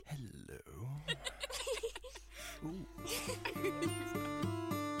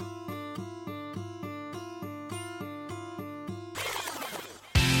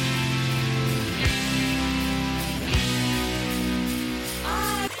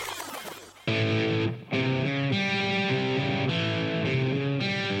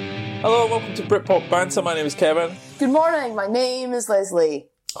Hello, welcome to Britpop Banter. My name is Kevin. Good morning, my name is Leslie.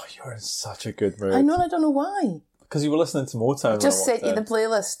 Oh, you're in such a good mood. I know, and I don't know why. Because you were listening to Motown. Just sent you the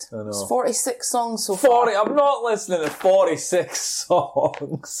playlist. I know. It's 46 songs so far. I'm not listening to 46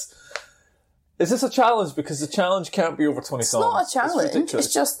 songs. Is this a challenge? Because the challenge can't be over 20 songs. It's not a challenge. It's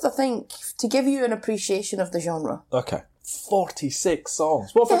It's just, I think, to give you an appreciation of the genre. Okay. 46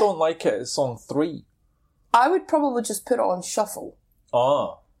 songs. What if I don't like it? It's song 3. I would probably just put it on shuffle.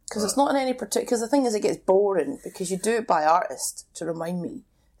 Ah. Because it's not in any particular... Because the thing is, it gets boring because you do it by artist to remind me.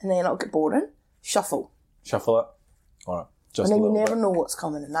 And then it'll get boring. Shuffle. Shuffle it. All right. Just And then a you little never bit. know what's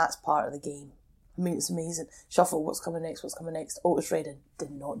coming, and that's part of the game. I mean, it's amazing. Shuffle, what's coming next, what's coming next. Otis Redding,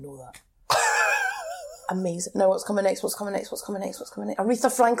 did not know that. Amazing. Now, what's coming next, what's coming next, what's coming next, what's coming next.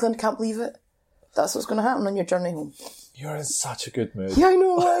 Aretha Franklin, can't believe it. That's what's going to happen on your journey home. You're in such a good mood. Yeah, I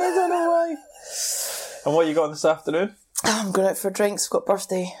know why, I don't know why. And what you got this afternoon? I'm going out for drinks, got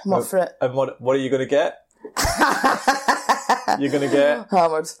birthday, I'm up for it. And what are you going to get? You're going to get...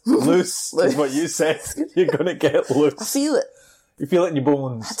 Hammered. Loose is what you said. You're going to get I loose. feel it. You feel it in your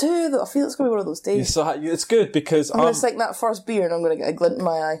bones. I do, though. I feel it's going to be one of those days. It's good because I'm going to sink that first beer and I'm going to get a glint in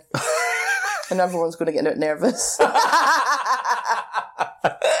my eye. And everyone's going to get a bit nervous.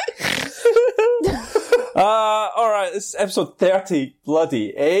 Alright, this is episode 30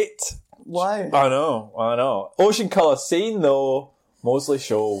 bloody 8. Wow. I know. Ocean Colour Scene though, Mosley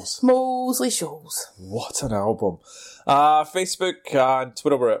Shoals. Mosley Shoals. What an album. Facebook and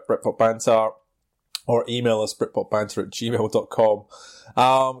Twitter, we're at Britpop Banter, or email us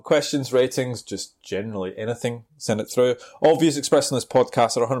britpopbanter@gmail.com. Questions, ratings, just generally anything, send it through. All views expressed in this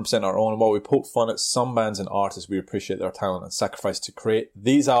podcast are 100% our own, and while we poke fun at some bands and artists, we appreciate their talent and sacrifice to create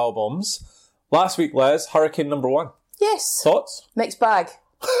these albums. Last week, Les, Hurricane number 1. Yes. Thoughts? Mixed bag.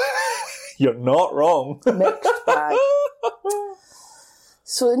 You're not wrong. Mixed bag.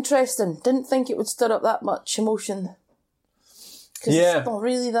 So interesting. Didn't think it would stir up that much emotion. Because it's not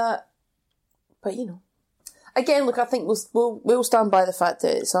really that. But you know, again, look, I think we'll stand by the fact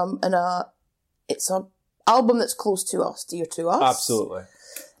that it's an album that's close to us, dear to us. Absolutely.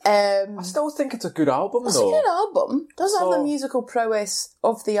 I still think it's a good album, It's though. a good album. Does have the musical prowess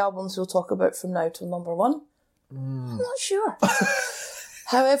of the albums we'll talk about from now till number 1. I'm not sure.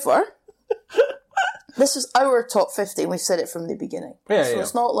 However, this is our top 50, and we've said it from the beginning. Yeah, so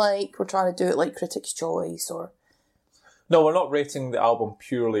it's not like we're trying to do it like Critics' Choice or... No, we're not rating the album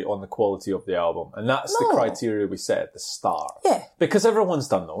purely on the quality of the album. And that's the criteria we set at the start. Yeah. Because everyone's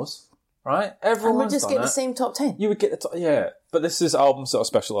done those, right? And Everyone's we just done get the same top 10. You would get the top... Yeah. But this is albums that are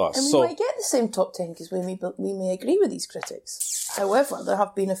special to us. And we might get the same top 10 because we may agree with these critics. However, there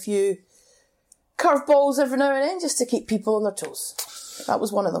have been a few curveballs every now and then just to keep people on their toes. That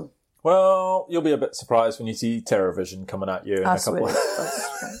was one of them. Well, you'll be a bit surprised when you see Terror Vision coming at you in a couple of...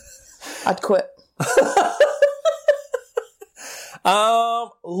 I'd quit.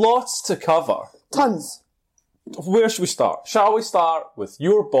 Lots to cover. Tons. Where should we start? Shall we start with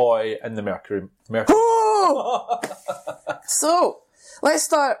Your Boy and the Mercury? So, let's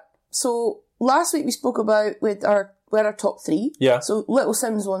start. So, last week we spoke about our top 3. Yeah. So, Little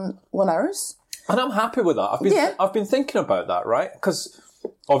Sims won ours. And I'm happy with that. I've been thinking about that, right? Because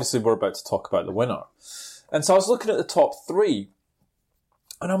obviously we're about to talk about the winner. And so I was looking at the top 3,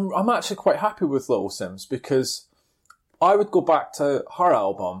 and I'm actually quite happy with Little Sims because I would go back to her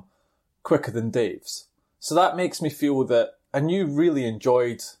album quicker than Dave's. So that makes me feel that, and you really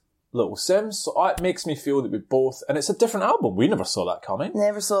enjoyed Little Sims, so it makes me feel that we both, and it's a different album. We never saw that coming.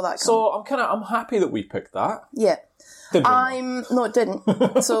 Never saw that coming. So I'm happy that we picked that. Yeah. No, it didn't.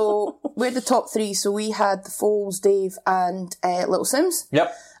 So, we're the top 3. So, we had the Foles, Dave, and Little Sims.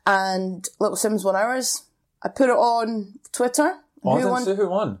 Yep. And Little Sims won ours. I put it on Twitter. Oh, I didn't see who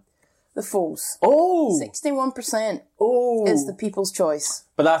won. The Foles. Oh! 61% Oh! is the people's choice.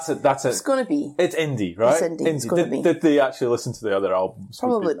 But that's it. It's going to be. It's indie, right? It's indie. It's gonna be. Did they actually listen to the other albums?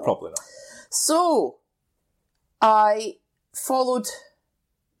 Probably not. Probably not. So, I followed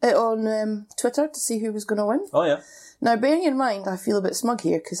it on Twitter to see who was going to win. Oh, yeah. Now, bearing in mind, I feel a bit smug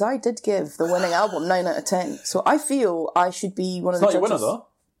here because I did give the winning album 9 out of 10. So I feel I should be one of the judges. It's not your winner, though,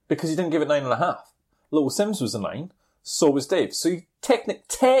 because you didn't give it 9.5. Little Sims was a 9, so was Dave. So you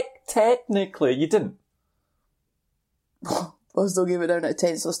technically, you didn't. I still give it 9 out of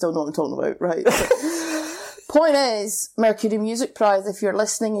 10, so I still know what I'm talking about, right? Point is, Mercury Music Prize, if you're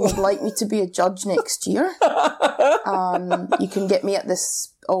listening and you'd like me to be a judge next year, you can get me at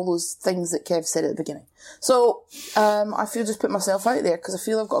all those things that Kev said at the beginning. So, I feel just put myself out there because I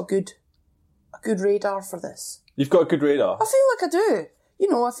feel I've got a good radar for this. You've got a good radar. I feel like I do. You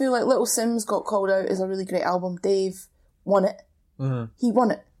know, I feel like Little Sims got called out as a really great album. Dave won it. Mm. He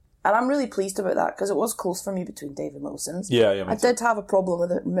won it. And I'm really pleased about that because it was close for me between Dave and Little Sims. Yeah, I did have a problem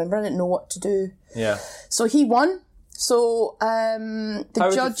with it, remember? I didn't know what to do. Yeah. So he won. So the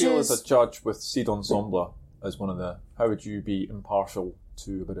judges... How would you feel as a judge with Seed Ensemble as one of the... How would you be impartial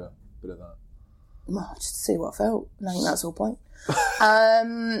to a bit of that? Well, just to say what I felt. And I think that's the whole point.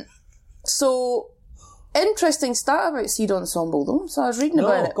 So, interesting stat about Seed Ensemble, though. So I was reading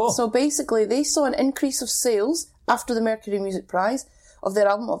about it. Go. So basically, they saw an increase of sales after the Mercury Music Prize of their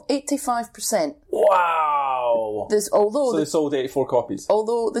album of 85%. Wow! They sold 84 copies.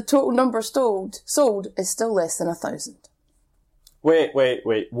 Although the total number sold is still less than 1,000. Wait.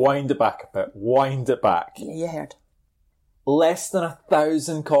 Wind it back a bit. Wind it back. Yeah, you heard. Less than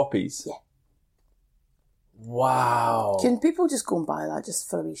 1,000 copies? Yeah. Wow. Can people just go and buy that just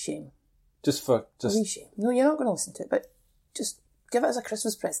for a wee shame? A wee shame. No, you're not going to listen to it, but just give it as a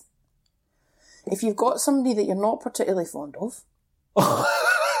Christmas present. If you've got somebody that you're not particularly fond of...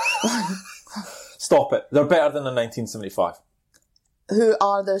 Stop it. They're better than the 1975. Who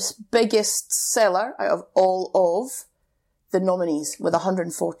are the biggest seller out of all of the nominees with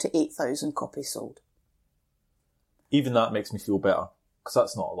 148,000 copies sold. Even that makes me feel better, because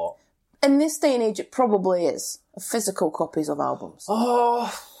that's not a lot. In this day and age, it probably is. Physical copies of albums.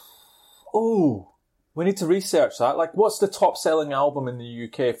 Oh, we need to research that. Like, what's the top-selling album in the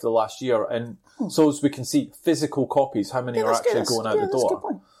UK for the last year? And so as we can see physical copies, how many are actually going out the door? That's a good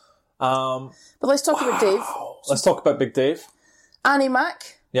point. But let's talk about Dave. Let's talk about Big Dave. Annie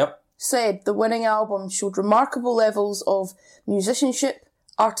Mac Yep. said the winning album showed remarkable levels of musicianship,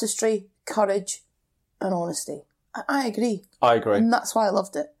 artistry, courage, and honesty. I agree. I agree. And that's why I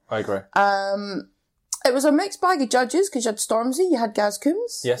loved it. I agree. It was a mixed bag of judges because you had Stormzy, you had Gaz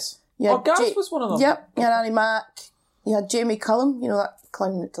Coombs. Yes. Gaz was one of them. Yep. You had Annie Mac. You had Jamie Cullum, you know, that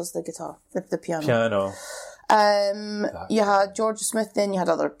clown that does the guitar, the piano. You had Georgia Smith, then you had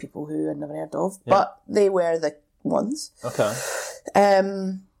other people who I'd never heard of, but they were the ones. Okay.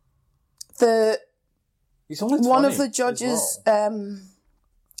 He's only 20 one of the judges, well.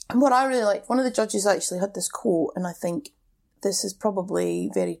 and what I really liked, one of the judges actually had this quote, and I think this is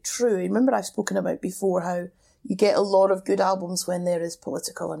probably very true. Remember I've spoken about before how you get a lot of good albums when there is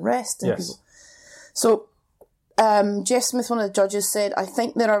political unrest. And people. So, Jeff Smith, one of the judges, said, I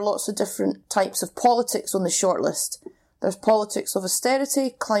think there are lots of different types of politics on the shortlist. There's politics of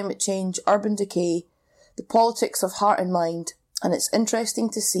austerity, climate change, urban decay, the politics of heart and mind, and it's interesting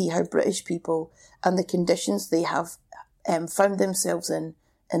to see how British people and the conditions they have found themselves in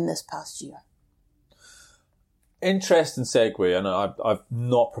this past year. Interesting segue, and I'm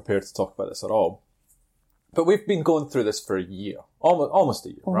not prepared to talk about this at all. But we've been going through this for a year, almost a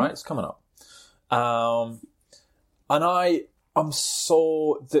year, right? It's coming up. And I'm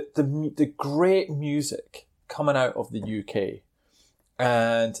so, the great music coming out of the UK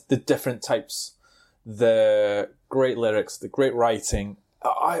and the different types, the great lyrics, the great writing.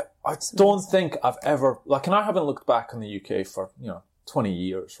 I don't think I've ever, and I haven't looked back on the UK for, 20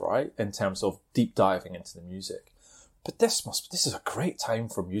 years, right? In terms of deep diving into the music. But this is a great time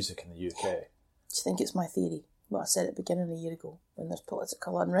for music in the UK. Do you think it's my theory? What I said at the beginning a year ago, when there's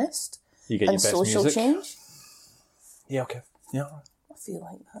political unrest you get and your best social music. change? Yeah, okay. Yeah. I feel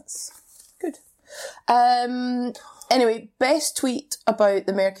like that's good. Anyway, best tweet about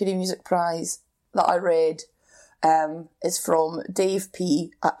the Mercury Music Prize that I read is from Dave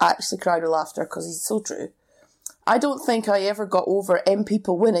P. I actually cried with laughter because he's so true. I don't think I ever got over M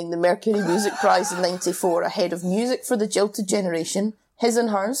People winning the Mercury Music Prize in '94 ahead of Music for the Jilted Generation, His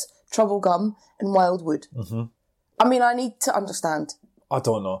and Hers, Trouble Gum, and Wildwood. Mm-hmm. I mean, I need to understand. I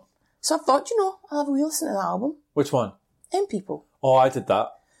don't know. So I thought, I'll have a wee listen to that album. Which one? M People. Oh, I did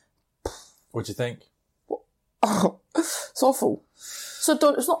that. What'd you think? It's awful. So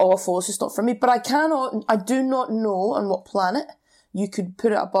it's not awful, it's just not for me. But I do not know on what planet you could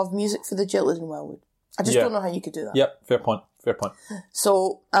put it above Music for the Jilted and Wildwood. I just don't know how you could do that. Yep, fair point.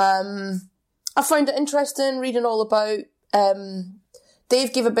 So, I found it interesting reading all about,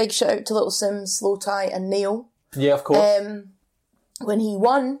 Dave gave a big shout out to Little Sims, Slow Tie and Neil. Yeah, of course. When he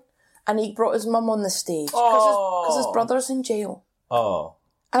won, and he brought his mum on the stage. Because his brother's in jail. Oh.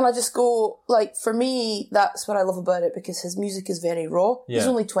 And I just go, for me, that's what I love about it, because his music is very raw. Yeah. He's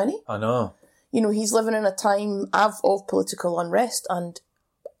only 20. I know. He's living in a time of political unrest, and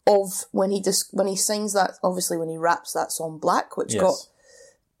of when he sings that, obviously when he raps that song Black, which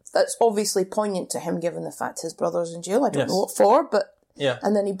that's obviously poignant to him given the fact his brother's in jail. I don't know what for, but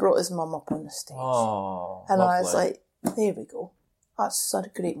and then he brought his mum up on the stage. Oh, and lovely. I was like, there we go. That's such a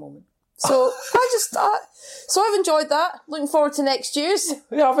great moment. So so I've enjoyed that. Looking forward to next year's.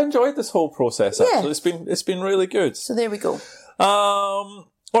 Yeah, I've enjoyed this whole process actually. It's been really good. So there we go.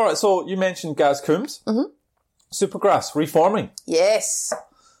 All right, so you mentioned Gaz Coombs. Mm-hmm. Supergrass reforming. Yes.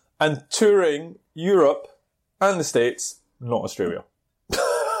 And touring Europe and the States, not Australia.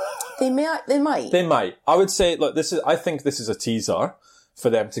 They might. They might. I would say, look, I think this is a teaser for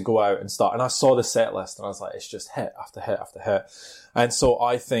them to go out and start. And I saw the set list and I was like, it's just hit after hit after hit. And so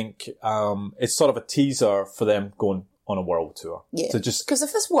I think it's sort of a teaser for them going on a world tour. Yeah. To just, because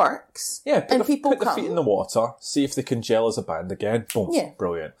if this works, put the feet in the water, see if they can gel as a band again. Boom. Yeah.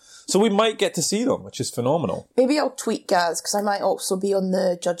 Brilliant. So we might get to see them, which is phenomenal. Maybe I'll tweet Gaz, because I might also be on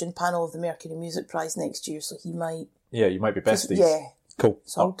the judging panel of the Mercury Music Prize next year, so he might... Yeah, you might be besties. Yeah. Cool.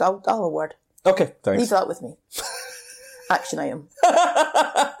 So I'll have a word. Okay, thanks. Leave that with me. Action item.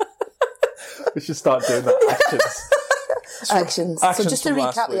 We should start doing that. Actions. So just to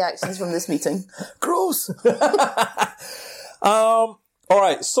recap the actions from this meeting. Gross! All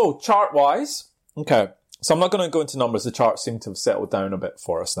right, so chart-wise, okay. So I'm not going to go into numbers. The charts seem to have settled down a bit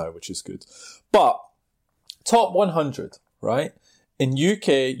for us now, which is good. But top 100, right? In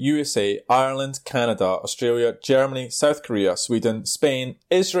UK, USA, Ireland, Canada, Australia, Germany, South Korea, Sweden, Spain,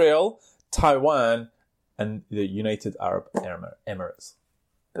 Israel, Taiwan, and the United Arab Emirates.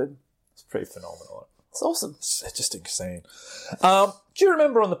 Boom. It's pretty phenomenal. It's awesome. It's just insane. Do you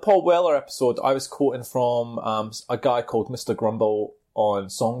remember on the Paul Weller episode, I was quoting from a guy called Mr. Grumble on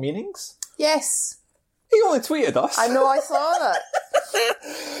song meanings? Yes. He only tweeted us. I know, I saw that.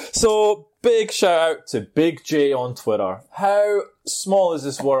 So, big shout out to Big J on Twitter. How small is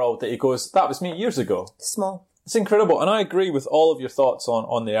this world that he goes, that was me years ago. Small. It's incredible. And I agree with all of your thoughts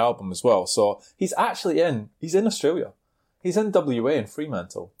on the album as well. So, he's in Australia. He's in WA in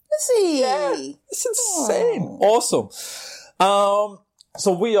Fremantle. Is he? Yeah. It's insane. Awesome.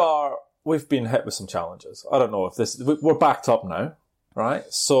 So we've been hit with some challenges. I don't know if we're backed up now, right?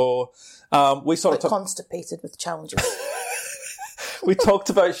 So, we sort of constipated with challenges. We talked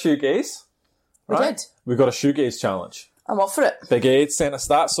about shoegaze. Right? We did. We've got a shoegaze challenge. I'm up for it. Big Aid sent us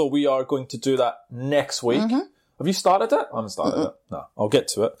that, so we are going to do that next week. Mm-hmm. Have you started it? I haven't started it. No, I'll get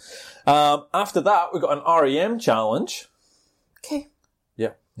to it. After that, we've got an REM challenge. Okay.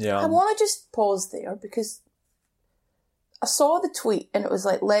 Yeah. I want to just pause there because I saw the tweet and it was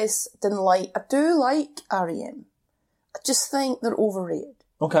like, I do like REM. I just think they're overrated.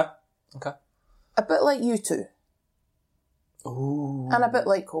 Okay. A bit like U2. Ooh. And a bit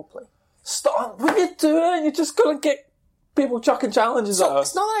like Coldplay. Stop! What are you doing? You're just going to get people chucking challenges at us.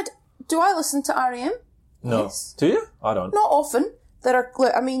 It's not that do I listen to REM? No. Yes. Do you? I don't. Not often. They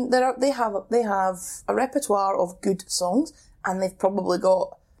have a repertoire of good songs and they've probably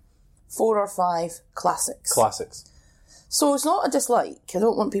got 4 or 5 classics. So it's not a dislike. I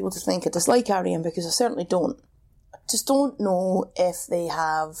don't want people to think I dislike REM because I certainly don't. I just don't know if they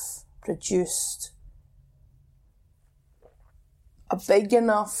have produced a big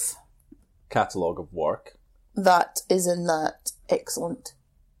enough catalogue of work that is in that excellent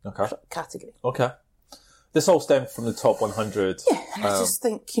category. Okay. This all stemmed from the top 100 I just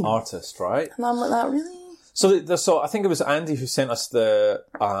think, artist, right? And I'm like, that really? So I think it was Andy who sent us the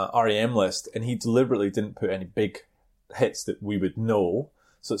REM list, and he deliberately didn't put any big hits that we would know.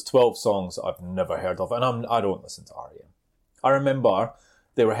 So it's 12 songs that I've never heard of, and I don't listen to REM. I remember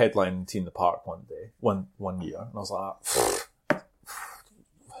they were headlining Tea in the Park one year, and I was like,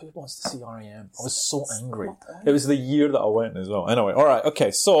 who wants to see REM? I was so angry. It was the year that I went as well. Anyway, all right,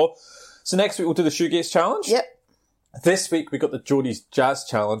 okay. So next week we'll do the Shoegaze Challenge. Yep. This week we got the Jodie's Jazz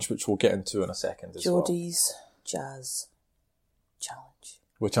Challenge, which we'll get into in a second as well. Jodie's Jazz Challenge.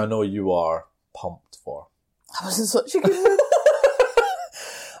 Which I know you are pumped for. I was in such a good mood.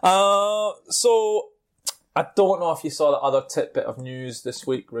 So, I don't know if you saw the other tidbit of news this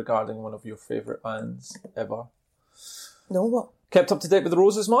week regarding one of your favourite bands ever. No, what? Kept up to date with the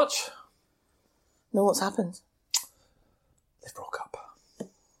Roses much? No, what's happened? They broke up.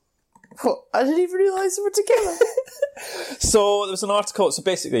 What? I didn't even realise they were together. So there was an article. So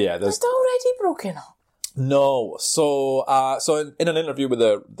basically, yeah, there's already broken up. No. So in an interview with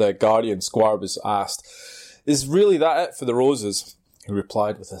the Guardian, Squire was asked, "Is really that it for the Roses?" He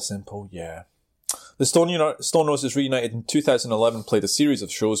replied with a simple "yeah." The Stone Roses reunited in 2011, played a series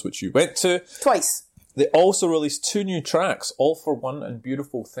of shows which you went to twice. They also released 2 new tracks, All for One and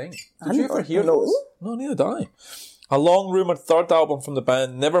Beautiful Thing. Did you ever hear those? No, neither did I. A long-rumoured third album from the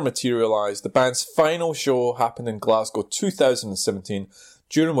band never materialised. The band's final show happened in Glasgow 2017,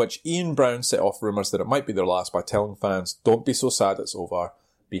 during which Ian Brown set off rumours that it might be their last by telling fans, "Don't be so sad it's over,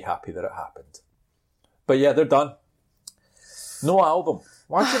 be happy that it happened." But yeah, they're done. No album.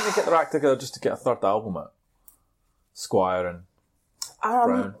 Why couldn't they get their act together just to get a third album out? Squire and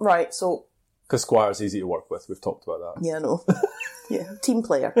Brown. Right, so Because Squire's easy to work with. We've talked about that. Yeah, I know. Yeah, team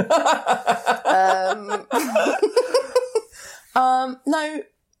player. Now,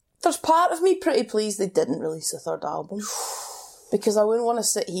 there's part of me pretty pleased they didn't release a third album. Because I wouldn't want to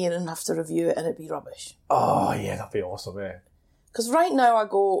sit here and have to review it and it'd be rubbish. Oh, yeah, that'd be awesome, eh? Because right now I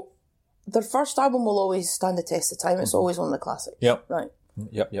go, their first album will always stand the test of time. It's always one of the classics. Yep. Right.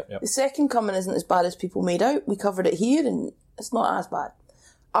 Yep. The second coming isn't as bad as people made out. We covered it here and it's not as bad.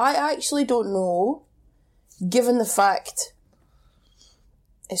 I actually don't know, given the fact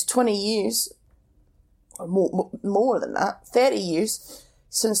it's 20 years, or more than that, 30 years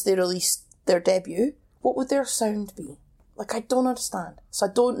since they released their debut, what would their sound be? Like, I don't understand. So I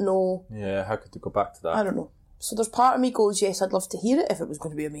don't know. Yeah, how could they go back to that? I don't know. So there's part of me goes, yes, I'd love to hear it if it was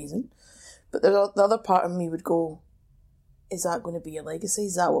going to be amazing. But the other part of me would go, is that going to be a legacy?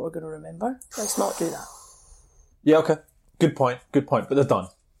 Is that what we're going to remember? Let's not do that. Yeah, okay. Good point. But they're done.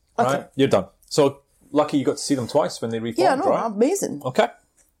 Okay. Right? You're done. So, lucky you got to see them twice when they reformed, Yeah, no, right? amazing. Okay.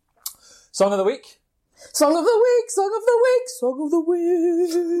 Song of the week? Song of the week, song of the week, song of the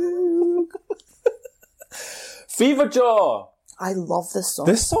week. Fever Jaw. I love this song.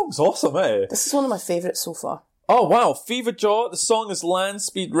 This song's awesome, eh? This is one of my favourites so far. Oh, wow. Fever Jaw. The song is Land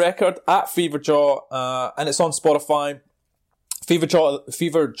Speed Record at Fever Jaw, and it's on Spotify. Fever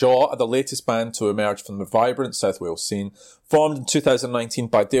Jaw are the latest band to emerge from the vibrant South Wales scene, formed in 2019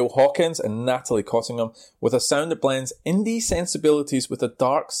 by Dale Hawkins and Natalie Cottingham, with a sound that blends indie sensibilities with a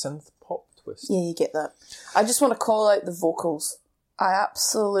dark synth pop twist. Yeah, you get that. I just want to call out the vocals. I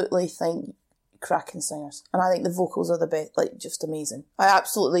absolutely think cracking singers. And I think the vocals are the best, like, just amazing. I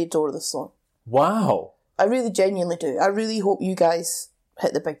absolutely adore this song. Wow. I really genuinely do. I really hope you guys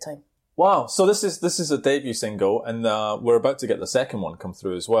hit the big time. Wow. So this is a debut single, and we're about to get the second one come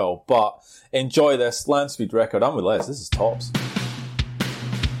through as well. But enjoy this Land Speed Record. I'm with Les. This is tops.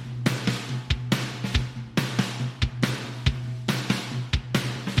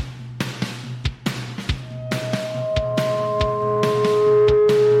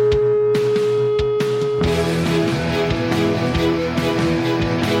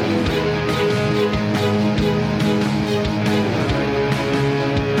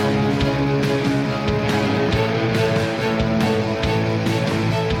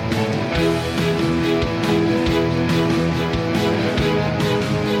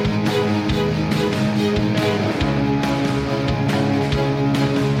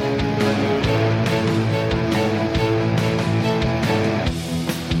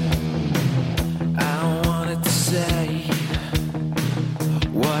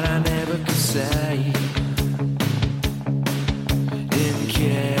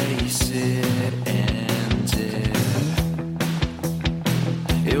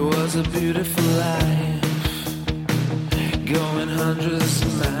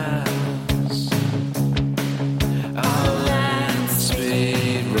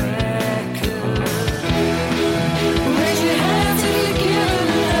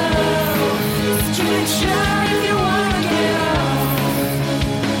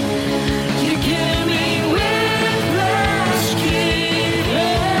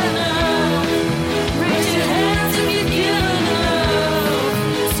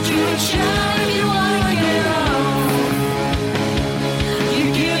 You wanna get off.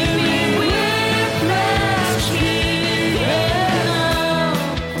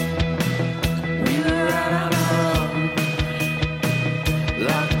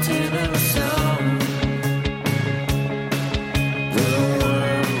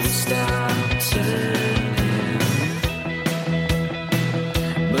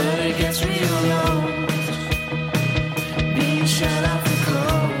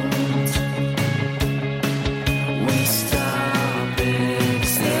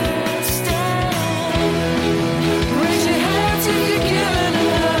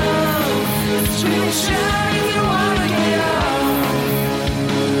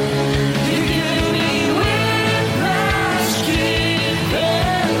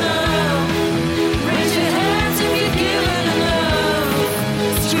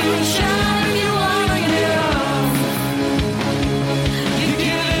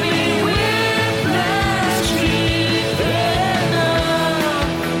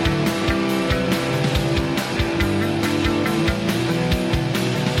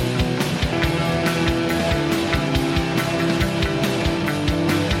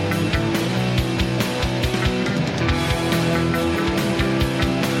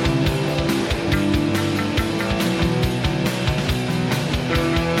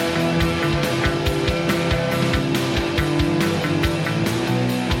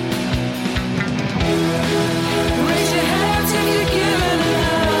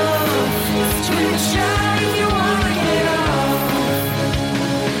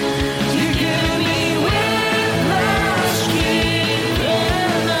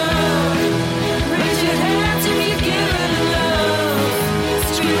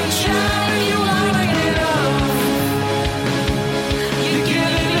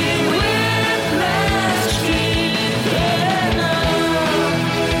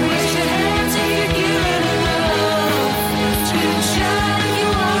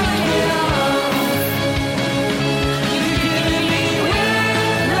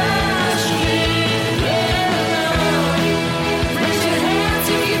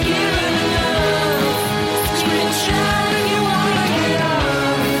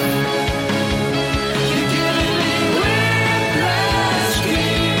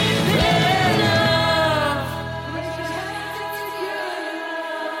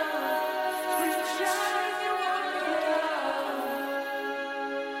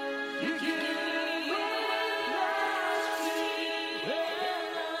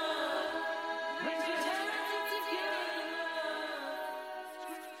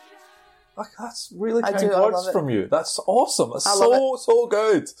 That's really kind words from you. That's awesome. That's so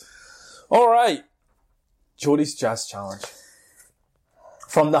good. All right. Jodie's Jazz Challenge.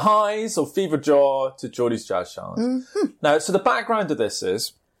 From the highs of Fever Jaw to Jodie's Jazz Challenge. Mm-hmm. Now, so the background of this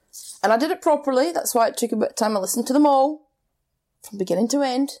is... And I did it properly. That's why it took a bit of time. I listened to them all. From beginning to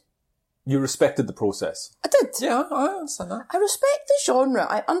end. You respected the process. I did. Yeah, I understand that. I respect the genre.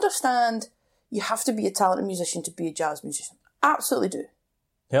 I understand you have to be a talented musician to be a jazz musician. Absolutely do.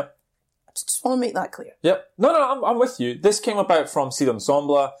 Yep. I just want to make that clear. Yep. No, I'm with you. This came about from Seed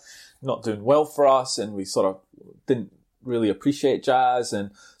Ensemble not doing well for us, and we sort of didn't really appreciate jazz.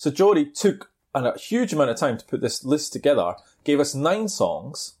 And so Jodie took a huge amount of time to put this list together, gave us 9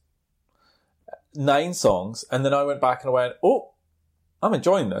 songs, and then I went back and I went, oh, I'm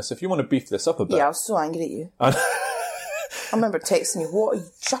enjoying this. If you want to beef this up a bit. Yeah, I was so angry at you. I remember texting you, what are you,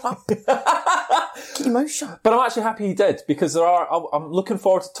 shut up. Keep your mouth shut. But I'm actually happy he did, because I'm looking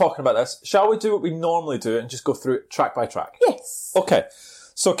forward to talking about this. Shall we do what we normally do and just go through it track by track? Yes. Okay.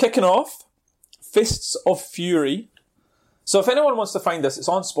 So kicking off, Fists of Fury. So if anyone wants to find this, it's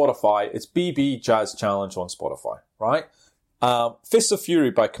on Spotify. It's BB Jazz Challenge on Spotify, right? Fists of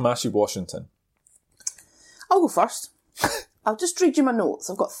Fury by Kamasi Washington. I'll go first. I'll just read you my notes.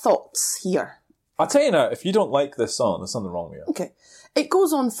 I've got thoughts here. I'll tell you now, if you don't like this song, there's something wrong with you. Okay. It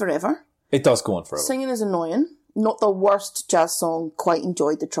goes on forever. It does go on forever. Singing is annoying. Not the worst jazz song. Quite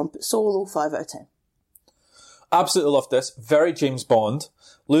enjoyed the trumpet solo. 5 out of 10. Absolutely love this. Very James Bond.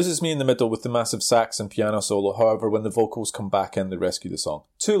 Loses me in the middle with the massive sax and piano solo. However, when the vocals come back in, they rescue the song.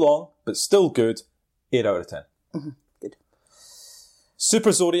 Too long, but still good. 8 out of 10. Mm-hmm. Good.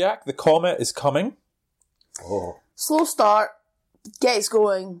 Super Zodiac, The Comet is Coming. Oh. Slow start. Gets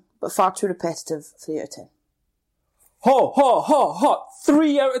going, but far too repetitive. 3 out of 10. Ho.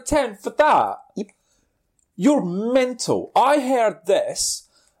 3 out of 10 for that? Yep. You're mental. I heard this,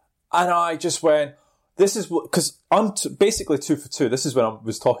 and I just went... This is what, because I'm basically 2 for 2. This is when I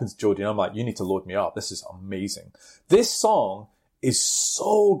was talking to Jodie and I'm like, you need to load me up. This is amazing. This song is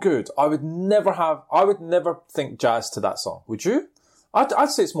so good. I would never think jazz to that song. Would you? I'd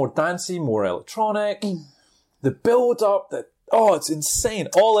say it's more dancey, more electronic. The build up, it's insane.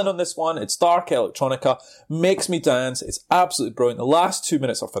 All in on this one. It's dark electronica, makes me dance. It's absolutely brilliant. The last 2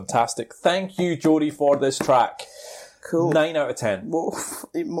 minutes are fantastic. Thank you, Jodie, for this track. Cool. 9 out of 10. Whoa,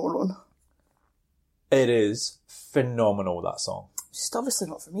 you moron. It is phenomenal, that song. Just obviously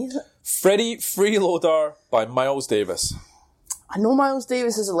not for me, is it? Freddie Freeloader by Miles Davis. I know Miles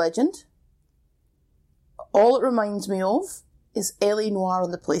Davis is a legend. All it reminds me of is L.A. Noire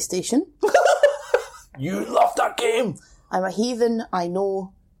on the PlayStation. You love that game! I'm a heathen, I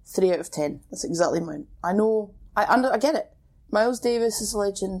know. 3 out of 10. That's exactly mine. I know. I get it. Miles Davis is a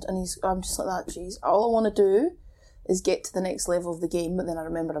legend, and I'm just like that, jeez. All I want to do is get to the next level of the game, but then I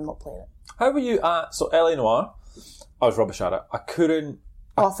remember I'm not playing it. How were you at... So, L.A. Noire, I was rubbish at it. I couldn't...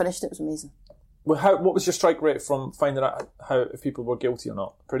 I finished it. It was amazing. Well, what was your strike rate from finding out if people were guilty or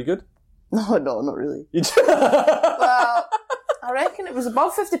not? Pretty good? No, not really. Well, I reckon it was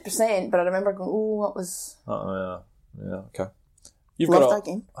above 50%, but I remember going, what was... Oh, yeah, okay. Loved that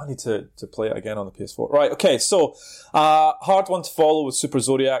game. I need to play it again on the PS4. Right, okay, so hard one to follow with Super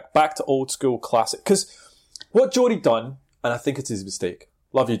Zodiac. Back to old school classic. Because what Jodie done, and I think it's his mistake.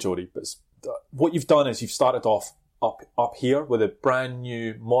 Love you, Jodie, but what you've done is you've started off up here with a brand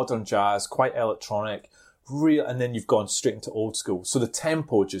new modern jazz, quite electronic, real, and then you've gone straight into old school. So the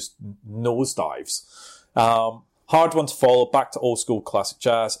tempo just nosedives. Hard one to follow, back to old school classic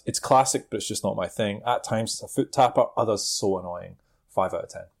jazz. It's classic, but it's just not my thing. At times it's a foot tapper, others so annoying. 5 out of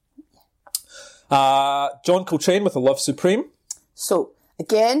 10. John Coltrane with A Love Supreme. So,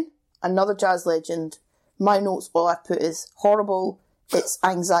 again, another jazz legend. My notes, all I put is horrible, it's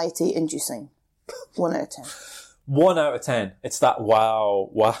anxiety inducing. 1 out of 10. 1 out of 10. It's that wow.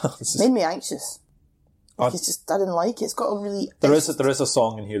 This is, Made me anxious. Like, it's just, I didn't like it. It's got a really... there is a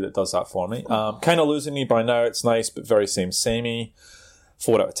song in here that does that for me. Kind of Losing Me by Now. It's nice, but very samey.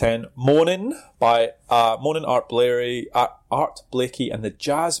 4 out of 10. Moanin' by Art Blakey and the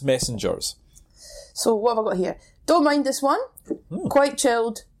Jazz Messengers. So what have I got here? Don't mind this one. Quite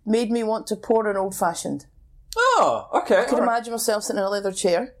chilled. Made me want to pour an old-fashioned. Oh, okay. I could imagine myself sitting in a leather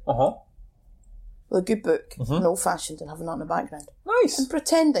chair Uh-huh. with a good book, an old-fashioned, and having that in the background. Nice. And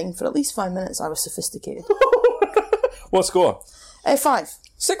pretending for at least 5 minutes I was sophisticated. What score? 5.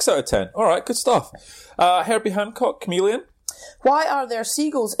 6 out of 10. All right, good stuff. Herbie Hancock, Chameleon. Why are there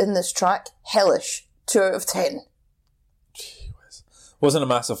seagulls in this track? Hellish. 2 out of 10. Wasn't a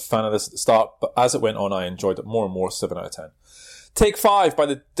massive fan of this at the start, but as it went on, I enjoyed it more and more. 7 out of 10. Take 5 by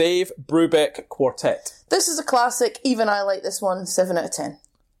the Dave Brubeck Quartet. This is a classic. Even I like this one. 7 out of 10.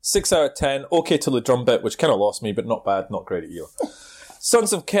 6 out of 10. Okay till the drum bit, which kind of lost me, but not bad, not great either.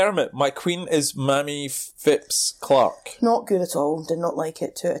 Sons of Kermit. My queen is Mamie Phipps Clark. Not good at all. Did not like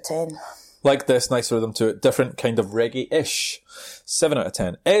it. 2 out of 10. Like this, nice rhythm to it. Different kind of reggae-ish. 7 out of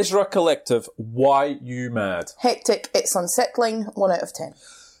 10. Ezra Collective. Why You Mad? Hectic. It's unsettling. 1 out of 10.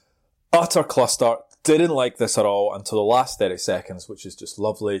 Utter cluster. Didn't like this at all until the last 30 seconds, which is just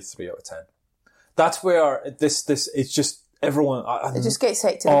lovely. 3 out of 10. That's where this it's just everyone. It just gets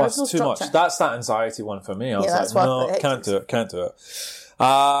hectic. Oh, There's no it's too structure. much. That's that anxiety one for me. I was that's like, why I no, put can't hectic. do it.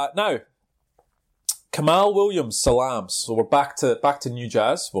 Now, Kamal Williams, Salams. So we're back to new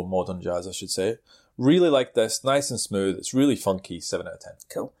jazz, well, modern jazz, I should say. Really like this, nice and smooth. It's really funky. 7 out of 10.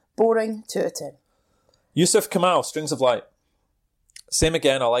 Cool. Boring. 2 out of 10. Yusuf Kamal, Strings of Light. Same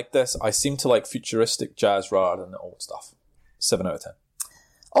again. I like this. I seem to like futuristic jazz rather than the old stuff. 7 out of 10.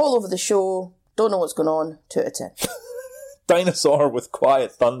 All over the show. Don't know what's going on. 2 out of 10. Dinosaur with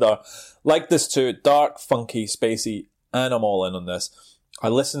Quiet Thunder. Like this too. Dark, funky, spacey, and I'm all in on this. I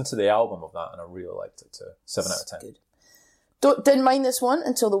listened to the album of that and I really liked it too. 7 out of 10. Good. Didn't mind this one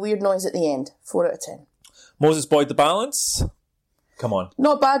until the weird noise at the end. 4 out of 10. Moses Boyd The Balance. Come on.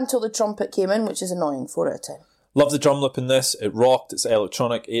 Not bad until the trumpet came in, which is annoying. 4 out of 10. Love the drum loop in this. It rocked. It's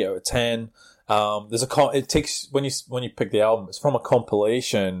electronic. 8 out of 10. It takes when you pick the album. It's from a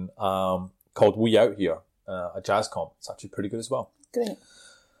compilation called We Out Here, a jazz comp. It's actually pretty good as well. Great.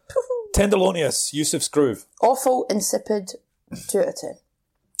 Tenderlonious, Yusuf's Groove. Awful, insipid. 2 out of 10.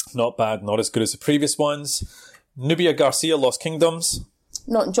 Not bad. Not as good as the previous ones. Nubia Garcia, Lost Kingdoms.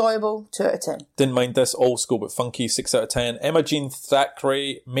 Not enjoyable. 2 out of 10. Didn't mind this. Old school but funky. 6 out of 10. Emma Jean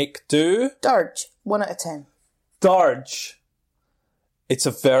Thackeray, Make Do. Dirge. 1 out of 10. Dirge. It's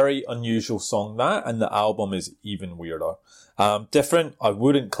a very unusual song, that, and the album is even weirder. Different. I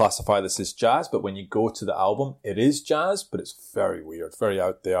wouldn't classify this as jazz, but when you go to the album, it is jazz, but it's very weird, very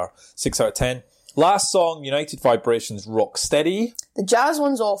out there. 6 out of 10. Last song, United Vibrations, Rock Steady. The jazz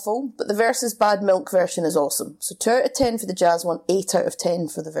one's awful, but the Versus Bad Milk version is awesome. So 2 out of 10 for the jazz one, 8 out of 10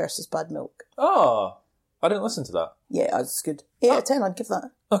 for the Versus Bad Milk. Oh, I didn't listen to that. Yeah, that's good. 8 out of 10, I'd give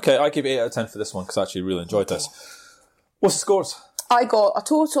that. Okay, I give 8 out of 10 for this one because I actually really enjoyed this. What's the scores? I got a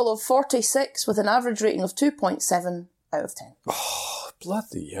total of 46 with an average rating of 2.7 out of 10. Oh,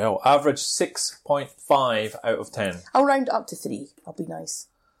 bloody hell. Average 6.5 out of 10. I'll round it up to 3. I'll be nice.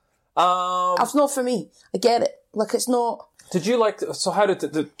 It's not for me. I get it. Like, it's not... Did you like... So how did...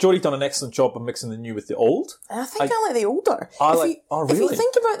 Jodie done an excellent job of mixing the new with the old? I think I like the older. Really? If you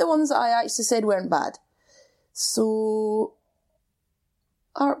think about the ones that I actually said weren't bad. So...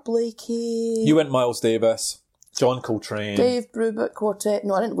 Art Blakey... You went Miles Davis, John Coltrane... Dave Brubeck Quartet.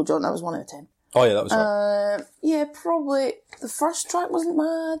 No, I didn't go John. That was 1 out of 10. Oh, yeah, that was right. Yeah, probably... The first track wasn't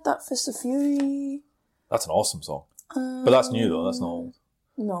bad. That Fist of Fury... That's an awesome song. But that's new, though. That's not old.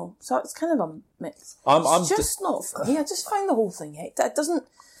 No, so it's kind of a mix. I'm just not for me. I just find the whole thing hectic.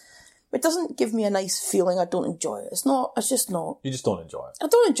 It doesn't give me a nice feeling. I don't enjoy it. It's just not. You just don't enjoy it. I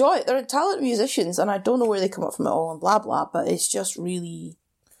don't enjoy it. They're talented musicians and I don't know where they come up from at all and blah blah, but it's just really...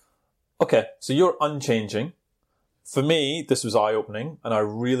 Okay, so you're unchanging. For me, this was eye-opening and I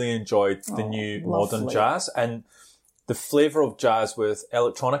really enjoyed the new modern jazz and the flavour of jazz with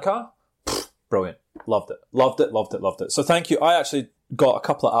electronica. Brilliant. Loved it. So thank you. I actually got a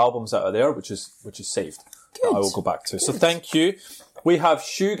couple of albums out of there, which is saved. That I will go back to. So thank you. We have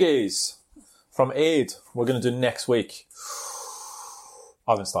Shoegaze from Aid. We're going to do next week.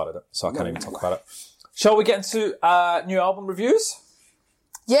 I haven't started it, so I can't even talk about it. Shall we get into new album reviews?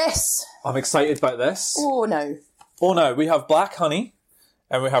 Yes. I'm excited about this. Oh no. We have Black Honey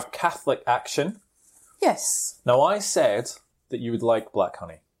and we have Catholic Action. Yes. Now I said that you would like Black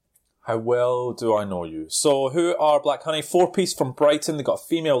Honey. How well do I know you? So who are Black Honey? 4-piece from Brighton. They got a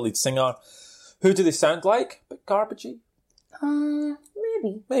female lead singer Who do they sound like? A bit garbagey.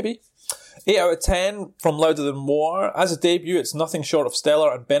 Maybe. 8 out of 10 from Louder Than War. As a debut, it's nothing short of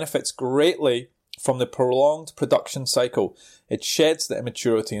stellar and benefits greatly from the prolonged production cycle. It sheds the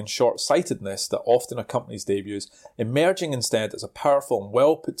immaturity and short-sightedness that often accompanies debuts, emerging instead as a powerful and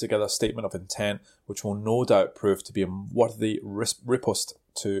well put together statement of intent, which will no doubt prove to be a worthy riposte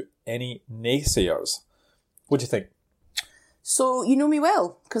to any naysayers. What do you think? So, you know me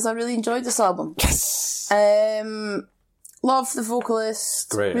well, because I really enjoyed this album. Yes! Love the vocalist.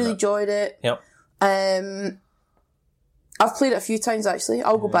 Great. Really enjoyed it. Yep. I've played it a few times, actually.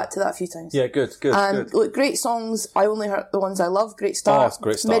 I'll go back to that a few times. Yeah, good. Look, great songs. I only heard the ones I love. Great Start. Oh, it's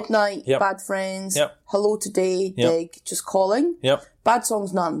great start. Midnight. Yep. Bad Friends. Yep. Hello Today. Dig. Just Calling. Yep. Bad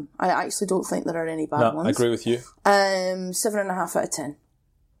songs, none. I actually don't think there are any bad ones. I agree with you. 7.5 out of 10.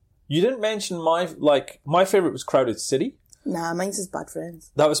 You didn't mention my favourite was Crowded City. Nah, mine's is Bad Friends.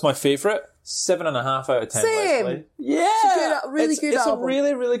 That was my favourite. 7.5 out of 10. Same. Leslie. Yeah. It's a really good album. It's a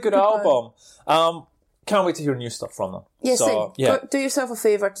really, really good album. Can't wait to hear new stuff from them. Yeah, so, same. Yeah. Do yourself a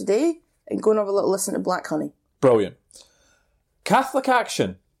favour today and go and have a little listen to Black Honey. Brilliant. Catholic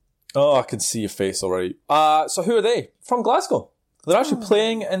Action. Oh, I can see your face already. So who are they? From Glasgow. They're actually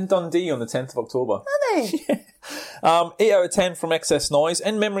playing in Dundee on the 10th of October. Are they? 8 out of 10 from Excess Noise.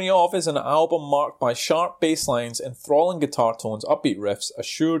 In Memory Of is an album marked by sharp bass lines, enthralling guitar tones, upbeat riffs,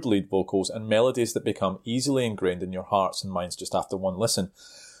 assured lead vocals, and melodies that become easily ingrained in your hearts and minds just after one listen.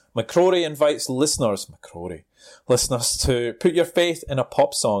 McCrory invites listeners to put your faith in a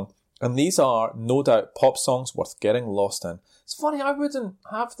pop song, and these are, no doubt, pop songs worth getting lost in. It's funny, I wouldn't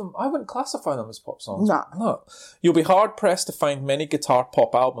classify them as pop songs. Nah. No. You'll be hard-pressed to find many guitar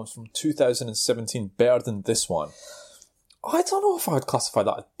pop albums from 2017 better than this one. I don't know if I would classify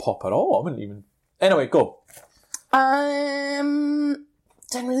that as pop at all. I wouldn't even... Anyway, go. Didn't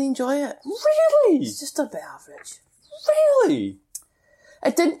really enjoy it. Really? It's just a bit average. Really?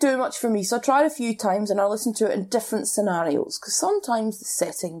 It didn't do much for me, so I tried a few times and I listened to it in different scenarios, because sometimes the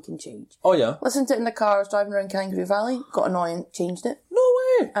setting can change. Oh, yeah? Listened to it in the car, I was driving around Kangaroo Valley, got annoying, changed it. No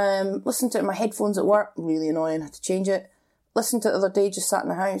way! Listened to it in my headphones at work, really annoying, had to change it. Listened to it the other day, just sat in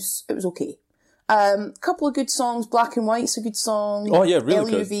the house, it was okay. Couple of good songs, Black and White's a good song. Oh, yeah,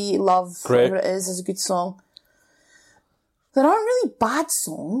 really LUV, Love, Great. Whatever it is a good song. There aren't really bad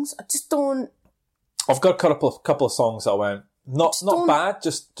songs, I just don't... I've got a couple of songs that I went... Not bad,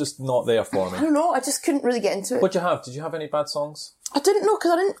 just not there for me. I don't know, I just couldn't really get into it. What'd you have? Did you have any bad songs? I didn't know,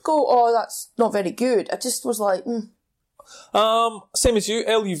 because I didn't go, oh, that's not very good. I just was like, Same as you,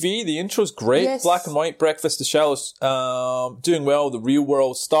 LUV, the intro's great. Yes. Black and White, Breakfast to Shallows, doing well. The Real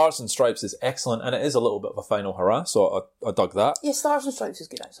World, Stars and Stripes is excellent, and it is a little bit of a final hurrah, so I dug that. Yeah, Stars and Stripes is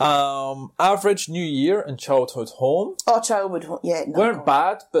good, actually. Average, New Year and Childhood Home. Oh, Childhood Home, yeah. No, weren't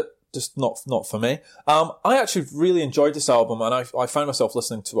bad, but just not for me. I actually really enjoyed this album, and I found myself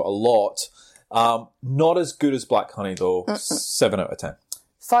listening to it a lot. Not as good as Black Honey, though. 7 out of 10.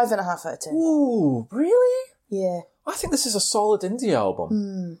 5.5 out of 10. Ooh, really? Yeah. I think this is a solid indie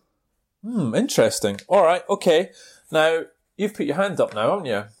album. Interesting. All right, okay. Now, you've put your hand up now, haven't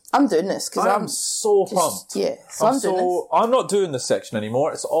you? I'm doing this, because I'm so pumped. Yeah, so I'm doing this. I'm not doing this section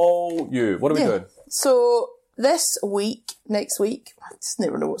anymore. It's all you. What are we doing? So, next week, I just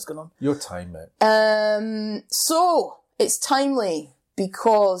never know what's going on. Your time, mate. So, it's timely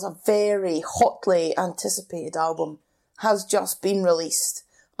because a very hotly anticipated album has just been released.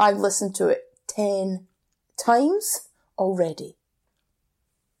 I've listened to it 10 times already.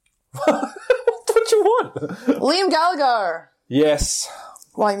 What do you want? Liam Gallagher. Yes.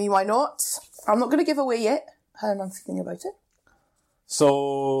 Why me, why not? I'm not going to give away yet how I'm feeling about it.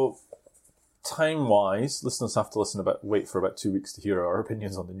 So, time-wise, listeners have to wait for about 2 weeks to hear our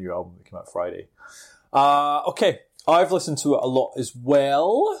opinions on the new album that came out Friday. Okay, I've listened to it a lot as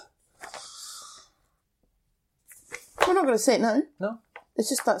well. We're not going to say it now. No. It's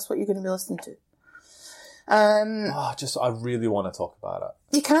just that's what you're going to be listening to. I really want to talk about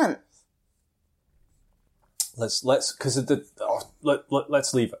it. You can't. Let's leave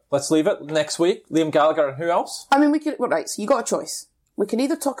it. Let's leave it next week. Liam Gallagher and who else? I mean, right, so you got a choice. We can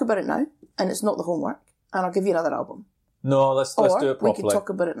either talk about it now, and it's not the homework, and I'll give you another album. No, let's do it properly. We can talk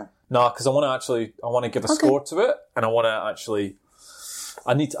about it now. No, because I want to give a score to it, and I want to actually,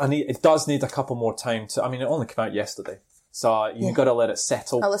 it does need a couple more time to, it only came out yesterday. So you've got to let it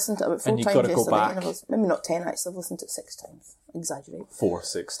settle. I listened to it about 4 times yesterday. Go back. Maybe not 10, actually. I've listened to it 6 times. Exaggerate. 4,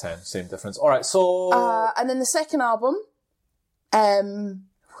 6, 10. Same difference. All right, so... and then the second album,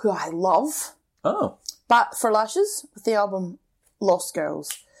 who I love. Oh. Bat for Lashes, with the album Lost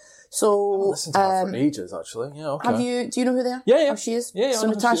Girls. So... I've listened to that for ages, actually. Yeah, okay. Do you know who they are? Yeah. Or she is? Yeah, so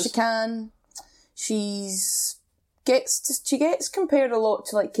Natasha Khan, She gets compared a lot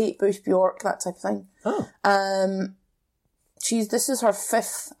to like Kate Bush, Bjork, that type of thing. Oh. This is her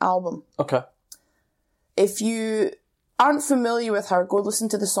 5th album. Okay. If you aren't familiar with her, go listen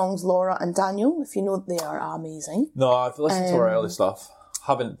to the songs Laura and Daniel, if you know they are amazing. No, I've listened to her early stuff.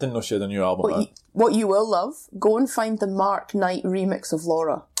 Didn't know she had a new album out. What you will love, go and find the Mark Knight remix of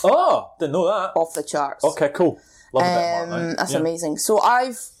Laura. Oh, didn't know that. Off the charts. Okay, cool. Love a bit of Mark Knight. That's amazing. So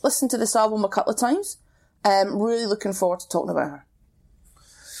I've listened to this album a couple of times. Really looking forward to talking about her.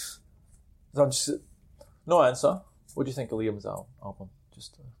 No answer. What do you think of Liam's album?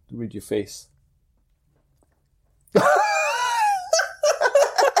 Just to read your face.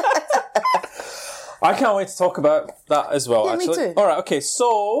 I can't wait to talk about that as well, actually. Me too. All right, okay,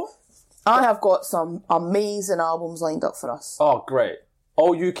 so... I have got some amazing albums lined up for us. Oh, great.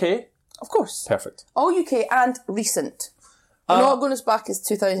 All UK? Of course. Perfect. All UK and recent. We're not going as back as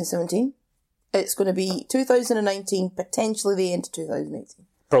 2017. It's going to be 2019, potentially the end of 2018.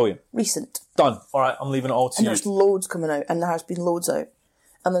 Brilliant. Recent. Done. All right, I'm leaving it all to And you. there's loads coming out, and there has been loads out.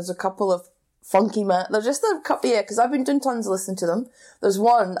 And there's a couple of funky there's just a couple, because I've been doing tons of listening to them. There's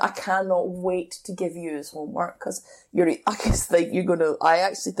one I cannot wait to give you as homework, because I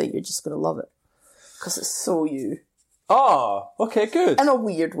actually think you're just going to love it. Because it's so you. Oh, okay, good. In a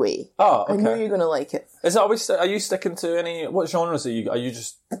weird way. Oh, okay. I know you're going to like it. Are you sticking to any, what genres are you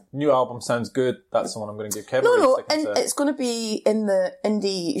just, new album sounds good, that's the one I'm going to give Kevin? No, and it's going to be in the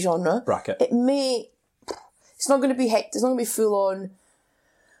indie genre. Bracket. It's not going to be hectic, it's not going to be full on.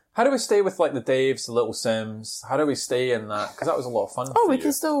 How do we stay with like the Daves, the Little Sims? How do we stay in that? Because that was a lot of fun. We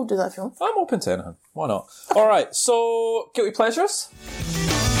can still do that if you want. I'm open to anything. Why not? All right, so Guilty Pleasures?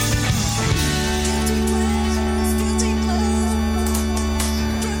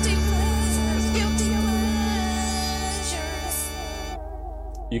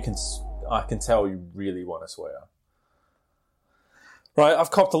 I can tell you really want to swear. Right,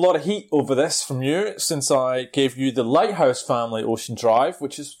 I've copped a lot of heat over this from you since I gave you the Lighthouse Family Ocean Drive,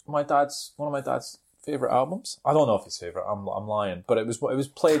 which is one of my dad's favourite albums. I don't know if it's favourite, I'm lying, but it was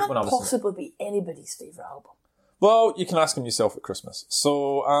played when I was... Can't possibly be anybody's favourite album. Well, you can ask him yourself at Christmas.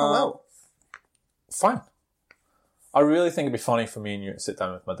 So, fine. I really think it'd be funny for me and you to sit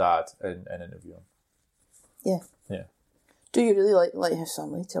down with my dad and interview him. Yeah. Yeah. Do you really like Lighthouse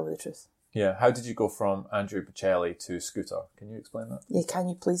Family? Tell me the truth. Yeah. How did you go from Andrew Bocelli to Scooter? Can you explain that? Yeah, can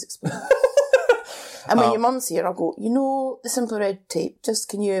you please explain? And when your mum's here, I'll go, the Simply Red tape,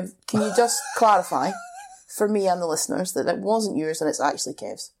 can you just clarify for me and the listeners that it wasn't yours and it's actually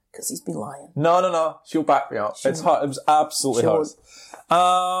Kev's? Because he's been lying. No. She'll back me up. It's hard. It was absolutely hard.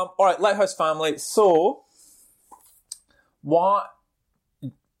 All right, Lighthouse Family. So, what?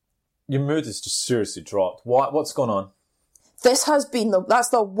 Your mood has just seriously dropped. What's going on? This has been that's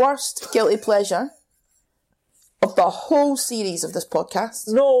the worst guilty pleasure of the whole series of this podcast.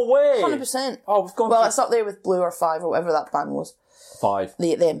 No way. 100%. Oh, we've gone. Well, it's up there with Blue or Five or whatever that band was. 5.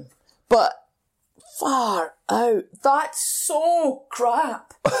 Them. But far out. That's so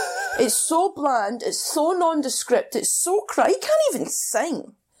crap. It's so bland. It's so nondescript. It's so crap. He can't even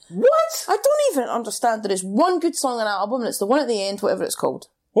sing. What? I don't even understand. There is one good song on an album and it's the one at the end, whatever it's called.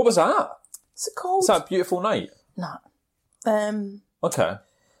 What was that? What's it called? Is that Beautiful Night? Nah. Okay.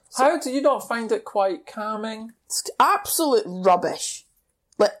 How do you not find it quite calming? It's absolute rubbish.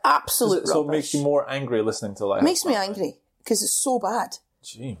 Like, absolute rubbish. So it makes you more angry listening to Lighthouse? It makes me angry, because it's so bad.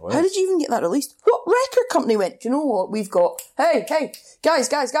 Gee, how did you even get that released? What record company went, do you know what? We've got, hey,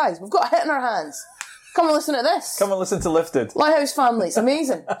 guys, we've got a hit in our hands. Come and listen to this. Come and listen to Lifted. Lighthouse Family, it's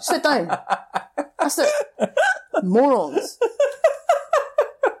amazing. Sit down. That's it. Morons.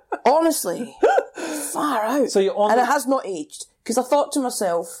 Honestly. Far out. So and it has not aged. Because I thought to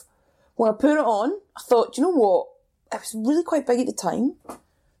myself, when I put it on, I thought, do you know what? It was really quite big at the time.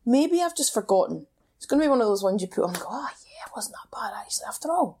 Maybe I've just forgotten. It's going to be one of those ones you put on and go, yeah, it wasn't that bad actually, after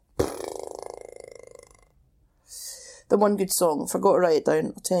all. The one good song, forgot to write it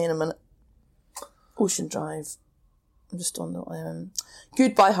down, I'll tell you in a minute. Ocean Drive. I'm just on the...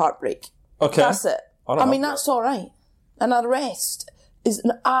 Goodbye Heartbreak. Okay. That's it. I mean, that's alright. And the rest is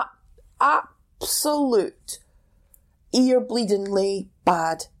an absolute ear-bleedingly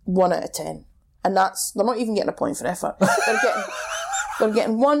bad 1 out of 10. And they're not even getting a point for effort. They're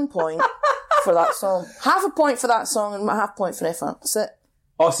getting 1 point for that song. Half a point for that song and half a point for effort. That's it.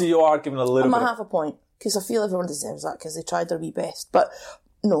 Oh, so you are giving a little bit. I'm at half a point. Because I feel everyone deserves that because they tried their wee best. But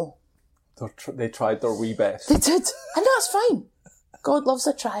no. They tried their wee best. They did. And that's fine. God loves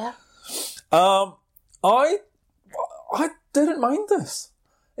a trier. I didn't mind this.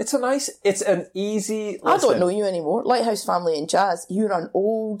 It's an easy listen. I don't know you anymore. Lighthouse Family and Jazz, you're an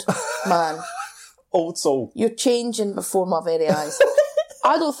old man. Old soul. You're changing before my very eyes.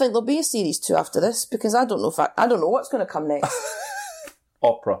 I don't think there'll be a series 2 after this because I don't know what's going to come next.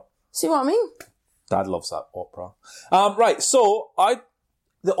 Opera. See what I mean? Dad loves that opera. Right, so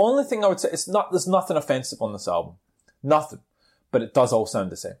the only thing I would say is there's nothing offensive on this album. Nothing. But it does all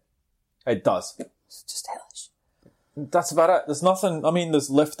sound the same. It does. It's just hellish. That's about it. There's nothing. I mean, there's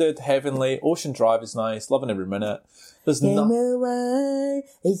Lifted, Heavenly, Ocean Drive is nice, loving every minute. There's nothing.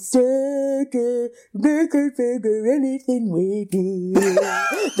 It's so good. We could figure anything we do.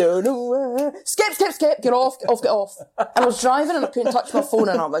 Don't know why. Skip. Get off. I was driving and I couldn't touch my phone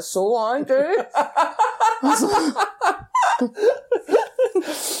and I was so angry.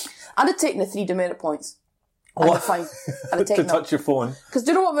 I'd have taken the 3 demerit points. I'd have fine. I'd have taken to touch your phone. Because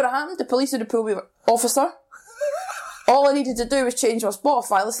do you know what would have happened? The police would have pulled me over. Officer. All I needed to do was change my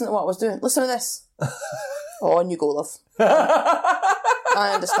Spotify, listen to what I was doing. Listen to this. On you go, love.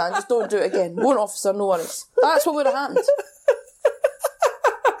 I understand. Just don't do it again. One officer, no worries. That's what would have happened.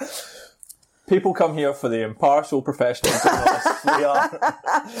 People come here for the impartial professional journalists. We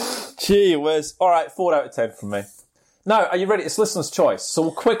are. Gee whiz. All right, 4 out of 10 from me. Now, are you ready? It's listener's choice. So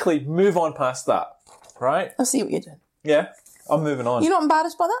we'll quickly move on past that. Right? I see what you're doing. Yeah, I'm moving on. You're not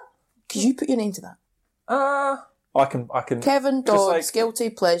embarrassed by that? Because you put your name to that. I can. Kevin, Dogs, Guilty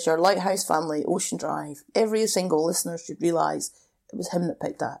Pleasure, Lighthouse Family, Ocean Drive. Every single listener should realise it was him that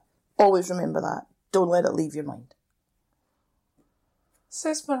picked that. Always remember that. Don't let it leave your mind.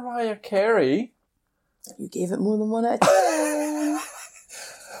 Says Mariah Carey. You gave it more than 1 out of 10.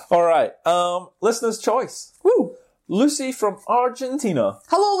 All right. Listener's choice. Woo! Lucy from Argentina.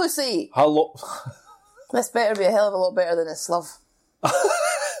 Hello, Lucy. Hello. This better be a hell of a lot better than this, love.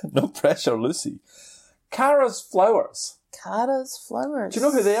 No pressure, Lucy. Cara's Flowers. Cara's Flowers. Do you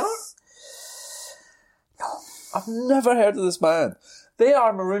know who they are? No. I've never heard of this band. They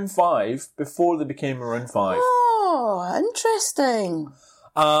are Maroon 5 before they became Maroon 5. Oh, interesting.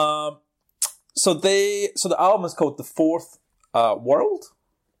 So the album is called The Fourth World.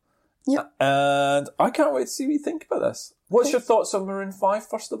 Yep. And I can't wait to see what you think about this. What's your thoughts on Maroon 5,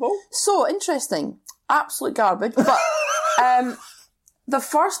 first of all? So, interesting. Absolute garbage. But the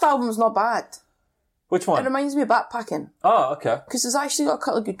first album's not bad. Which one? It reminds me of Backpacking. Oh, okay. Because it's actually got a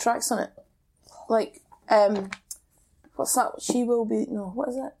couple of good tracks on it. Like, what's that? She Will Be... No, what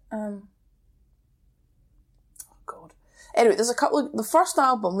is it? Oh, God. Anyway, there's a couple of... The first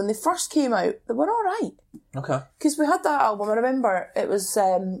album, when they first came out, they were alright. Okay. Because we had that album, I remember it was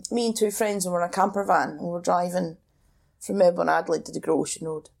me and 2 friends and we were in a camper van and we were driving from Melbourne, Adelaide to the Great Ocean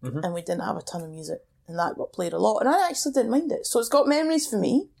Road and we didn't have a ton of music and that got played a lot and I actually didn't mind it. So it's got memories for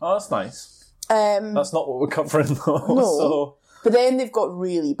me. Oh, that's nice. That's not what we're covering though. No. So. But then they've got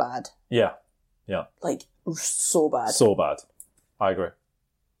really bad. Yeah. Yeah. Like, so bad. So bad. I agree.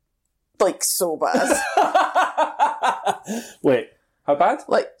 Like, so bad. Wait, how bad?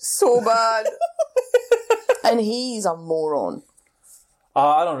 Like, so bad. And he's a moron.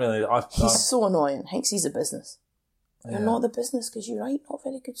 I don't really... He's so annoying. Thinks he's a business. You're not the business because you write not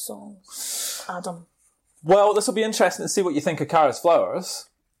very good songs. Adam. Well, this will be interesting to see what you think of Cara's Flowers.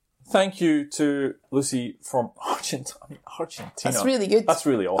 Thank you to Lucy from Argentina. That's really good. That's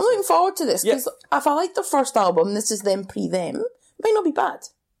really awesome. I'm looking forward to this because if I like the first album, this is them pre-them, it might not be bad.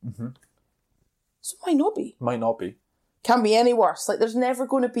 Mm-hmm. So it might not be. Might not be. Can't be any worse. Like, there's never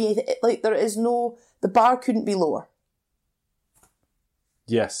going to be... Like, there is no... The bar couldn't be lower.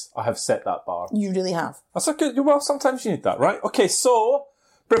 Yes, I have set that bar. You really have. That's a good... Well, sometimes you need that, right? Okay, so...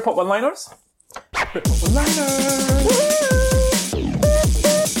 Britpop one-liners. Britpop one-liners!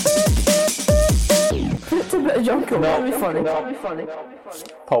 It's a bit of junk. That'll be funny. That'll be funny.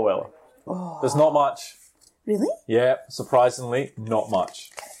 Paul Weller. Oh. There's not much. Really? Yeah, surprisingly, not much.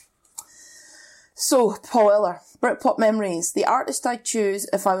 So, Paul Weller, Britpop memories. The artist I'd choose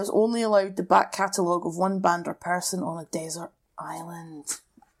if I was only allowed the back catalogue of one band or person on a desert island.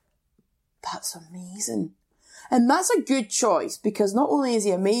 That's amazing. And that's a good choice because not only is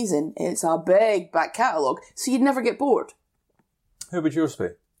he amazing, it's a big back catalogue, so you'd never get bored. Who would yours be?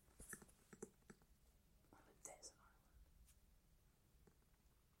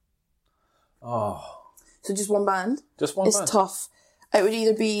 Oh. So just one band? Just one band. It's tough. It would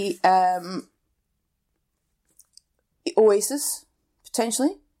either be Oasis,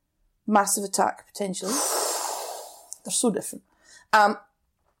 potentially. Massive Attack, potentially. They're so different.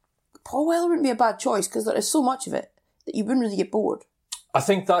 Paul Weller wouldn't be a bad choice because there is so much of it that you wouldn't really get bored. I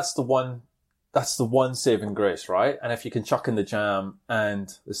think that's the one saving grace, right? And if you can chuck in the Jam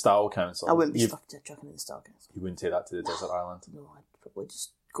and the Style Council. I wouldn't be stuck to chucking in the Style Council. You wouldn't take that to the desert island? No, I'd probably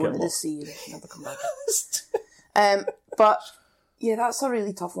just go into the sea and never come back. But, yeah, that's a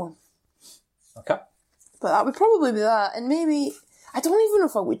really tough one. Okay. But that would probably be that. And maybe, I don't even know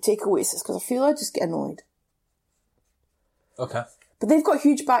if I would take Oasis because I feel I'd just get annoyed. Okay. But they've got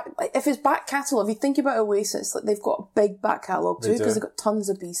huge if it's back catalogue, if you think about Oasis, like they've got a big back catalogue too because they've got tons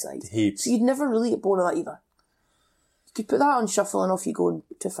of B-sides. Heaps. So you'd never really get bored of that either. You could put that on shuffle and off you go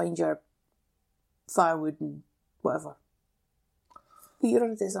to find your firewood and whatever. But you're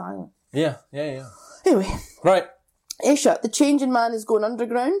on a desert island. Yeah. Anyway. Right. Aisha, the changing man is going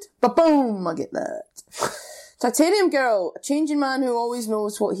underground. Ba-boom! I get that. Titanium Girl, a changing man who always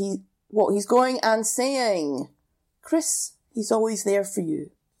knows what he's going and saying. Chris, he's always there for you.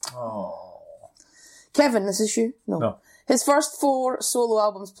 Oh. Kevin, this is you? No. His first 4 solo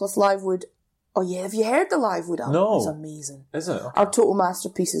albums plus Livewood. Oh yeah, have you heard the Livewood album? No. It's amazing. Is it? Okay. Our total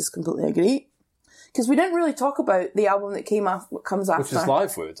masterpieces, completely agree. Because we didn't really talk about the album that comes after. Which is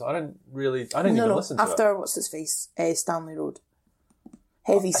Livewood. I didn't even listen to it. After, what's his face? Stanley Road.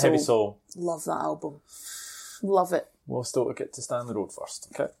 Heavy Soul. Heavy Soul. Love that album. Love it. We'll still get to Stanley Road first.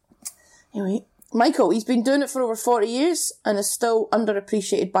 Okay. Anyway, Michael, he's been doing it for over 40 years and is still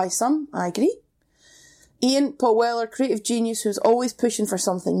underappreciated by some. I agree. Ian, Paul Weller, creative genius who's always pushing for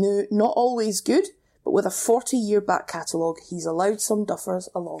something new, not always good, but with a 40-year back catalogue, he's allowed some duffers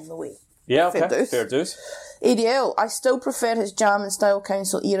along the way. Yeah, okay. Fair dues. ADL, I still prefer his Jam and Style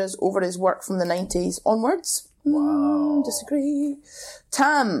Council eras over his work from the 90s onwards. Wow. Disagree.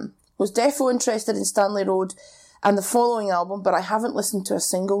 Tam was defo interested in Stanley Road and the following album, but I haven't listened to a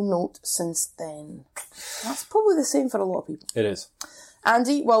single note since then. That's probably the same for a lot of people. It is.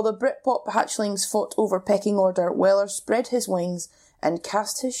 Andy, while the Britpop hatchlings fought over pecking order, Weller spread his wings and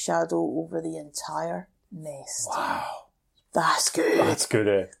cast his shadow over the entire nest. Wow. That's good. That's good,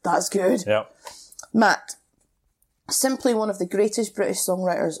 eh? That's good. Yeah. Matt, simply one of the greatest British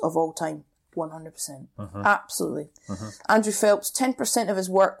songwriters of all time. 100%. Absolutely. Andrew Phelps, 10% of his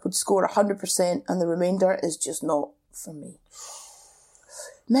work would score 100% and the remainder is just not for me.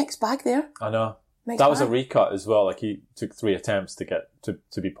 Mixed bag there. I know. Mixed that was bag. a recut as well. Like he took 3 attempts to get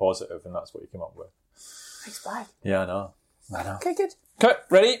to be positive and that's what he came up with. Mixed bag. Yeah, I know. Okay, good. Okay,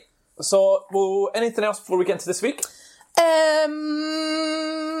 ready? So, anything else before we get into this week?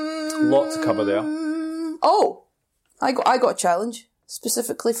 Lot to cover there. Oh, I got a challenge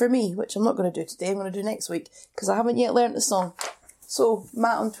specifically for me, which I'm not going to do today. I'm going to do next week because I haven't yet learnt the song. So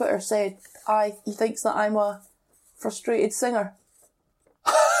Matt on Twitter said, he thinks that I'm a frustrated singer.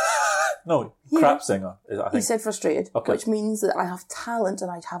 No, crap singer. I think. He said frustrated, Okay. which means that I have talent and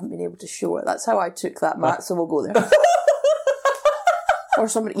I haven't been able to show it. That's how I took that, Matt. So we'll go there. Or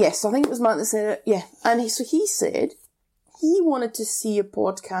somebody, yes, I think it was Matt that said it. Yeah, and he said he wanted to see a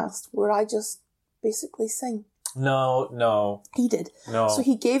podcast where I just basically sing. No. He did. No. So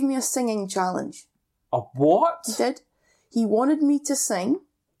he gave me a singing challenge. A what? He did. He wanted me to sing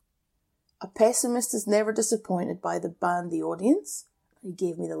 "A Pessimist is Never Disappointed" by the band The Audience. He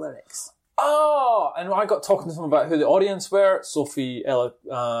gave me the lyrics. Oh, and I got talking to him about who the audience were. Sophie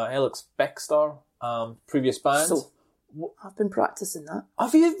Alex Bextor, previous band. So, I've been practicing that.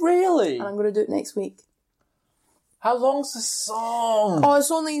 Have you really? And I'm going to do it next week. How long's the song? Oh,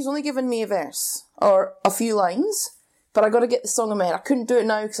 he's only given me a verse. Or a few lines. But I got to get the song in my head. I couldn't do it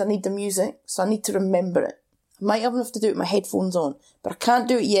now because I need the music. So I need to remember it. I might have enough to do it with my headphones on. But I can't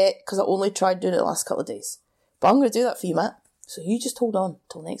do it yet because I only tried doing it the last couple of days. But I'm going to do that for you, Matt. So you just hold on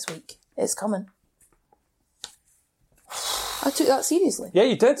till next week. It's coming. I took that seriously. Yeah,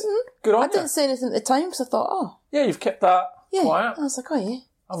 you did. Good on I you. didn't say anything at the time because I thought, oh. Yeah, you've kept that Yeah. quiet. I was like, oh yeah.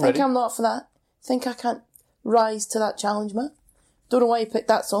 I'm Think ready. I'm not for that. Think I can't rise to that challenge, Matt. Don't know why he picked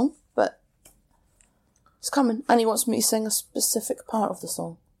that song, but it's coming. And he wants me to sing a specific part of the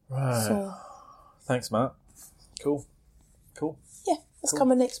song. Right. So, Thanks, Matt. Cool. yeah, it's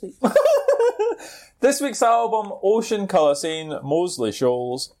coming next week. This week's album, Ocean Colour Scene, Mosley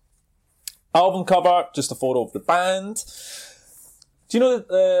Shoals. Album cover, just a photo of the band. Do you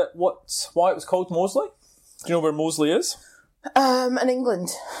know why it was called Mosley? Do you know where Mosley is? In England.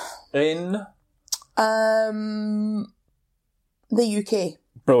 In? The UK.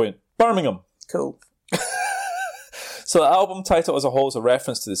 Brilliant. Birmingham. Cool. So the album title as a whole is a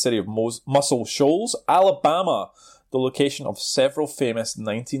reference to the city of Muscle Shoals, Alabama, the location of several famous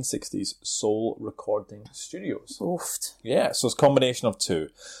 1960s soul recording studios. Oofed. Yeah, so it's a combination of two.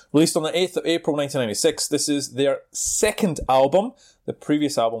 Released on the 8th of April 1996, this is their second album. The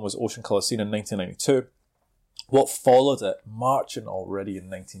previous album was Ocean Colour Scene in 1992. What followed it, Marching already in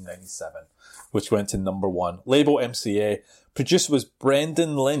 1997, which went to number 1. Label MCA. Producer was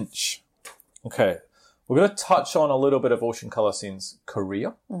Brendan Lynch. Okay, we're going to touch on a little bit of Ocean Colour Scene's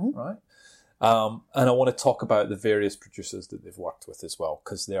career, right? And I want to talk about the various producers that they've worked with as well,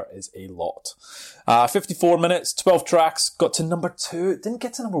 because there is a lot. 54 minutes, 12 tracks, got to number 2. Didn't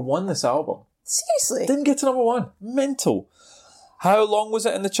get to number 1, this album. Seriously? Didn't get to number 1. Mental. How long was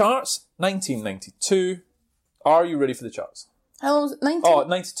it in the charts? 1992. Are you ready for the charts? How long was it? 90? Oh,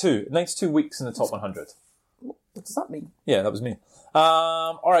 92. 92 weeks in the top 100. What does that mean? Yeah, that was me.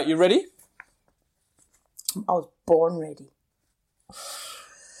 All right, you ready? I was born ready.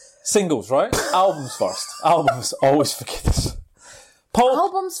 Singles, right? Albums first. Albums, always forget this. Pulp.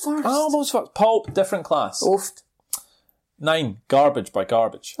 Albums first. Albums first. Pulp, different class. Oofed. 9, Garbage by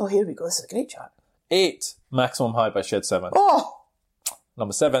Garbage. Oh, here we go. This is a great chat. 8, Maximum High by Shed 7. Oh!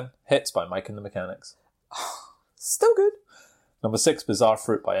 Number 7, Hits by Mike and the Mechanics. Still good. Number 6, Bizarre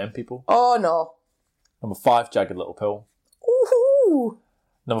Fruit by M People. Oh, no. Number 5, Jagged Little Pill. Ooh.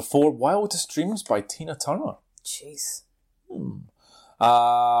 Number 4, Wildest Dreams by Tina Turner. Jeez.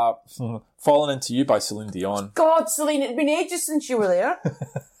 Falling Into You by Celine Dion. God, Celine, it'd been ages since you were there.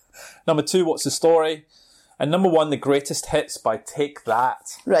 Number 2, What's the Story? And number 1, The Greatest Hits by Take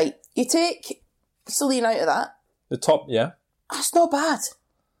That. Right. You take Celine out of that. The top, yeah. That's not bad.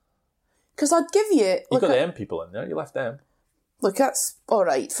 Because I'd give you... You got the M People in there. You left them. Look, that's all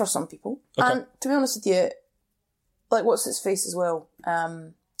right for some people. Okay. And to be honest with you, like, what's its face as well?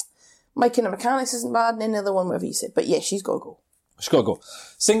 Mike and the Mechanics isn't bad, and any other one, whatever you say. But yeah, she's got to go. She's got to go.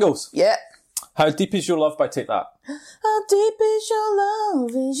 Singles. Yeah. How Deep Is Your Love by Take That. How deep is your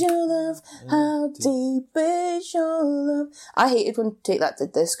love, is your love? How deep is your love? I hated when Take That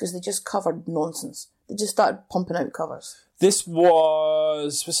did this because they just covered nonsense. They just started pumping out covers. This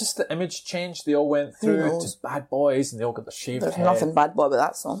was this the Image change they all went Who through? knows? Just bad boys and they all got the shaved There's head. nothing bad boy about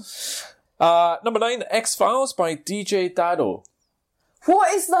that song. Number 9, X-Files by DJ Dado.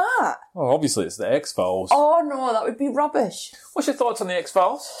 What is that? Oh, obviously it's the X-Files. Oh no, that would be rubbish. What's your thoughts on the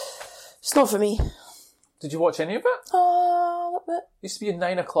X-Files? It's not for me. Did you watch any of it? Oh, a little bit. Used to be at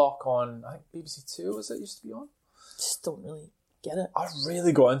 9 o'clock on, I think BBC 2 was it used to be on? Just don't really get it. I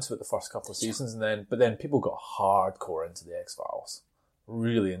really got into it the first couple of seasons but then people got hardcore into the X-Files.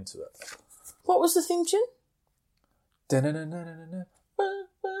 Really into it. What was the theme tune?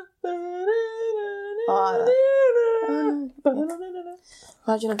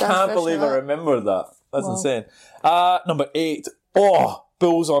 Imagine a dance Can't version believe of I that. remember that. That's Wow. insane. Number 8.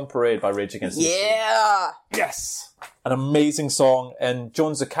 Bulls on Parade by Rage Against the Machine. Yeah. Yes! An amazing song. And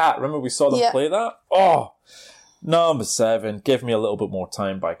Jones the Cat, remember we saw them Yeah. play that? Oh! Number 7, Give Me a Little Bit More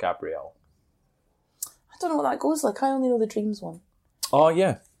Time by Gabrielle. I don't know what that goes like. I only know the Dreams one. Oh,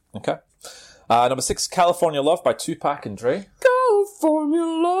 yeah. Okay. Number 6, California Love by Tupac and Dre. California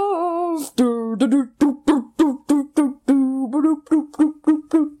love.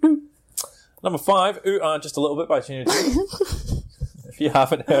 Number 5, Just a Little Bit by Gina G. If you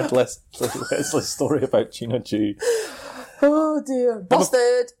haven't heard Leslie's story about Gina G. Oh dear.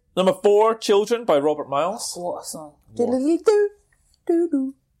 Busted. Number 4, Children by Robert Miles. What a song.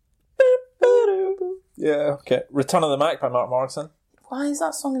 Yeah, okay. Return of the Mac by Mark Morrison. Why is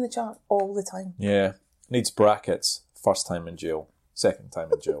that song in the chart all the time? Yeah. Needs brackets. First time in jail. Second time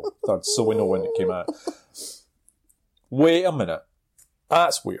in jail. Third, so we know when it came out. Wait a minute.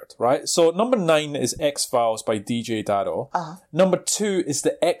 That's weird, right? So number 9 is X-Files by DJ Dado. Number 2 is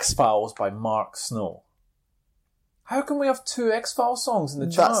the X-Files by Mark Snow. How can we have 2 X-Files songs in the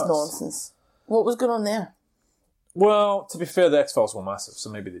charts? That's nonsense. What was going on there? Well, to be fair, the X-Files were massive, so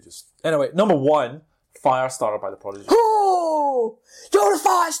maybe they just... Anyway, number 1, Firestarter by The Prodigy. Oh! You're a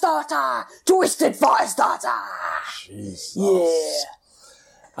fire starter! Twisted fire starter! Jesus. Yeah.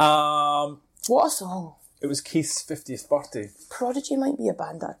 What a song. It was Keith's 50th birthday. Prodigy might be a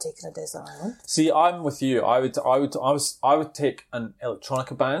band I'd take in a desert island. See, I'm with you. I would take an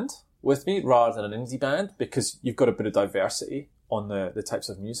electronica band with me rather than an indie band because you've got a bit of diversity on the types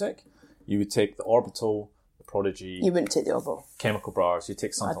of music. You would take the Orbital, the Prodigy. You wouldn't take the Orbital. Chemical Brothers. You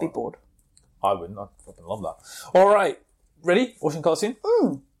take something. I'd be bored. I wouldn't. I'd fucking love that. All right, ready? Ocean Colour Scene.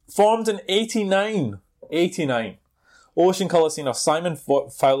 Formed in 89. 89. Ocean Colour Scene are Simon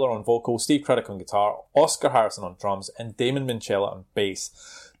Fowler on vocals, Steve Craddock on guitar, Oscar Harrison on drums, and Damon Minchella on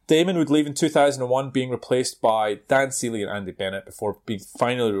bass. Damon would leave in 2001, being replaced by Dan Seeley and Andy Bennett before being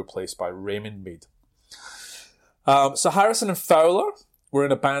finally replaced by Raymond Mead. So Harrison and Fowler were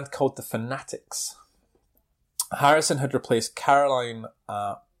in a band called The Fanatics. Harrison had replaced Caroline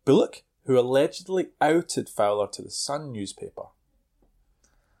Bullock, who allegedly outed Fowler to the Sun newspaper.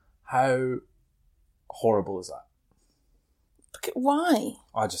 How horrible is that? Why?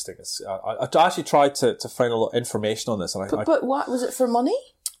 I just think it's... I actually tried to find a lot of information on this. And But what? Was it for money?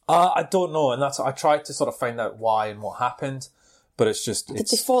 I don't know, and I tried to sort of find out why and what happened. But it's just... Did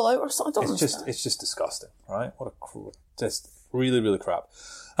they fall out or something? It's just disgusting, right? Just really, really crap.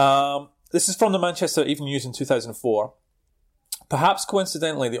 This is from the Manchester Evening News in 2004. Perhaps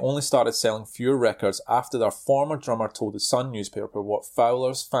coincidentally, they only started selling fewer records after their former drummer told the Sun newspaper what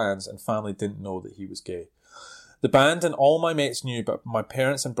Fowler's fans and family didn't know, that he was gay. The band and all my mates knew, but my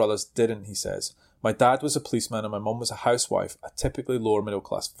parents and brothers didn't, he says. My dad was a policeman and my mum was a housewife, a typically lower middle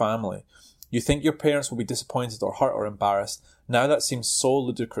class family. You think your parents will be disappointed or hurt or embarrassed. Now that seems so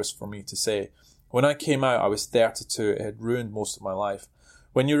ludicrous for me to say. When I came out, I was 32. It had ruined most of my life.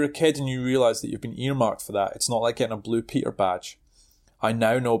 When you're a kid and you realise that you've been earmarked for that, it's not like getting a Blue Peter badge. I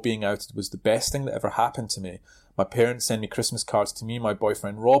now know being outed was the best thing that ever happened to me. My parents send me Christmas cards to me and my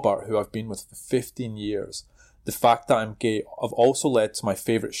boyfriend Robert, who I've been with for 15 years. The fact that I'm gay have also led to my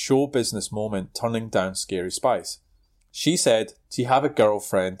favourite show business moment, turning down Scary Spice. She said, do you have a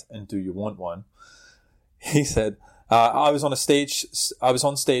girlfriend and do you want one? He said, I was on stage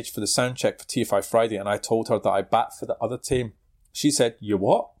for the sound check for TFI Friday and I told her that I bat for the other team. She said, you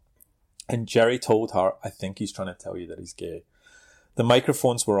what? And Jerry told her, I think he's trying to tell you that he's gay. The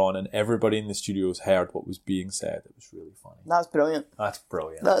microphones were on and everybody in the studios heard what was being said. It was really funny. That's brilliant. That's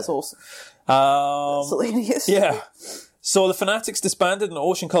brilliant. That's awesome. That's hilarious. Yeah. So the Fanatics disbanded and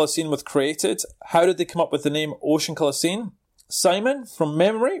Ocean Colour Scene was created. How did they come up with the name Ocean Colour Scene? Simon, from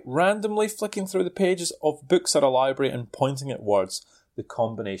memory, randomly flicking through the pages of books at a library and pointing at words. The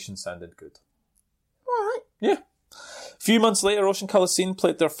combination sounded good. All right. Yeah. A few months later, Ocean Colour Scene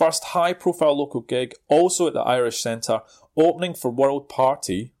played their first high-profile local gig, also at the Irish Centre, opening for World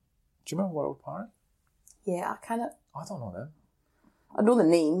Party. Do you remember World Party? Yeah, I don't know them. I know the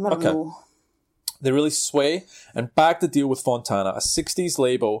name. I don't know. They released Sway and bagged a deal with Fontana, a 60s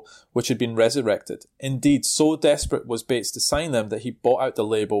label which had been resurrected. Indeed, so desperate was Bates to sign them that he bought out the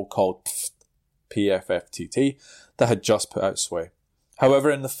label called PFFTT that had just put out Sway. However,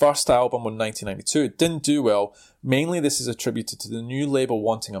 in the first album in 1992, it didn't do well. Mainly this is attributed to the new label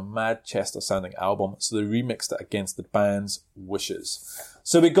wanting a Manchester-sounding album, so they remixed it against the band's wishes.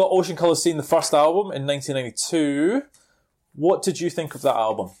 So we got Ocean Colour Scene, the first album, in 1992. What did you think of that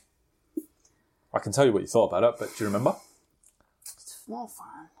album? I can tell you what you thought about it, but do you remember? Not a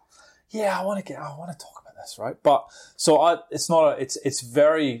fan. Yeah, I want to talk about this, right? But it's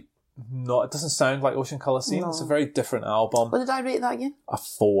very not. It doesn't sound like Ocean Colour Scene. No. It's a very different album. What did I rate that again? A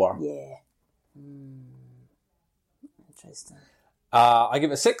 4. Yeah. Interesting. I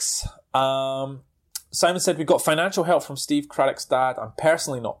give it a 6. Simon said, we got financial help from Steve Craddock's dad. I'm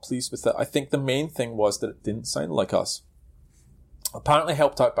personally not pleased with it. I think the main thing was that it didn't sound like us. Apparently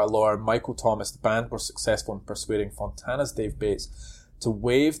helped out by lawyer Michael Thomas, the band were successful in persuading Fontana's Dave Bates to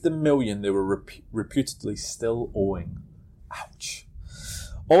waive the $1 million they were reputedly still owing. Ouch.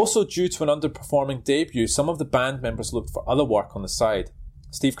 Also, due to an underperforming debut, some of the band members looked for other work on the side.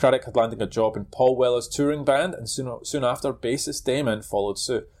 Steve Craddock had landed a job in Paul Weller's touring band, and soon after, bassist Damon followed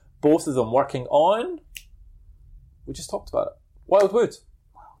suit. Both of them working on... We just talked about it. Wildwood.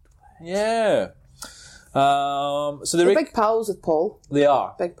 Yeah. So they're big pals with Paul. They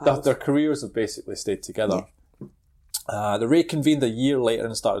are. Big pals. Their careers have basically stayed together. Yeah. They reconvened a year later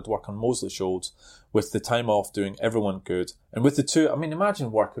and started work on Mosley Shoals, with the time off doing everyone good. And with the two, I mean,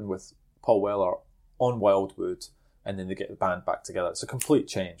 imagine working with Paul Weller on Wildwood and then they get the band back together. It's a complete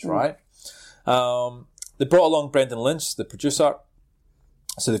change, right? They brought along Brendan Lynch, the producer,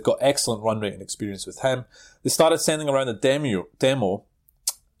 so they've got excellent run rate and experience with him. They started sending around a demo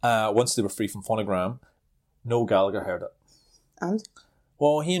once they were free from Phonogram. Noel Gallagher heard it. And?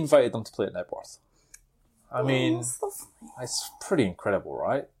 Well, he invited them to play at Knebworth. I mean, it's pretty incredible,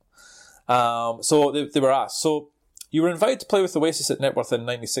 right? So they were asked. So you were invited to play with Oasis at Knebworth in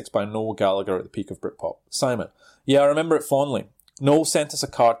 '96 by Noel Gallagher at the peak of Britpop. Simon, yeah, I remember it fondly. Noel sent us a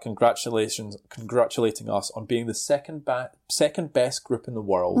card congratulating us on being the second best group in the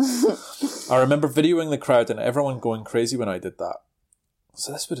world. I remember videoing the crowd and everyone going crazy when I did that.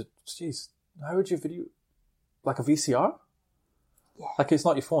 So this would have, jeez, how would you video? Like a VCR? Yeah. Like it's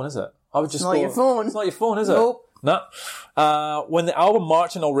not your phone, is it? I would just It's not your phone. It's not your phone, is it? Nope. Nah. When the album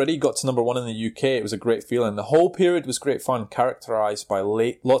Marching Already got to number 1 in the UK, it was a great feeling. The whole period was great fun, characterised by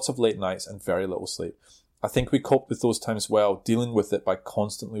lots of late nights and very little sleep. I think we coped with those times well, dealing with it by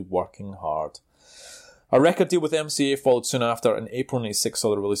constantly working hard. A record deal with MCA followed soon after. In April '96 saw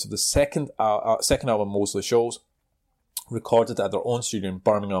the release of the second album, Mosley Shoals. Recorded at their own studio in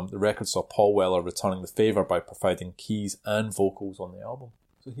Birmingham, the record saw Paul Weller returning the favour by providing keys and vocals on the album.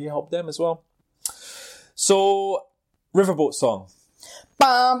 So he helped them as well. So, Riverboat song.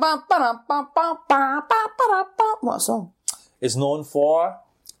 What song? Is known for...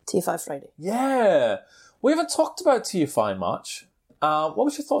 TFI Friday. Yeah. We haven't talked about TFI much. What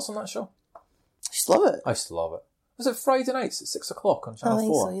was your thoughts on that show? I just love it. I used to love it. Was it Friday nights at 6 o'clock on Channel 4? I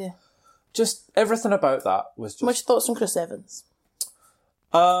think so, yeah. Just everything about that was just... What's your thoughts on Chris Evans?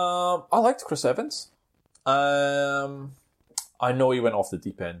 I liked Chris Evans. I know he went off the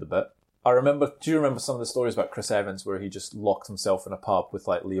deep end a bit. Do you remember some of the stories about Chris Evans where he just locked himself in a pub with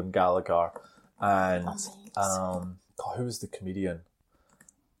like Liam Gallagher and who was the comedian?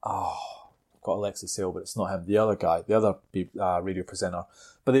 Got Alexis Sale, but it's not him. The other guy, the other radio presenter.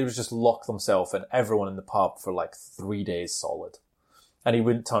 But they would just lock themselves and everyone in the pub for like 3 days solid. And he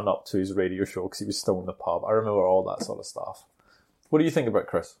wouldn't turn up to his radio show because he was still in the pub. I remember all that sort of stuff. What do you think about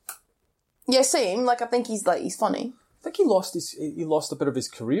Chris? Yeah, same. Like, I think he's funny. I think he lost a bit of his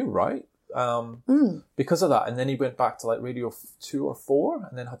career, right? Because of that. And then he went back to like Radio 2 or 4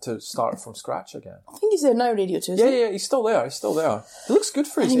 and then had to start from scratch again. I think he's there now, Radio 2, Yeah, he's still there. He looks good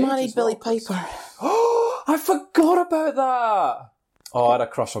for his age. He married Billy Piper. Oh, I forgot about that. Oh, I had a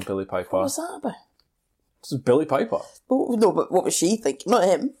crush on Billy Piper. What was that about? This is Billy Piper. No, but what was she thinking? Not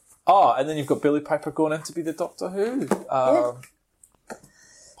him. And then you've got Billy Piper going in to be the Doctor Who partner.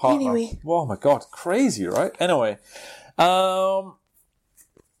 Anyway. Oh my God, crazy, right? Anyway, so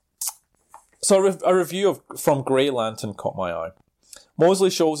a review from Grey Lantern caught my eye. Moseley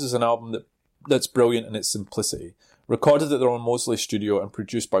Shoals is an album that's brilliant in its simplicity. Recorded at their own Moseley studio and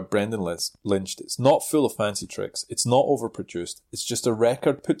produced by Brendan Lynch, it's not full of fancy tricks. It's not overproduced. It's just a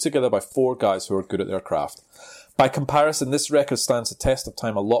record put together by 4 guys who are good at their craft. By comparison, this record stands the test of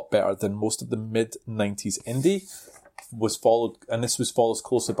time a lot better than most of the mid-90s indie. This was followed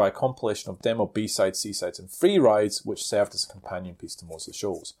closely by a compilation of demo B-sides, C-sides and free rides, which served as a companion piece to Moseley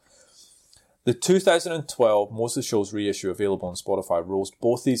Shoals. The 2012 Moseley Shoals reissue available on Spotify rolls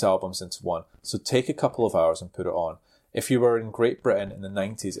both these albums into one, so take a couple of hours and put it on. If you were in Great Britain in the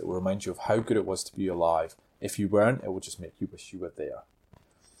 90s, it will remind you of how good it was to be alive. If you weren't, it will just make you wish you were there.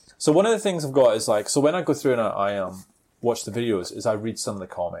 So one of the things I've got is like, so when I go through and I watch the videos, is I read some of the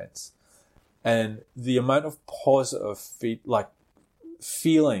comments. And the amount of positive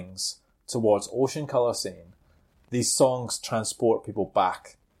feelings towards Ocean Colour Scene, these songs transport people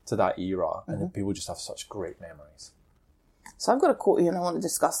back to that era, and then people just have such great memories. So I've got a quote here and I want to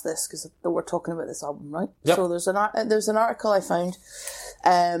discuss this because we're talking about this album, right? Yep. So there's an article I found,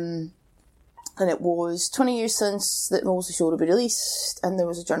 and it was 20 years since that Moseley Show had been released, and there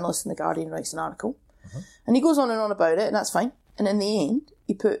was a journalist in The Guardian who writes an article, and he goes on and on about it, and that's fine. And in the end,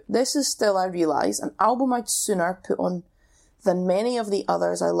 he put, "This is still, I realise, an album I'd sooner put on than many of the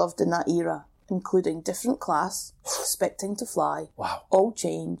others I loved in that era, including Different Class, Expecting to Fly, Wow. All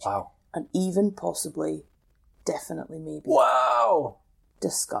Change, Wow. and even possibly, Definitely Maybe." Wow.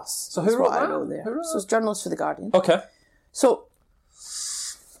 Discuss. So That's who wrote what I that? wrote there. Who wrote So it's journalist for The Guardian. Okay. So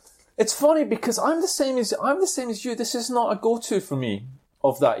It's funny because I'm the same as you. This is not a go-to for me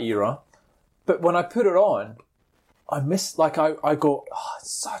of that era. But when I put it on, I go,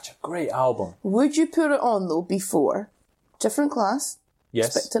 it's such a great album. would you put it on though before Different Class,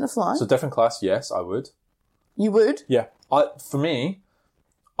 Yes. Expecting to Fly? So Different Class, yes, I would. You would? Yeah. For me,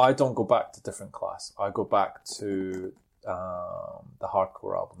 I don't go back to Different Class. I go back to the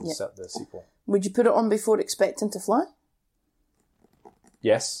Hardcore album, the sequel. Would you put it on before Expecting to Fly?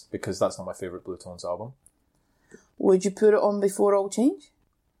 Yes, because that's not my favourite Blue Tones album. Would you put it on before All Change?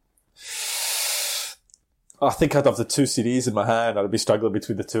 I think I'd have the 2 CDs in my hand. I'd be struggling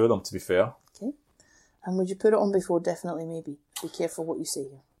between the 2 of them, to be fair. Okay. And would you put it on before Definitely Maybe? Be careful what you say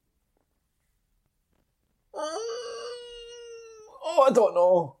here. I don't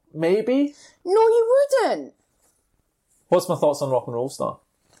know. Maybe? No, you wouldn't. What's my thoughts on Rock and Roll Star?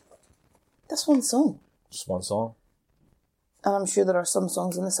 That's one song. Just one song. And I'm sure there are some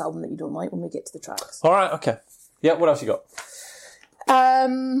songs in this album that you don't like when we get to the tracks. All right, okay. Yeah, what else you got?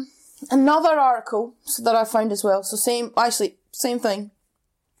 Another article that I found as well. So same thing.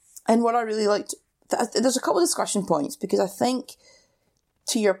 And what I really liked, there's a couple of discussion points because I think,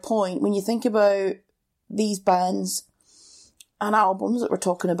 to your point, when you think about these bands and albums that we're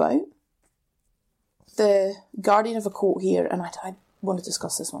talking about, The Guardian have a quote here, and I want to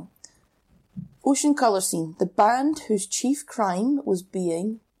discuss this one. Ocean Colour Scene, the band whose chief crime was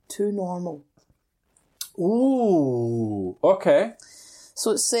being too normal. Ooh, okay. So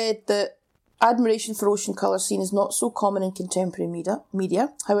it said that admiration for Ocean Colour Scene is not so common in contemporary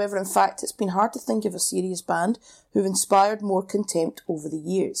media. However, in fact, it's been hard to think of a serious band who've inspired more contempt over the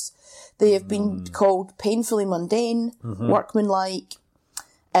years. They have been called painfully mundane, workmanlike,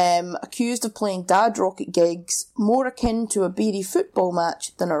 accused of playing dad rock at gigs, more akin to a beery football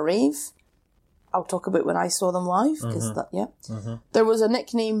match than a rave. I'll talk about when I saw them live, because There was a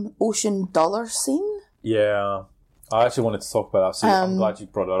nickname, Ocean Dollar Scene. Yeah. I actually wanted to talk about that, so I'm glad you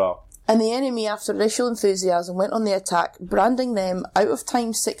brought it up. And the enemy, after initial enthusiasm, went on the attack, branding them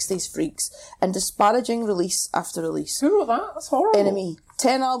out-of-time 60s freaks and disparaging release after release. Who wrote that? That's horrible. Enemy.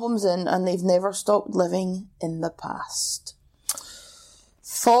 10 albums in, and they've never stopped living in the past.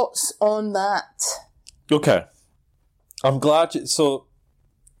 Thoughts on that? Okay. I'm glad so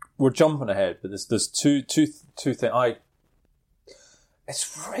we're jumping ahead, but there's two things.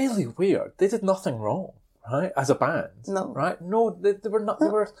 It's really weird. They did nothing wrong, right? As a band. No. Right? No, they were not, they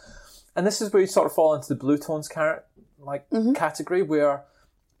were, and this is where you sort of fall into the Blue Tones category, where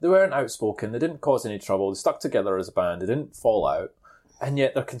they weren't outspoken, they didn't cause any trouble, they stuck together as a band, they didn't fall out, and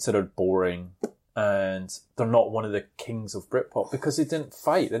yet they're considered boring, and they're not one of the kings of Britpop because they didn't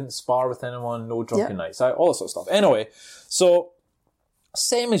fight, they didn't spar with anyone, no drunken nights out, all that sort of stuff. Anyway, so,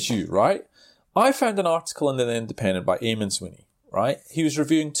 same as you, right? I found an article in The Independent by Eamon Sweeney, right? He was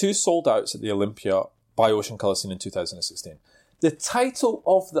reviewing 2 sold outs at the Olympia by Ocean Colour Scene in 2016. The title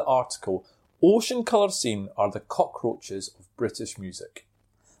of the article, Ocean Colour Scene are the cockroaches of British music.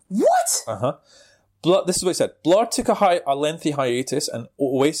 What? Uh-huh. This is what he said. Blur took a lengthy hiatus, and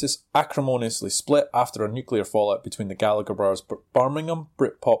Oasis acrimoniously split after a nuclear fallout between the Gallagher brothers. But Birmingham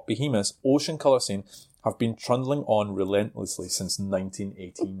Britpop behemoths Ocean Colour Scene have been trundling on relentlessly since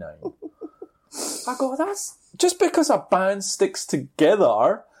 1989. I go, that's... Just because a band sticks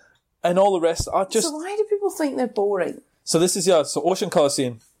together and all the rest are just... So why do people think they're boring? So this is, so Ocean Colour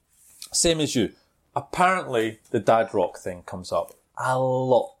Scene, same as you. Apparently, the dad rock thing comes up a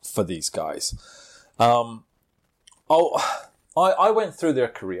lot for these guys. I went through their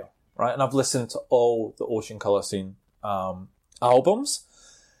career, right? And I've listened to all the Ocean Colour Scene albums.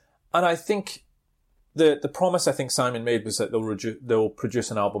 And I think the promise I think Simon made was that they'll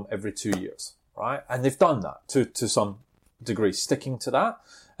produce an album every 2 years, right? And they've done that to some degree, sticking to that.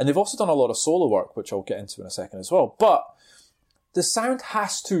 And they've also done a lot of solo work, which I'll get into in a second as well. But the sound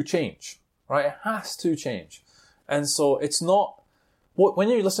has to change, right? It has to change. And so it's not... When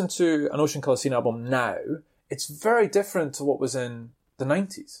you listen to an Ocean Colour Scene album now, it's very different to what was in the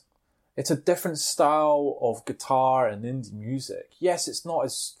 90s. It's a different style of guitar and indie music. Yes, it's not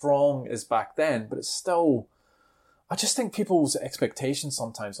as strong as back then, but it's still... I just think people's expectations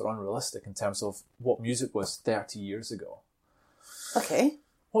sometimes are unrealistic in terms of what music was 30 years ago. Okay.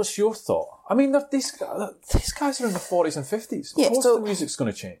 What's your thought? I mean, these guys are in the 40s and 50s. Of course the music's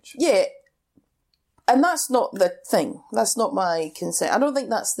going to change. Yeah. And that's not the thing. That's not my concern. I don't think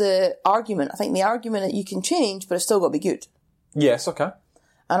that's the argument. I think the argument that you can change, but it's still got to be good. Yes, okay.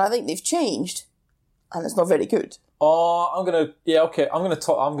 And I think they've changed, and it's not very good. Oh, I'm going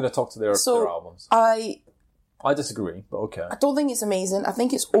to talk to their albums. I disagree, but okay. I don't think it's amazing. I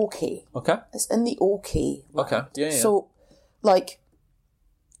think it's okay. Okay. It's in the okay. Okay. Yeah. So,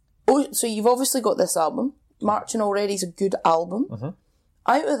 so you've obviously got this album. Marching Already is a good album. Mm-hmm.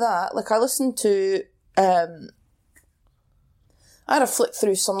 Out of that, I listened to... I had a flick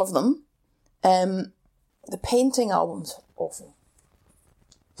through some of them. The Painting album's awful.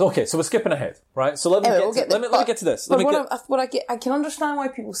 Okay, so we're skipping ahead, right? So let me get to this. I can understand why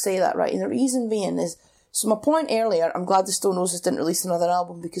people say that, right? And the reason being is... So my point earlier, I'm glad the Stone Roses didn't release another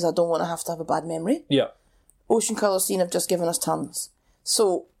album because I don't want to have a bad memory. Yeah. Ocean Colour Scene have just given us tons.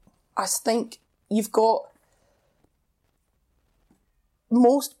 So I think you've got...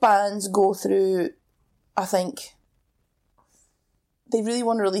 Most bands go through, I think, they really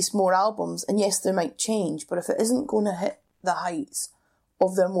want to release more albums, and yes, they might change, but if it isn't going to hit the heights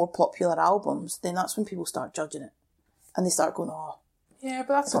of their more popular albums, then that's when people start judging it. And they start going, oh... Yeah,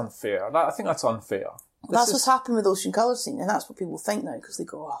 but that's unfair. I think that's unfair. That's what's happened with Ocean Colour Scene, and that's what people think now, because they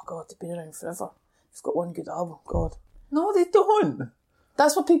go, oh God, they've been around forever. They've got one good album, God. No, they don't.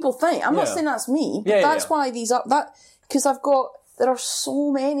 That's what people think. I'm not saying that's me, but that's why these are... Because there are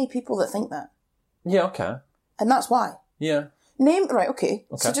so many people that think that. Yeah, okay. And that's why. Yeah. Right, okay.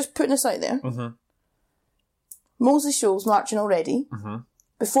 So just putting this out there. Mm-hmm. Moseley Shoals, Marching Already. Mm-hmm.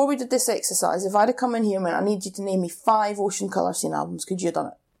 Before we did this exercise, if I'd have come in here and went, I need you to name me 5 Ocean Colour Scene albums, could you have done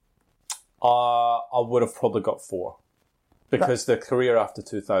it? I would have probably got 4. Because the career after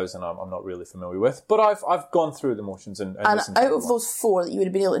 2000 I'm not really familiar with. But I've gone through the motions and out of those 4 that you would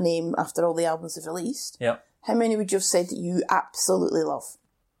have been able to name after all the albums they've released, yeah. How many would you have said that you absolutely love?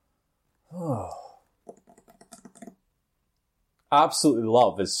 Oh. Absolutely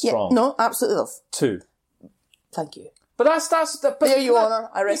love is strong. Yeah, no, absolutely love. 2. Thank you. But that's there you are.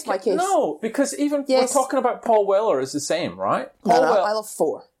 I rest my case. No, because even we're talking about Paul Weller is the same, right? No, I love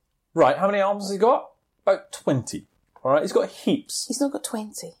 4. Right, how many albums has he got? About 20. All right, he's got heaps. He's not got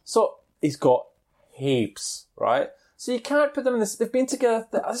 20. So he's got heaps, right? So you can't put them in this. They've been together.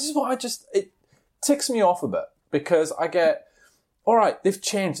 This is what ticks me off a bit because I get, all right, they've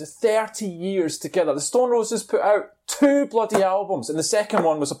changed 30 years together. The Stone Roses put out 2 bloody albums and the second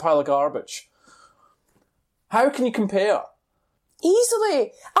one was a pile of garbage. How can you compare?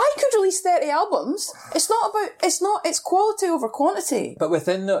 Easily. I could release 30 albums. It's quality over quantity. But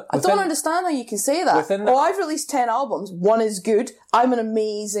I don't understand how you can say that. I've released 10 albums. 1 is good. I'm an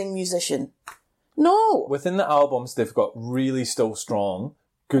amazing musician. No. Within the albums, they've got really still strong,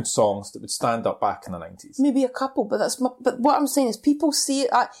 good songs that would stand up back in the 90s. Maybe a couple, but what I'm saying is people see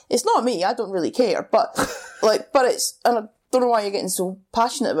it. It's not me. I don't really care. But and I don't know why you're getting so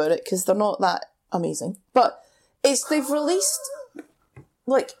passionate about it because they're not that amazing. But they've released,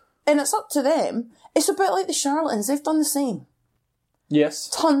 and it's up to them. It's a bit like the Charlatans. They've done the same. Yes.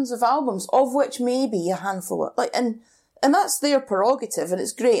 Tons of albums, of which maybe a handful and that's their prerogative, and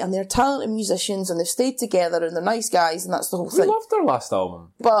it's great, and they're talented musicians, and they've stayed together, and they're nice guys, and that's the whole thing. We loved their last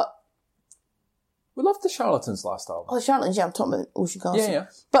album. But we loved the Charlatans' last album. Oh, the Charlatans, yeah, I'm talking about Ocean Colour. Yeah.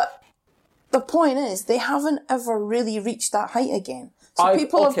 But the point is, they haven't ever really reached that height again. So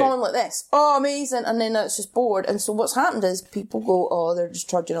people have gone like this, oh, amazing, and then it's just bored. And so what's happened is people go, oh, they're just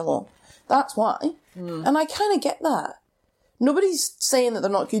trudging along. That's why. And I kind of get that. Nobody's saying that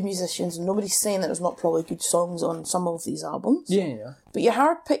they're not good musicians, and nobody's saying that there's not probably good songs on some of these albums. Yeah. But you're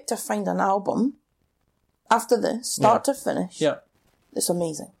hard picked to find an album after this, start to finish. Yeah. It's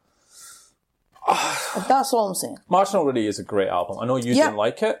amazing. That's all I'm saying. Marching Already is a great album. I know you didn't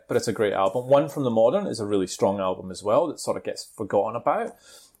like it, but it's a great album. One from the Modern is a really strong album as well that sort of gets forgotten about.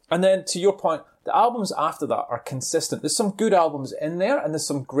 And then, to your point, the albums after that are consistent. There's some good albums in there, and there's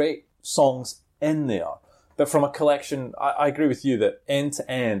some great songs in there. But from a collection, I agree with you that end to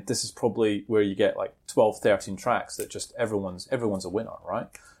end, this is probably where you get 12, 13 tracks that just everyone's a winner, right?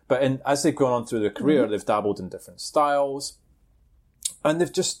 But as they've gone on through their career, they've dabbled in different styles, and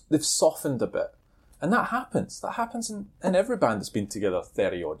they've softened a bit. And that happens. That happens in every band that's been together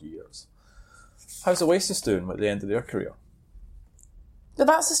 30 odd years. How's Oasis doing at the end of their career? But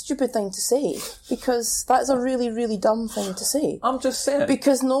that's a stupid thing to say, because that's a really, really dumb thing to say. I'm just saying.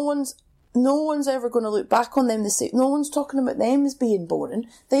 Because no one's ever going to look back on them the same. No one's talking about them as being boring.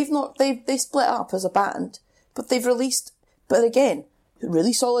 They split up as a band, but they've released, but again,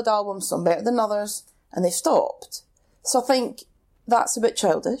 really solid albums, some better than others, and they've stopped. So I think that's a bit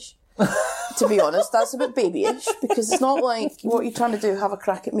childish, to be honest. That's a bit babyish, because it's not like, what you're trying to do, have a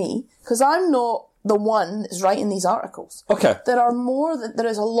crack at me, because I'm not the one that's writing these articles. Okay. There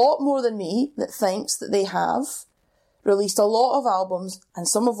is a lot more than me that thinks that they have released a lot of albums, and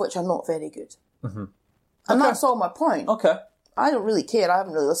some of which are not very good. Mm-hmm. And that's all my point. Okay. I don't really care. I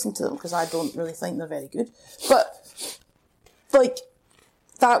haven't really listened to them because I don't really think they're very good. But,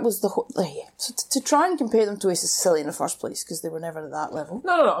 that was the whole... So to try and compare them to Oasis is silly in the first place, because they were never at that level.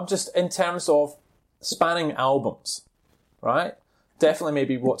 No. I'm just, in terms of spanning albums, right? Definitely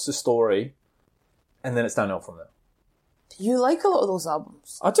maybe What's the Story, and then it's downhill from there. You like a lot of those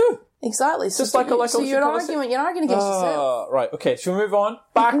albums. I do. Exactly. So you're arguing against yourself. Right, okay, shall we move on?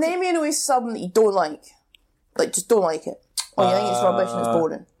 Name me an Oasis album that you don't like. Just don't like it. Or you think it's rubbish and it's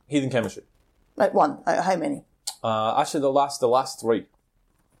boring. Heathen Chemistry. Like one. Out of how many? Actually, the last 3.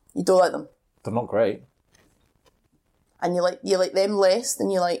 You don't like them? They're not great. And you like them less than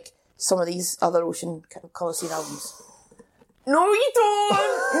you like some of these other Ocean Colour Scene albums? No, you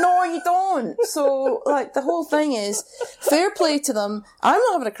don't! No, you don't! So, the whole thing is, fair play to them. I'm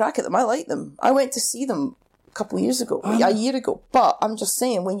not having a crack at them. I like them. I went to see them a year ago. But I'm just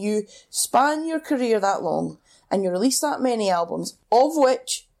saying, when you span your career that long, and you release that many albums, of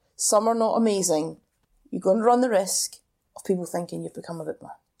which some are not amazing, you're going to run the risk of people thinking you've become a bit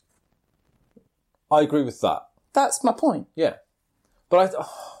more. I agree with that. That's my point. Yeah. But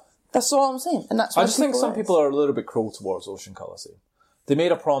that's all I'm saying. And that's I just think some people are a little bit cruel towards Ocean Colour Scene. They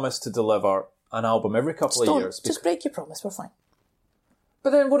made a promise to deliver an album every couple of years. Just break your promise, we're fine. But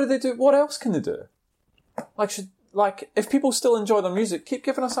then what do they do? What else can they do? If people still enjoy their music, keep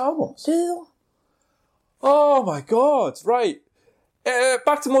giving us albums. Do they though? Oh my God, right.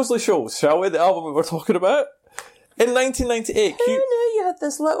 Back to Mosley Shoals, shall we? The album we were talking about. In 1998... Who knew you had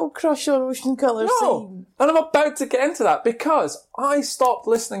this little crush on Ocean Colour Scene? And I'm about to get into that because I stopped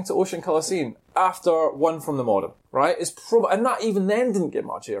listening to Ocean Colour Scene after One from the Modern, right? And that even then didn't get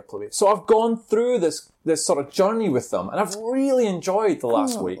much airplay. So I've gone through this sort of journey with them, and I've really enjoyed the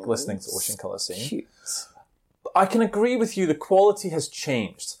last week listening to Ocean Colour Scene. Cute. I can agree with you, the quality has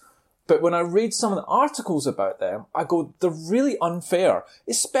changed. But when I read some of the articles about them, I go, they're really unfair.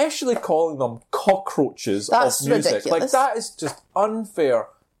 Especially calling them cockroaches of music. Ridiculous. That is just unfair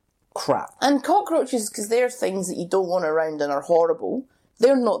crap. And cockroaches, because they're things that you don't want around and are horrible,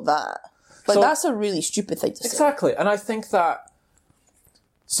 they're not that. Like, So- that's a really stupid thing to say. Exactly, and I think that...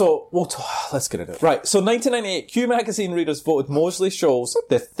 So, let's get into it. Right, so 1998, Q Magazine readers voted Mosley Shoals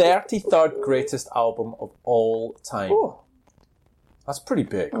the 33rd greatest album of all time. Oh. That's pretty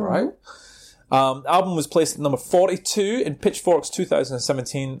big, right? The album was placed at number 42 in Pitchfork's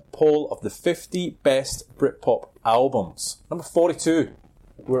 2017 poll of the 50 best Britpop albums. Number 42.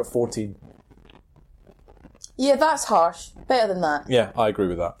 We're at 14. Yeah, that's harsh. Better than that. Yeah, I agree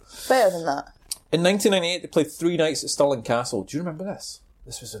with that. Better than that. In 1998, they played 3 nights at Stirling Castle. Do you remember this?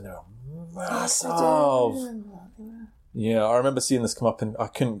 This was in there massive. Yeah, I remember seeing this come up, and I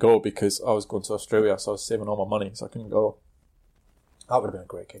couldn't go because I was going to Australia, so I was saving all my money, so I couldn't go. That would have been a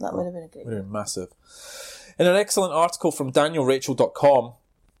great gig. That would have been a great Would have been massive. In an excellent article from DanielRachel.com,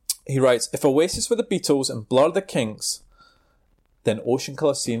 he writes, if Oasis were the Beatles and Blur the Kinks, then Ocean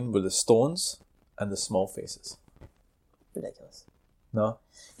Colour Scene were the Stones and the Small Faces. Ridiculous. No?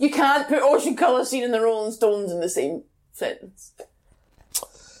 You can't put Ocean Colour Scene and the Rolling Stones in the same sentence.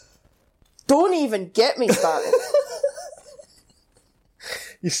 Don't even get me started.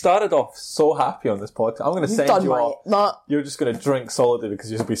 You started off so happy on this podcast. I'm going to send you off. Nah. You're just going to drink solidly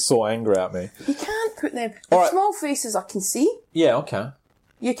because you'll be so angry at me. You can't put them. All The right. Small Faces I can see. Yeah, okay.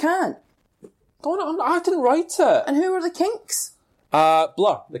 You can. I didn't write it. And who are the Kinks?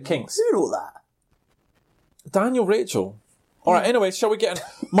 Blur, the Kinks. Who wrote that? Daniel Rachel. All right, anyway, shall we get in?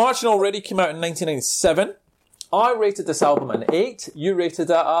 Marching Already came out in 1997. I rated this album an 8. You rated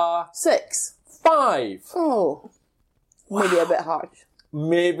it a 6. 5. Oh. Maybe a bit harsh.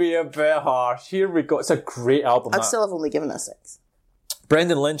 Maybe a bit harsh. Here we go. It's a great album. I'd that. still have only given it a 6.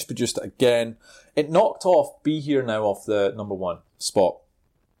 Brendan Lynch produced it again. It knocked off Be Here Now off the number 1 spot.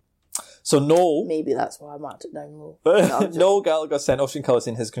 So Noel... Maybe that's why I marked it down low. Noel Gallagher sent Ocean Colour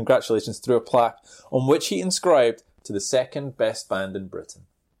Scene his congratulations through a plaque on which he inscribed to the second best band in Britain.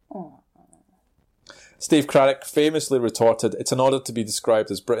 Oh. Steve Craddock famously retorted, it's an honour to be described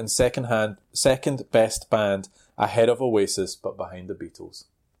as Britain's second best band, ahead of Oasis, but behind the Beatles.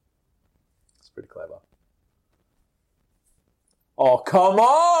 It's pretty clever. Oh, come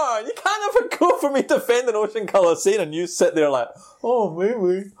on! You can't have a go for me defending Ocean Colour Scene and you sit there like, oh,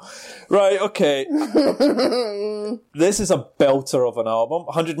 maybe. Right, okay. This is a belter of an album.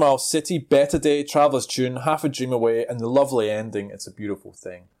 100 Mile City, Better Day, Traveller's Tune, Half a Dream Away, and the lovely ending, It's a Beautiful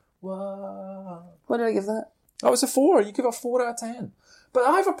Thing. Wow. What did I give that? That was a 4. You give it a 4 out of 10. But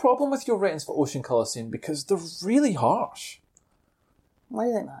I have a problem with your ratings for Ocean Colour Scene because they're really harsh. Why do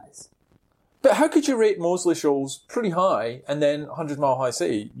you think that is? But how could you rate Mosley Shoals pretty high and then 100 Mile High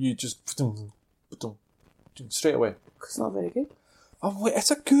City, you just straight away? Because it's not very good. Oh, wait,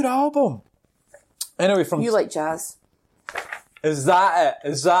 it's a good album. Anyway, from... You like jazz. Is that it?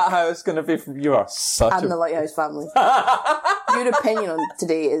 Is that how it's going to be from... You are such And the Lighthouse Family. Your opinion on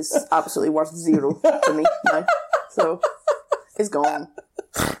today is absolutely worth 0 to me now. So, it's gone.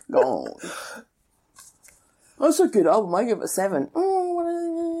 Gone. That's a good album. I give it a 7. Oh,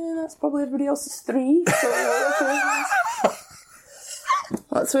 well, that's probably everybody else's 3. So, okay.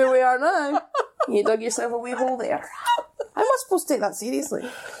 That's where we are now. You dug yourself a wee hole there. How am I supposed to take that seriously?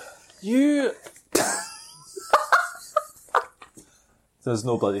 You... There's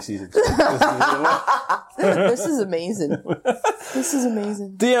no bloody season. This is amazing. This is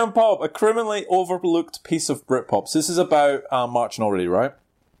amazing. DM Pop, a criminally overlooked piece of Britpop. So this is about Marching Already, right?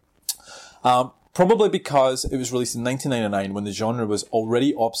 Probably because it was released in 1999 when the genre was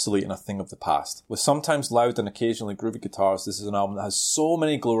already obsolete and a thing of the past. With sometimes loud and occasionally groovy guitars, this is an album that has so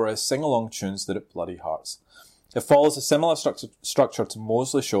many glorious sing-along tunes that it bloody hurts. It follows a similar structure to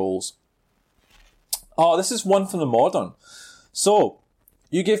Mosley Shoals. Oh, this is One from the Modern. So,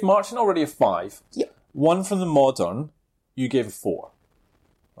 you gave Marching Already a 5. Yep. One from the Modern, you gave a 4.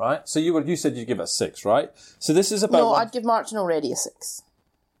 Right? So you said you'd give it a 6, right? So this is about... No, I'd give Marching Already a 6.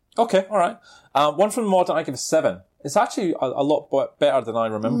 Okay, all right. One from the Modern, I give a 7. It's actually a lot better than I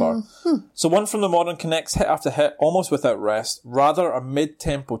remember. So One from the Modern connects hit after hit, almost without rest. Rather a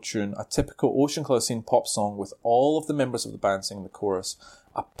mid-tempo tune, a typical Ocean Colour Scene pop song with all of the members of the band singing the chorus,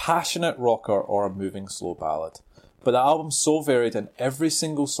 a passionate rocker or a moving slow ballad. But the album's so varied and every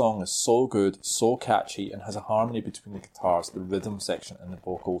single song is so good, so catchy, and has a harmony between the guitars, the rhythm section, and the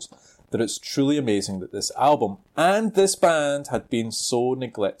vocals, that it's truly amazing that this album and this band had been so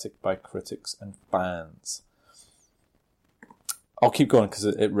neglected by critics and fans. I'll keep going because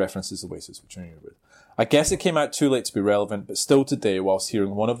it references Oasis, which I knew with. I guess it came out too late to be relevant, but still today, whilst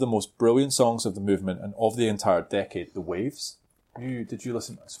hearing one of the most brilliant songs of the movement and of the entire decade, The Waves. Did you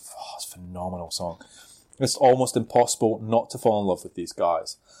listen? It's a phenomenal song. It's almost impossible not to fall in love with these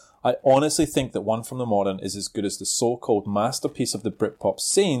guys. I honestly think that One from the Modern is as good as the so-called masterpiece of the Britpop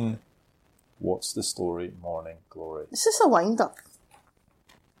scene, What's the Story, Morning Glory. Is this a wind-up?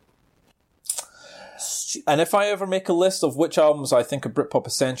 And if I ever make a list of which albums I think are Britpop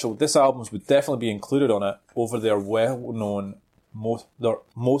essential, this album would definitely be included on it over their most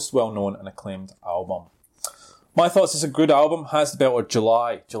well-known and acclaimed album. My thoughts is a good album, has the belter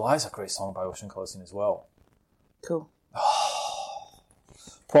July. July's a great song by Ocean Colour Scene as well. Cool.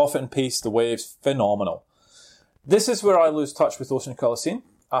 Prophet and Peace, The Waves, phenomenal. This is where I lose touch with Ocean Colour Scene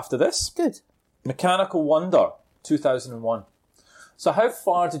after this. Good. Mechanical Wonder, 2001. So how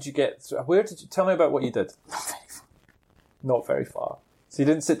far did you get? Where did you tell me about what you did? Not very far. Not very far. So you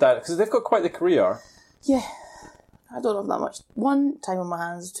didn't sit down because they've got quite the career. Yeah, I don't have that much. One, time on my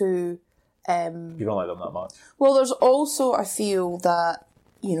hands. Two, you don't like them that much. Well, there's also, I feel that,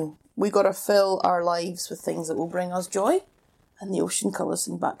 you know, we got to fill our lives with things that will bring us joy, and the Ocean Colour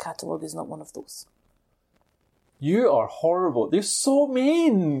Scene back catalogue is not one of those. You are horrible. You're so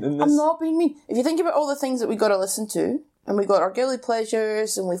mean in this. I'm not being mean. If you think about all the things that we got to listen to, and we've got our guilty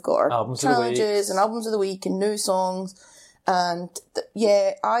pleasures, and we've got our albums challenges, and albums of the week, and new songs, and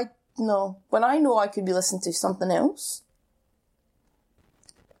I know when I know I could be listening to something else,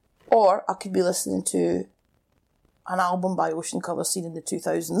 or I could be listening to an album by Ocean Colour Scene in the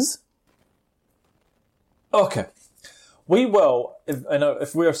 2000s. Okay. We will,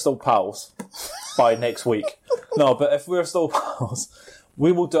 if we're still pals by next week. No, but if we're still pals,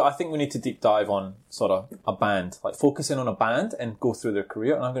 we will do, I think we need to deep dive on sort of a band, like focus in on a band and go through their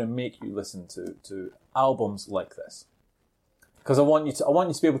career. And I'm going to make you listen to albums like this. Because I want you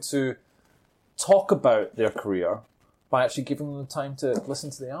to be able to talk about their career by actually giving them the time to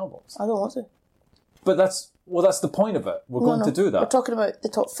listen to the albums. I don't want to. But that's the point of it. We're going to do that. We're talking about the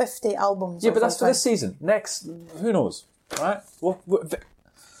top 50 albums. Yeah, but that's for this season. Next, who knows? Right?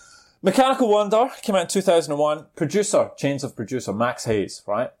 Mechanical Wonder came out in 2001. Producer, Chains of Producer, Max Hayes,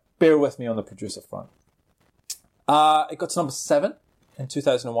 right? Bear with me on the producer front. It got to number 7 in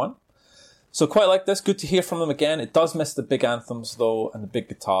 2001. So quite like this. Good to hear from them again. It does miss the big anthems, though, and the big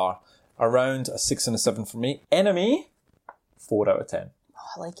guitar. Around a 6 and a 7 for me. Enemy, 4 out of 10. Oh,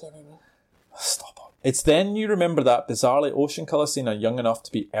 I like Enemy. Stop it. It's then you remember that, bizarrely, Ocean Colour Scene are young enough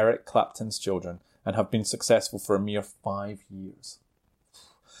to be Eric Clapton's children and have been successful for a mere 5 years.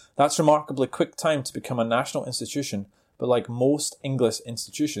 That's remarkably quick time to become a national institution, but like most English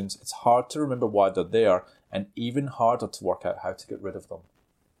institutions, it's hard to remember why they're there and even harder to work out how to get rid of them.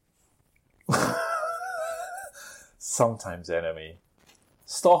 Sometimes, Enemy.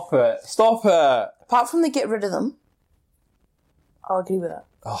 Stop it. Stop it. Apart from they get rid of them, I'll agree with that.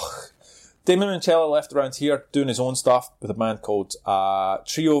 Oh, Damon Minchella left around here doing his own stuff with a band called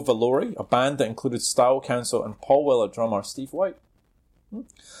Trio Valori, a band that included Style Council and Paul Weller drummer Steve White.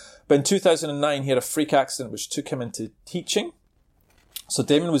 But in 2009, he had a freak accident which took him into teaching. So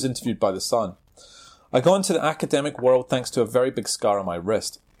Damon was interviewed by The Sun. I got into the academic world thanks to a very big scar on my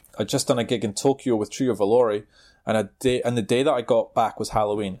wrist. I'd just done a gig in Tokyo with Trio Valori, and the day that I got back was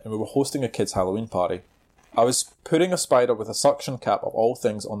Halloween, and we were hosting a kid's Halloween party. I was putting a spider with a suction cap of all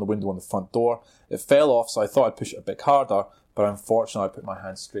things on the window on the front door. It fell off, so I thought I'd push it a bit harder, but unfortunately I put my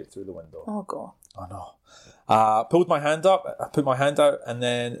hand straight through the window. Oh, God. I know. Pulled my hand up, I put my hand out, and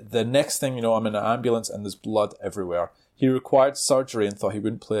then the next thing you know, I'm in an ambulance and there's blood everywhere. He required surgery and thought he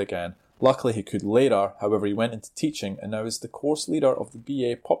wouldn't play again. Luckily he could later, however he went into teaching and now is the course leader of the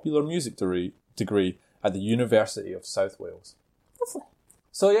BA Popular Music degree at the University of South Wales. Lovely.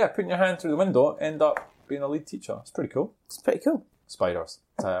 So yeah, putting your hand through the window, end up being a lead teacher. It's pretty cool. It's pretty cool. Spiders.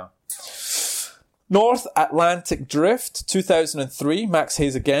 North Atlantic Drift, 2003. Max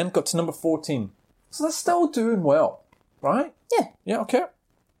Hayes again. Got to number 14. So they're still doing well, right? Yeah. Yeah, okay.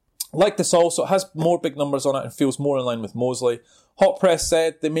 Like this also, it has more big numbers on it and feels more in line with Mosley. Hot Press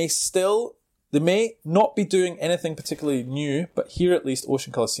said they may not be doing anything particularly new, but here at least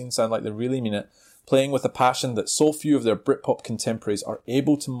Ocean Colour Scene sound like they really mean it, playing with a passion that so few of their Britpop contemporaries are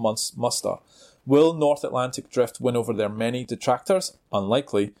able to muster. Will North Atlantic Drift win over their many detractors?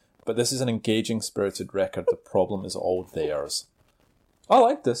 Unlikely, but this is an engaging, spirited record. The problem is all theirs. I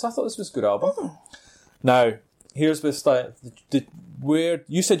like this. I thought this was a good album. Now, here's this where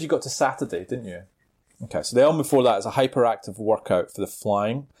you said you got to Saturday, didn't you? Okay, so the album before that is a hyperactive workout for the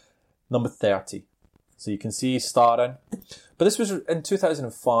flying, number 30. So you can see starting. But this was in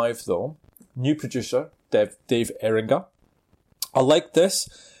 2005, though. New producer, Dave Ehringer. I like this.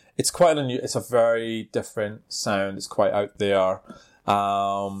 It's quite it's a very different sound. It's quite out there.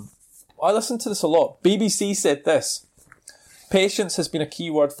 I listened to this a lot. BBC said this. Patience has been a key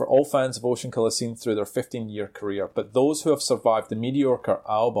word for all fans of Ocean Colour Scene through their 15-year career, but those who have survived the mediocre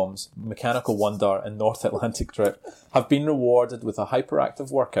albums Mechanical Wonder and North Atlantic Trip have been rewarded with a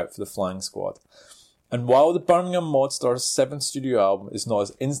hyperactive workout for the Flying Squad. And while the Birmingham Modstars' 7th studio album is not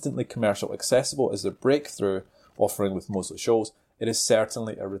as instantly commercial accessible as their breakthrough offering with Moseley Shoals, it is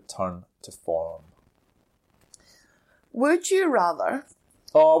certainly a return to form. Would you rather...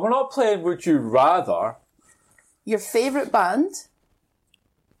 Oh, we're not playing Would You Rather. Your favourite band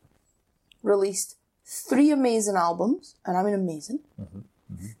released 3 amazing albums, and I mean amazing,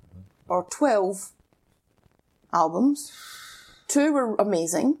 or 12 albums. 2 were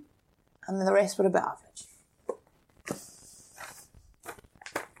amazing, and then the rest were a bit average.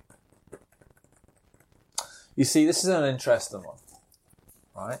 You see, this is an interesting one,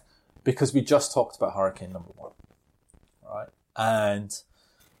 right? Because we just talked about Hurricane Number 1, right? And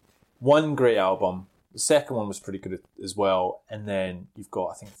one great album. The second one was pretty good as well. And then you've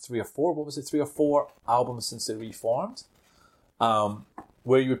got, I think, 3 or 4 albums since they reformed.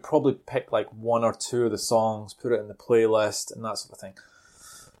 Where you would probably pick like 1 or 2 of the songs, put it in the playlist, and that sort of thing.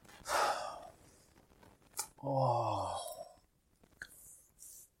 Oh.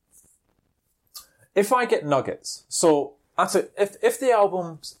 If I get nuggets, so actually, if the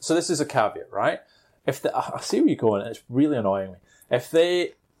albums, so this is a caveat, right? I see where you're going, and it's really annoying me.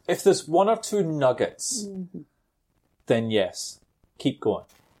 If there's 1 or 2 nuggets, then yes, keep going.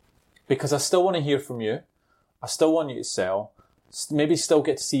 Because I still want to hear from you. I still want you to sell. Maybe still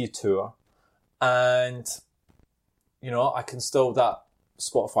get to see you tour. And, I can still, that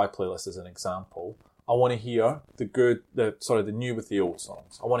Spotify playlist as an example, I want to hear the new with the old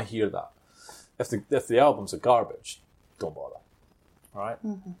songs. I want to hear that. If the albums are garbage, don't bother. Right?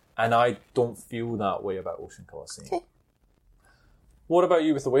 Mm-hmm. And I don't feel that way about Ocean Colour Scene. Okay. What about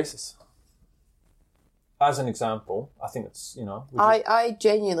you with Oasis? As an example, I think it's, I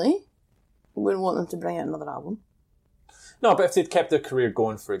genuinely wouldn't want them to bring out another album. No, but if they'd kept their career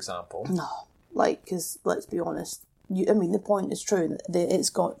going, for example. No, because let's be honest. The point is true. It's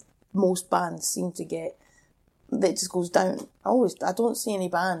got, most bands seem to get, that just goes down. I don't see any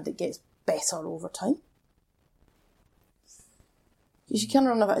band that gets better over time. You can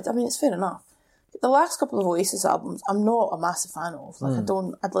run about it. It's fair enough. The last couple of Oasis albums, I'm not a massive fan of.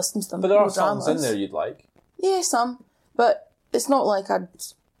 I'd listen to them. But there are songs in there you'd like. Yeah, some. But it's not like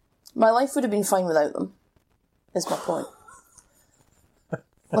my life would have been fine without them, is my point.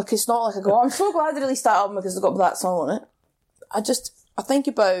 It's not like I go, I'm so glad they released that album because they've got that song on it. I think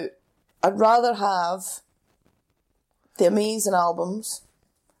about, I'd rather have the amazing albums,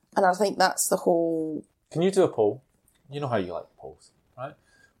 and I think that's the whole... Can you do a poll? You know how you like polls, right?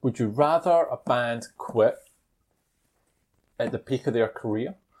 Would you rather a band quit at the peak of their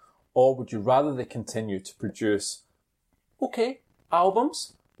career, or would you rather they continue to produce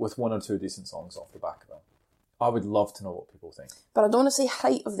albums with 1 or 2 decent songs off the back of them? I would love to know what people think. But I don't want to say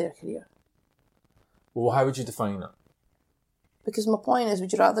height of their career. Well, how would you define that? Because my point is,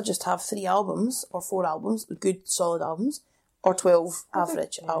 would you rather just have 3 albums or 4 albums, good solid albums, or 12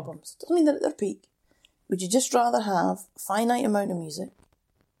 average albums? Doesn't mean they're at their peak. Would you just rather have a finite amount of music?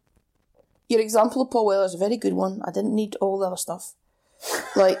 Your example of Paul Weller is a very good one. I didn't need all the other stuff.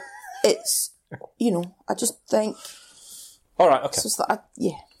 It's, I just think... All right, okay. It's just that,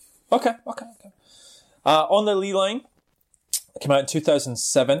 yeah. Okay. On the Lee Line, came out in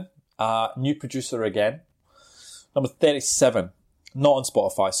 2007. New producer again. Number 37. Not on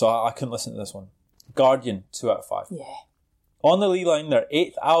Spotify, so I couldn't listen to this one. Guardian, 2 out of 5. Yeah. On the Lee Line, their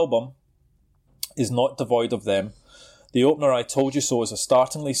 8th album is not devoid of them. The opener, I Told You So, is a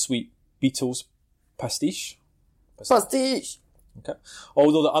startlingly sweet Beatles pastiche. Okay.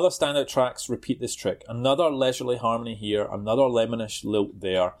 Although the other standout tracks repeat this trick. Another leisurely harmony here, another lemonish lilt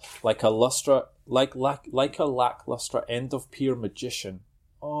there, like a lackluster end of Pier Magician.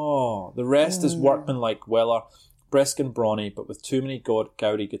 Oh, the rest is workmanlike Weller, brisk and brawny, but with too many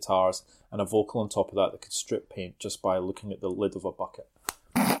gaudy guitars and a vocal on top of that could strip paint just by looking at the lid of a bucket.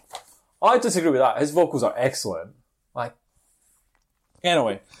 I disagree with that. His vocals are excellent.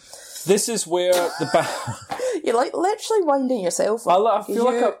 Anyway, this is where the band... You're literally winding yourself up. I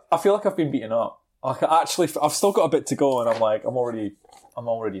feel like I've been beaten up. I've still got a bit to go, and I'm already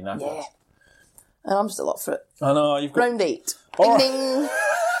knackered. Yeah. And I'm still up for it. I know, you've got... Round 8. All ding,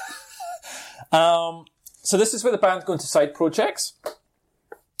 right. So this is where the band's going to side projects.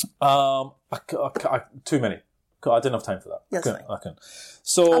 Too many. I didn't have time for that. That's fine. I couldn't.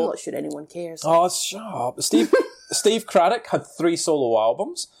 So, I'm not sure anyone cares. Oh, shut up. Steve Craddock had 3 solo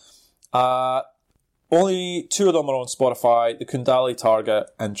albums. Only 2 of them are on Spotify, The Kundali Target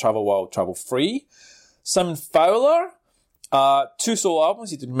and Travel Wild, Travel Free. Simon Fowler 2 solo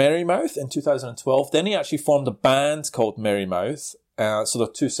albums. He did Merry Mouth in 2012. Then he actually formed a band called Merry Mouth. So they're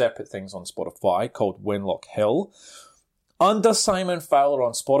 2 separate things on Spotify called Wenlock Hill. Under Simon Fowler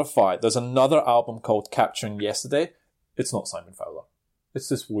on Spotify, there's another album called Capturing Yesterday. It's not Simon Fowler. It's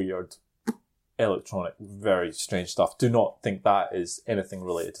this weird, electronic, very strange stuff. Do not think that is anything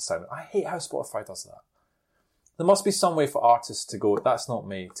related to Simon. I hate how Spotify does that. There must be some way for artists to go, that's not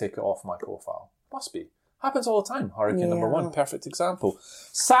me, take it off my profile. Must be. Happens all the time. Hurricane number 1, perfect example.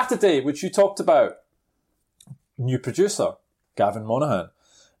 Saturday, which you talked about. New producer, Gavin Monaghan.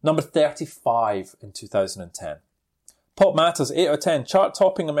 Number 35 in 2010. Pop Matters, 8 out of 10.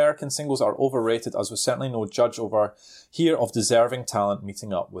 Chart-topping American singles are overrated, as was certainly no judge over here of deserving talent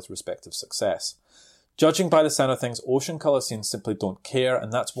meeting up with respective success. Judging by the sound of things, Ocean Colour Scene simply don't care,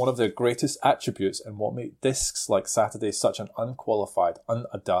 and that's one of their greatest attributes and what make discs like Saturday such an unqualified,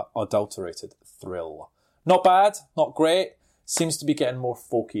 unadulterated thrill. Not bad, not great. Seems to be getting more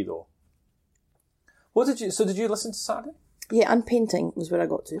folky though. Did you listen to Saturday? Yeah, and Painting was where I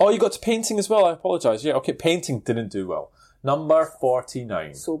got to. Oh, you got to Painting as well, I apologise. Yeah, okay, Painting didn't do well. Number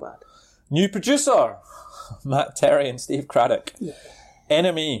 49. So bad. New producer, Matt Terry and Steve Craddock. Yeah.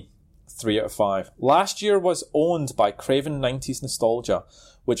 NME, 3 out of 5. Last year was owned by craven 90s nostalgia,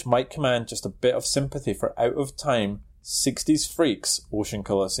 which might command just a bit of sympathy for out-of-time 60s freaks, Ocean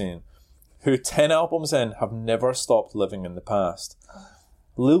Colour Scene, who 10 albums in have never stopped living in the past.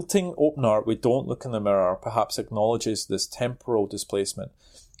 Lilting opener We Don't Look in the Mirror perhaps acknowledges this temporal displacement.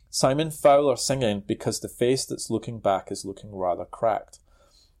 Simon Fowler singing because the face that's looking back is looking rather cracked.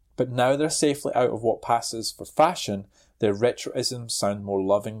 But now they're safely out of what passes for fashion, their retroisms sound more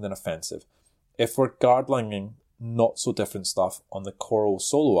loving than offensive. If we're gargling not so different stuff on the choral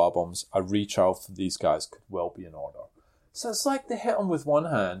solo albums, a retrial for these guys could well be in order. So it's like they hit them with one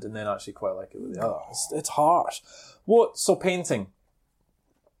hand and then actually quite like it with the other. It's harsh. So Painting.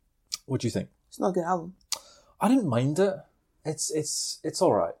 What do you think? It's not a good album. I didn't mind it. It's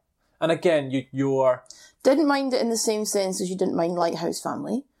all right. And again, you're didn't mind it in the same sense as you didn't mind Lighthouse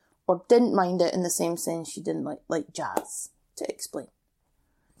Family, or didn't mind it in the same sense you didn't like jazz. To explain,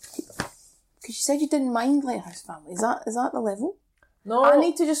 because you said you didn't mind Lighthouse Family. Is that the level? No. I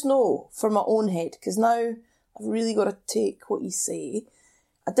need to just know for my own head, because now I've really got to take what you say.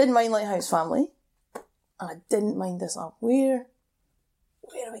 I didn't mind Lighthouse Family, and I didn't mind this album. Where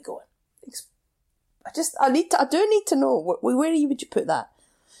are we going? I do need to know, where would you put that?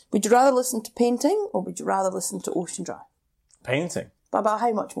 Would you rather listen to Painting, or would you rather listen to Ocean Drive? Painting. But about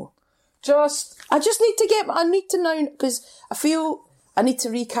how much more? I need to know, because I feel I need to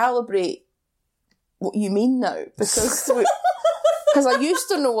recalibrate what you mean now, because I used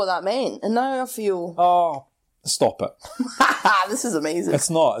to know what that meant, and now I feel... Oh, stop it. This is amazing. It's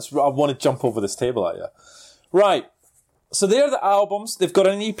not. I want to jump over this table at you. Right. So they're the albums. They've got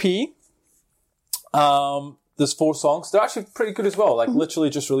an EP. There's 4 songs. They're actually pretty good as well. Like, literally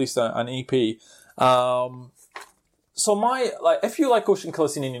just released an EP. So if you like Ocean Colour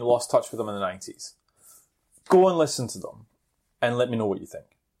Scene and you lost touch with them in the 90s, go and listen to them and let me know what you think.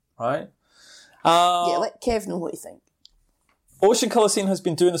 Right? Let Kev know what you think. Ocean Colour Scene has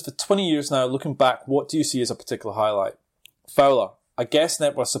been doing this for 20 years now. Looking back, what do you see as a particular highlight? Fowler. I guess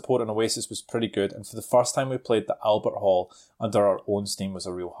network support on Oasis was pretty good, and for the first time we played the Albert Hall under our own steam was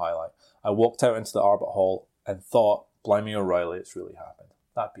a real highlight. I walked out into the Albert Hall and thought, blimey O'Reilly, it's really happened.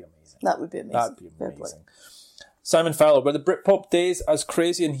 That'd be amazing. That would be amazing. That'd be amazing. Simon Fowler, were the Britpop days as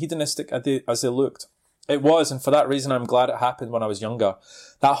crazy and hedonistic as they looked? It was, and for that reason I'm glad it happened when I was younger.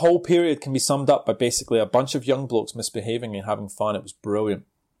 That whole period can be summed up by basically a bunch of young blokes misbehaving and having fun. It was brilliant.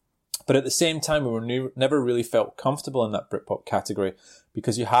 But at the same time, we were never really felt comfortable in that Britpop category,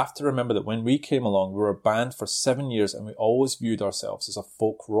 because you have to remember that when we came along, we were a band for 7 years and we always viewed ourselves as a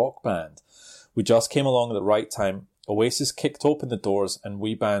folk rock band. We just came along at the right time. Oasis kicked open the doors and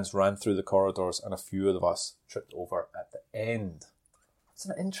we bands ran through the corridors, and a few of us tripped over at the end. It's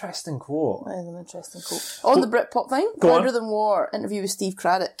an interesting quote. That is an interesting quote. On the Britpop thing, Louder Than War interview with Steve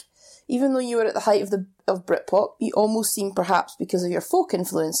Craddock. Even though you were at the height of Britpop, you almost seemed, perhaps because of your folk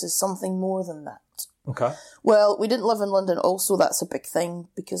influences, something more than that. Okay. Well, we didn't live in London. Also, that's a big thing,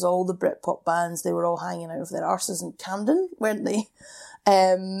 because all the Britpop bands, they were all hanging out of their arses in Camden, weren't they?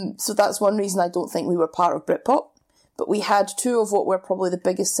 So that's one reason I don't think we were part of Britpop. But we had 2 of what were probably the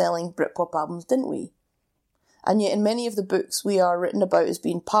biggest selling Britpop albums, didn't we? And yet in many of the books we are written about as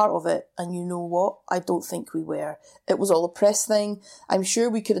being part of it, and you know what? I don't think we were. It was all a press thing. I'm sure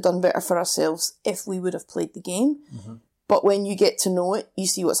we could have done better for ourselves if we would have played the game. Mm-hmm. But when you get to know it, you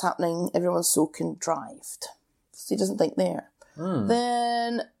see what's happening. Everyone's so contrived. So he doesn't think there.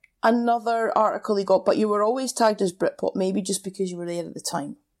 Then Another article he got, but you were always tagged as Britpop, maybe just because you were there at the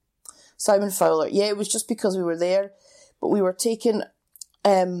time. Simon Fowler. Yeah, it was just because we were there, but we were taking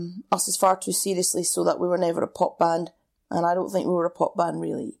us as far too seriously so that we were never a pop band, and I don't think we were a pop band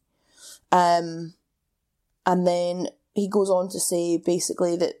really. And then he goes on to say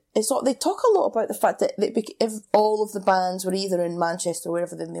basically that they talk a lot about the fact that if all of the bands were either in Manchester or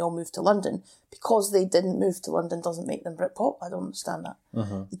wherever, then they all moved to London. Because they didn't move to London doesn't make them Britpop. I don't understand that.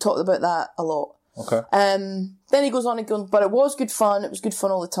 Mm-hmm. They talked about that a lot. Okay. Then he goes on and goes, but it was good fun. It was good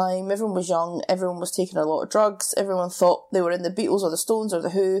fun all the time. Everyone was young. Everyone was taking a lot of drugs. Everyone thought they were in the Beatles or the Stones or the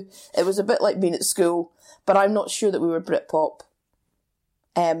Who. It was a bit like being at school, but I'm not sure that we were Britpop.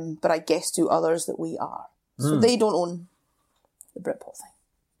 But I guess to others that we are. So they don't own the Britpop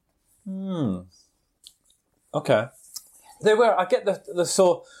thing. Okay. They were. I get the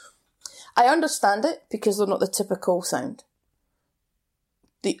so. I understand it because they're not the typical sound.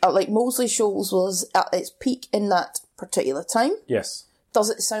 Like Mosley Shoals was at its peak in that particular time. Yes.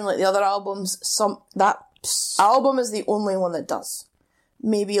 Does it sound like the other albums? That album is the only one that does.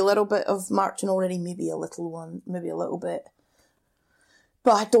 Maybe a little bit of Marching Already, maybe a little bit.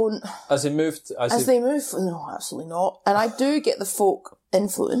 But I don't... As they move... No, absolutely not. And I do get the folk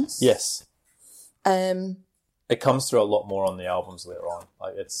influence. Yes. It comes through a lot more on the albums later on.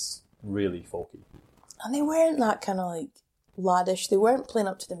 Like, it's really folky. And they weren't that kind of, like, laddish. They weren't playing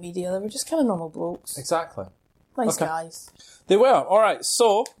up to the media. They were just kind of normal blokes. Exactly. Nice guys. They were. All right,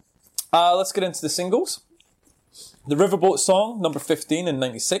 so let's get into the singles. The Riverboat Song, number 15 in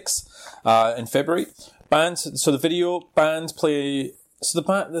 96, in February. So the video, band play... So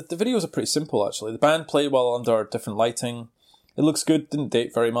the videos are pretty simple, actually. The band play well under different lighting. It looks good, didn't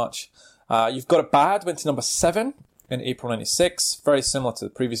date very much. You've Got It Bad went to number 7 in April 96, very similar to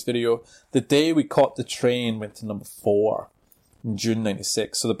the previous video. The Day We Caught the Train went to number 4 in June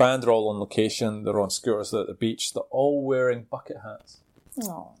 96. So the band are all on location, they're on scooters, they're at the beach, they're all wearing bucket hats.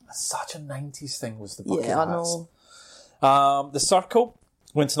 Oh. That's such a 90s thing, was the bucket hats. Yeah, I know. The Circle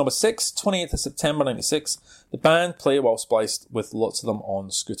went to number 6, 28th of September 96. The band play well spliced with lots of them on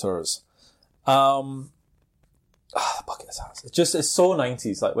scooters. The bucket hats. It's so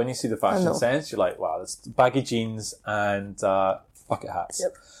 90s. Like when you see the fashion sense, you're like, wow, there's baggy jeans and bucket hats.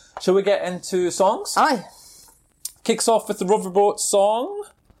 Yep. Shall we get into songs? Aye. Kicks off with the Riverboat Song.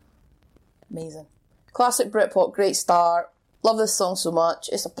 Amazing. Classic Britpop, great start. Love this song so much.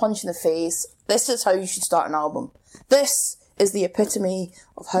 It's a punch in the face. This is how you should start an album. This is the epitome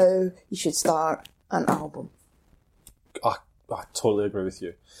of how you should start an album. I totally agree with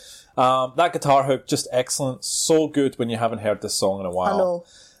you. That guitar hook, just excellent. So good when you haven't heard this song in a while.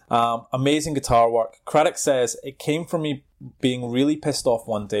 I know. Amazing guitar work. Craddock says, it came from me being really pissed off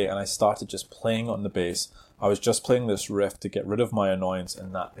one day and I started just playing on the bass. I was just playing this riff to get rid of my annoyance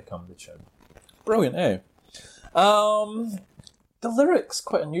and that became the tune. Brilliant, eh? The lyrics,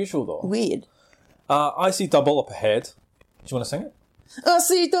 quite unusual though. Weird. I see double up ahead. Do you want to sing it? I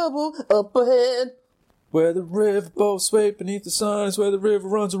see double up ahead. Where the riverboats sway beneath the sun is where the river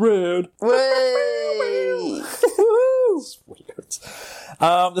runs red. Way. It's weird.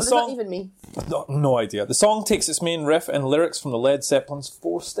 What does that even mean? No idea. The song takes its main riff and lyrics from the Led Zeppelin's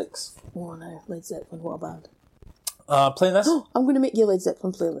Four Sticks. Oh no, Led Zeppelin, what a band. Playing this? I'm going to make you a Led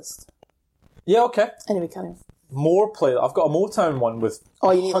Zeppelin playlist. Yeah, okay. Anyway, carry on. More play. I've got a Motown one with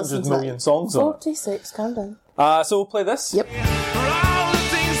 100 million songs on it. 46, calm down. So we'll play this. Yep.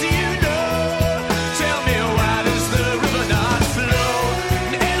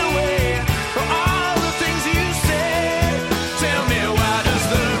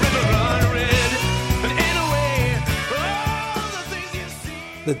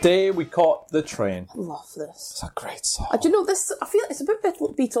 The Day We Caught the Train. I love this. It's a great song. Do you know this? I feel it's a bit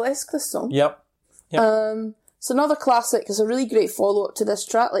Beatlesque, this song. Yep. It's another classic. It's a really great follow-up to this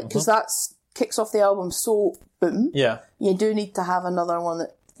track, like because that's kicks off the album so boom. Yeah. You do need to have another one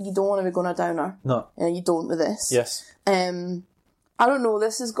that you don't want to be going a downer. No. And you don't with this. Yes. I don't know.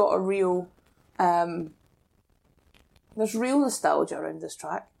 This has got a real. There's real nostalgia around this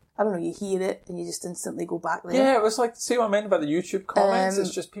track. I don't know, you hear it and you just instantly go back there. Yeah, it was like, see what I meant about the YouTube comments? It's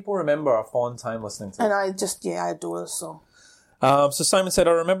just people remember a fond time listening to it. And I adore this song. So Simon said,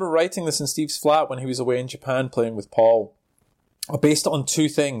 I remember writing this in Steve's flat when he was away in Japan playing with Paul. I based it on two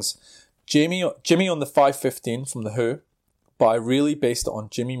things. Jimmy on the 515 from The Who, but I really based it on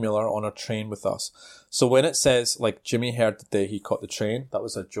Jimmy Miller on a train with us. So when it says, like, Jimmy heard the day he caught the train, that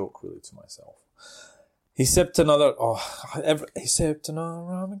was a joke really to myself. He sipped another rum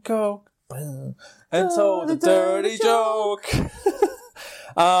and coke and told a dirty joke.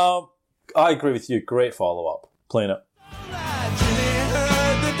 I agree with you. Great follow-up. Playing it.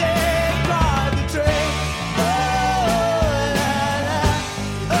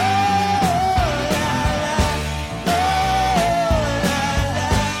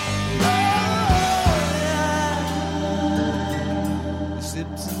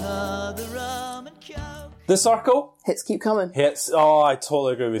 The Circle. Hits keep coming. Hits. Oh, I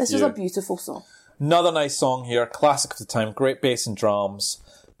totally agree with This you. is a beautiful song. Another nice song here. Classic of the time. Great bass and drums.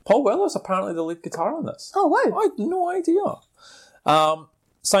 Paul Weller's apparently the lead guitar on this. Oh, wow. I had no idea.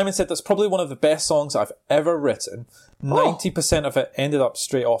 Simon said that's probably one of the best songs I've ever written. 90% of it ended up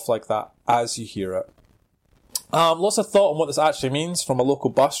straight off like that as you hear it. Lots of thought on what this actually means from a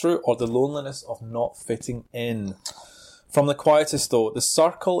local bus route or the loneliness of not fitting in. From the quietest though, The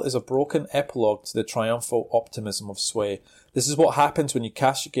Circle is a broken epilogue to the triumphal optimism of Sway. This is what happens when you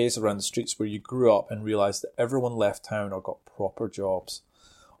cast your gaze around the streets where you grew up and realise that everyone left town or got proper jobs.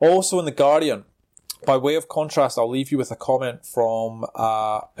 Also in The Guardian, by way of contrast, I'll leave you with a comment from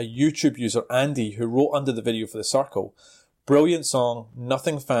a YouTube user, Andy, who wrote under the video for The Circle. Brilliant song,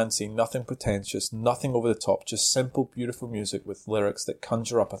 nothing fancy, nothing pretentious, nothing over the top, just simple, beautiful music with lyrics that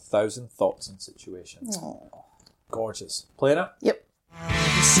conjure up 1,000 thoughts and situations. Aww. Gorgeous. Playing it? Yep.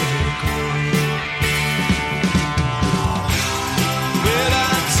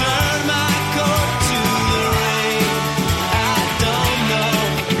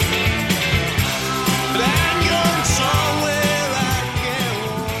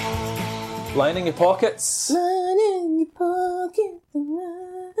 Lining your pockets. Line in your pocket.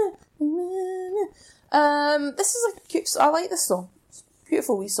 This is a cute. I like this song. It's a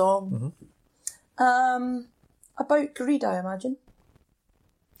beautiful wee song. Mm-hmm. About greed, I imagine.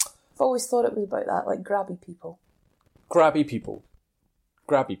 I've always thought it was about that, like grabby people. Grabby people.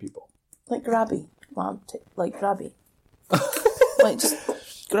 Grabby people. Like grabby. Like grabby. Like just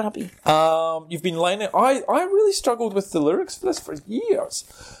grabby. You've been lining... I really struggled with the lyrics for this for years.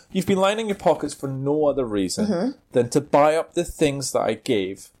 You've been lining your pockets for no other reason than to buy up the things that I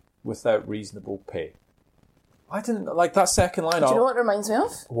gave without reasonable pay. I didn't... Like, that second line... Do you know what it reminds me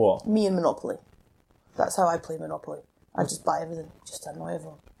of? What? Me and Monopoly. That's how I play Monopoly. I just buy everything, just to annoy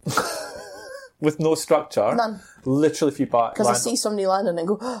everyone. With no structure? None. Literally, if you buy... Because I see somebody landing and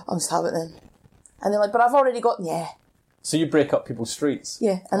go, oh, I'll just have it then. And they're like, but I've already got... Yeah. So you break up people's streets?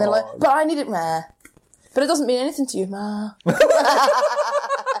 Yeah. And they're like, but I need it, nah. But it doesn't mean anything to you, nah.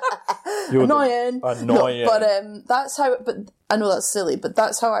 Annoying. Annoying. No, but that's how... But I know that's silly, but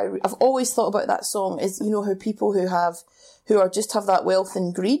that's how I've always thought about that song is, you know, how people who just have that wealth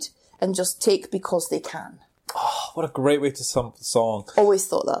and greed and just take because they can. Oh, what a great way to sum up the song. Always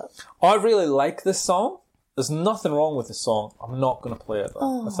thought that. I really like this song. There's nothing wrong with the song. I'm not going to play it,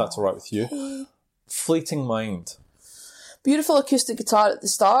 though, if that's all right with you. Okay. Fleeting Mind. Beautiful acoustic guitar at the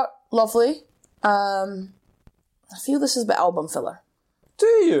start. Lovely. I feel this is a bit album filler. Do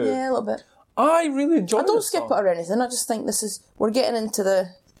you? Yeah, a little bit. I really enjoy it. I don't skip it or anything. I just think we're getting into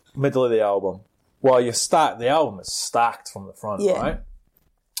the... middle of the album. Well, the album is stacked from the front, right?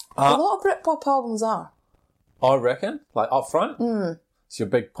 A lot of Britpop albums are. I reckon? Like, up front? It's your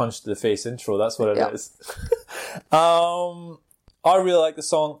big punch to the face intro, that's what it is. I really like the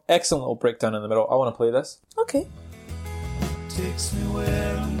song. Excellent little breakdown in the middle. I want to play this. Okay. Takes me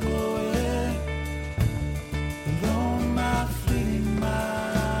where I'm going, though my fleeting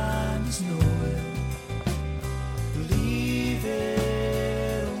mind is nowhere. Believe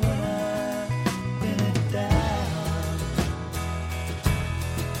it when I pin it down.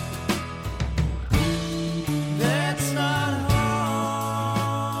 That's not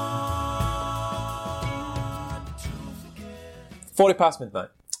hard to forget. 40 past midnight.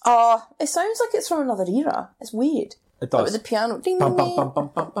 It sounds like it's from another era. It's weird. It does. Like with the piano. Ding, Bum, ding, bum, ding. bum,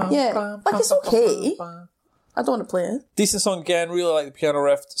 bum, bum, Yeah. bum, Like, bum, it's bum, okay. bum, bum. I don't want to play it. Decent song again. Really like the piano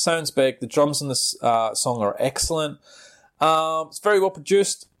riff. Sounds big. The drums in this song are excellent. It's very well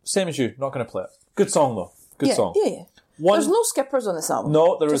produced. Same as you. Not going to play it. Good song though. Good song. Yeah. There's no skippers on this album.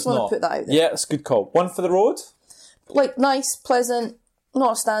 No, there Just is want not. to put that out there. Yeah, it's a good call. One for the road. Like, nice, pleasant,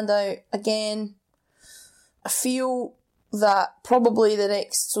 not a standout. Again, I feel that probably the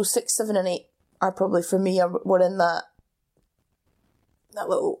next, so 6, 7 and 8 are probably, for me, were in that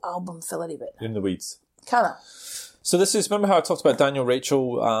little album fillery bit. In the weeds. Kinda. So this is, remember how I talked about Daniel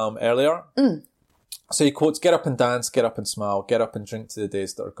Rachel earlier? So he quotes, get up and dance, get up and smile, get up and drink to the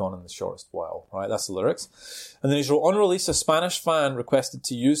days that are gone in the shortest while, right? That's the lyrics. And then he's wrote, on release, a Spanish fan requested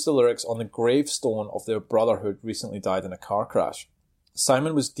to use the lyrics on the gravestone of their brother who had recently died in a car crash.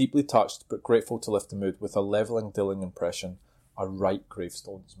 Simon was deeply touched but grateful to lift the mood with a levelling, dilling impression. I write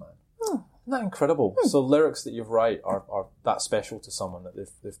gravestones, man. Isn't that incredible? So lyrics that you write are that special to someone that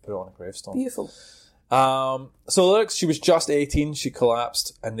they've put on a gravestone. Beautiful. So the lyrics, she was just 18, she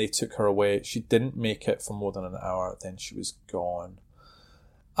collapsed, and they took her away. She didn't make it for more than an hour, then she was gone.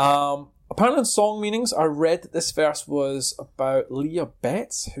 apparently in Song Meanings, I read that this verse was about Leah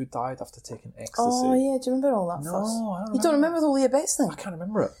Betts, who died after taking ecstasy. Oh yeah, do you remember all that No, fuss? I don't You don't remember the Leah Betts thing? I can't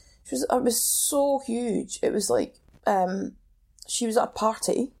remember it. It was so huge. It was like she was at a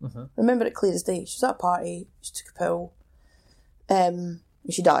party. Mm-hmm. Remember it clear as day. She was at a party. She took a pill. And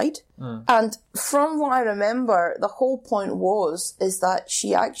she died. And from what I remember, the whole point is that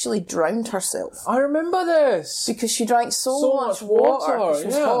she actually drowned herself I remember this. because she drank so much much water. water, She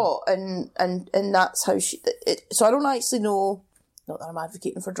was yeah. hot, and that's how she. So I don't actually know. Not that I'm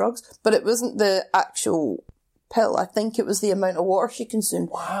advocating for drugs, but it wasn't the actual pill. I think it was the amount of water she consumed.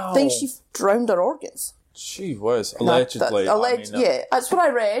 Wow. I think she drowned her organs. She was allegedly. Yeah, that's what I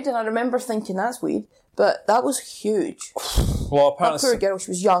read, and I remember thinking that's weird, but that was huge. Well, That apparently. poor girl, she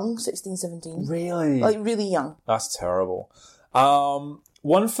was young, 16, 17. Really? Like, really young. That's terrible.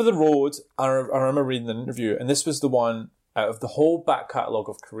 One for the Road, I remember reading an interview, and this was the one, out of the whole back catalogue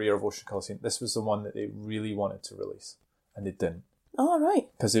of career of Ocean Colour Scene, this was the one that they really wanted to release, and they didn't. Oh, right.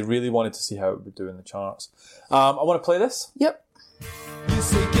 Because they really wanted to see how it would do in the charts. I want to play this. Yep. You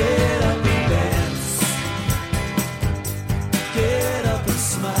say get up and dance, get up and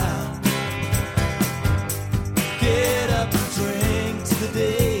smile, get up and drink to the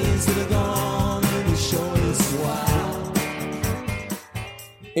days that are gone and you show us wild.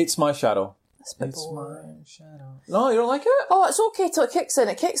 It's My Shadow. That's a bit It's boring. My Shadow. No, you don't like it? Oh, it's okay till it kicks in.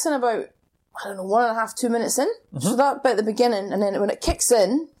 It kicks in about, 1.5, 2 minutes in. So that bit at the beginning, and then when it kicks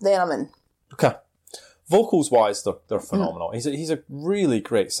in, then I'm in. Okay. Vocals wise, they're phenomenal. He's a really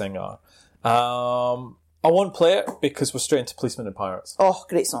great singer. I won't play it because we're straight into Policemen and Pirates. Oh,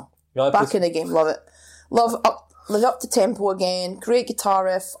 great song. You like Back in the game, love it. Live up to tempo again. Great guitar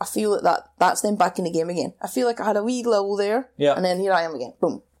riff. I feel that's them back in the game again. I feel like I had a wee lull there, Yeah. and then here I am again.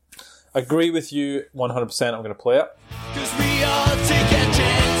 Boom. Agree with you 100%. I'm going to play it. Cause we all take our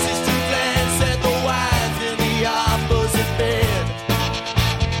chances to glance at the wives in the opposite bed.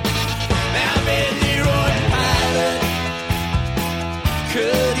 Now Benny Roy Pilot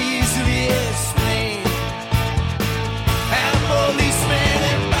could easily explain how policemen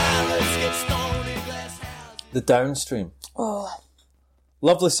and pilots get stoned in glass houses. The Downstream. Oh,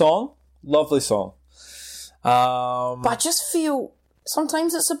 Lovely song. Lovely song. but I just feel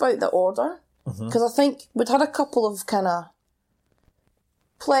sometimes it's about the order, because I think we'd had a couple of kind of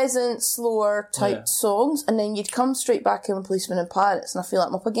pleasant, slower type songs, and then you'd come straight back in with Policemen and Pirates, and I feel like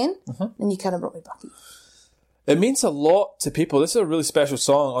I'm up again, and you kind of brought me back in. It means a lot to people. This is a really special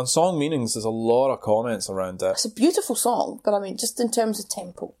song. On Song Meanings, there's a lot of comments around it. It's a beautiful song, but I mean, just in terms of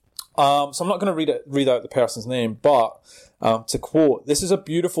tempo. So I'm not going to read out the person's name, but to quote, "This is a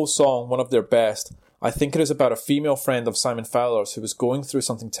beautiful song, one of their best. I think it is about a female friend of Simon Fowler's who was going through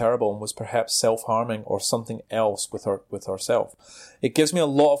something terrible and was perhaps self-harming or something else with herself. It gives me a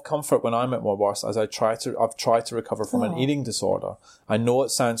lot of comfort when I'm at my worst, as I've tried to recover from an eating disorder. I know it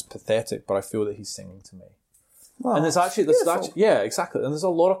sounds pathetic, but I feel that he's singing to me." Wow, And there's actually, beautiful. yeah, exactly. And there's a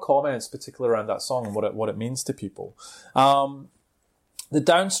lot of comments, particularly around that song and what it means to people. The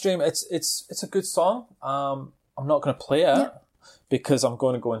Downstream, it's a good song. I'm not going to play it because I'm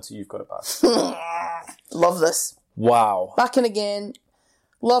going to go into You've Got It Bad. Love this. Wow. Back in again.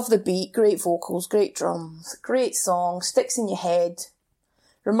 Love the beat. Great vocals, great drums, great song. Sticks in your head.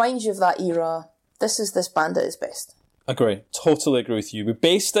 Reminds you of that era. This is this band at its best. Agree. Totally agree with you. We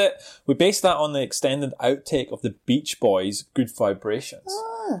based that on the extended outtake of the Beach Boys' Good Vibrations.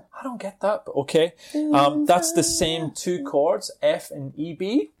 I don't get that, but okay. That's the same two chords, F and E,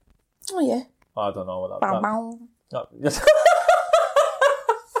 B. Oh yeah. I don't know what Bow, that bow. no.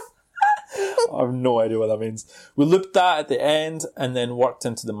 I have no idea what that means. We looped that at the end and then worked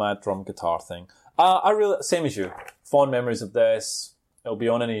into the mad drum guitar thing. I really, same as you, fond memories of this. It'll be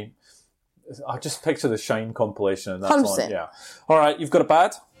on any, I just picture the Shine compilation and that's 100%. on, yeah. Alright, You've Got It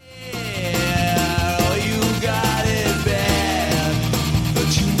Bad? Yeah, you got it bad,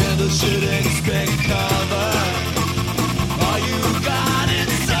 but you never should expect cover. Oh, you got it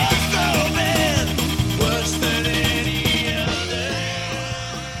so bad, worse than any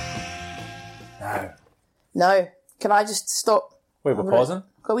other. Now, can I just stop? Wait, we're pausing?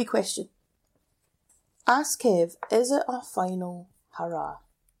 Got a wee question. Ask Kev, is it a final hurrah?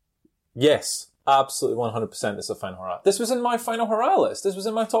 Yes, absolutely 100% it's a final hurrah. This was in my final hurrah list. This was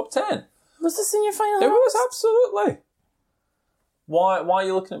in my top 10. Was this in your final It hurrah? was, absolutely. Why are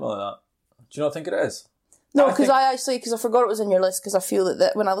you looking at me like that? Do you not think it is? No, I because think- because I forgot it was in your list, because I feel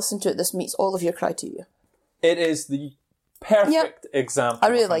that when I listen to it, this meets all of your criteria. It is the perfect example. I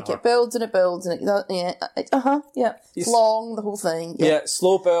really of a like final it. Builds and it builds and it, yeah. It's long, the whole thing. hurrah. Yeah,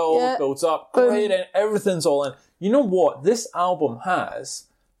 slow build, Yeah. builds up, Boom. great, and everything's all in. You know what? This album has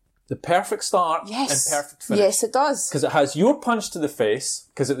the perfect start Yes. and perfect finish. Yes, it does. Because it has your punch to the face,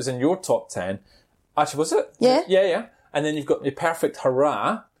 because it was in your top 10. Actually, was it? Yeah. Yeah. And then you've got the perfect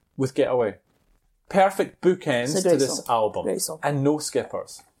hurrah with Getaway. Perfect bookends It's a to great this song. album. Great song. And no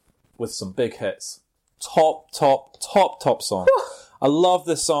skippers, with some big hits. Top song. I love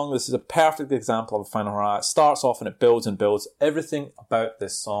this song. This is a perfect example of a final hurrah. It starts off and it builds and builds. Everything about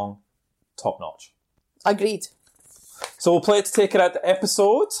this song, top notch. Agreed. So we'll play it to take it out the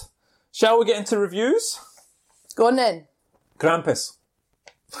episode. Shall we get into reviews? Go on then. Krampus.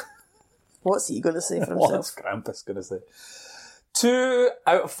 What's he going to say for What's himself? Krampus going to say? 2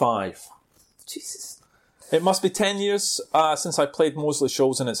 out of 5. Jesus. It must be 10 years since I played Mosley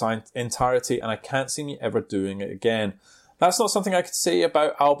shows in its entirety, and I can't see me ever doing it again. That's not something I could say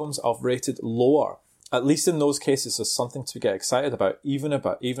about albums I've rated lower. At least in those cases, there's something to get excited about, even if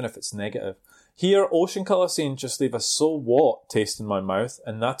it's negative. Here, Ocean Colour Scene just leave a so what taste in my mouth,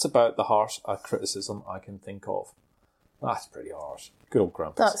 and that's about the harsh criticism I can think of. That's pretty harsh. Good old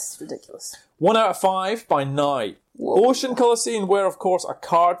Krampus. That's ridiculous. 1 out of 5 by Nye. Ocean Colour Scene were, of course, a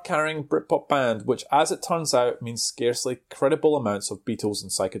card-carrying Britpop band, which, as it turns out, means scarcely credible amounts of Beatles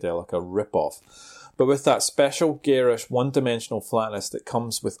and Psychedelica rip-off. But with that special, garish, one-dimensional flatness that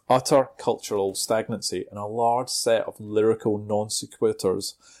comes with utter cultural stagnancy and a large set of lyrical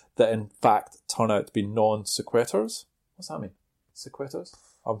non-sequiturs that, in fact, turn out to be non-sequiturs. What's that mean? Sequiturs?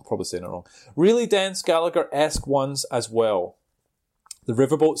 I'm probably saying it wrong. Really dense Gallagher-esque ones as well. The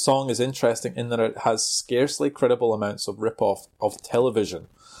Riverboat song is interesting in that it has scarcely credible amounts of rip-off of television.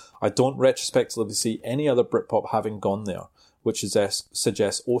 I don't retrospectively see any other Britpop having gone there, which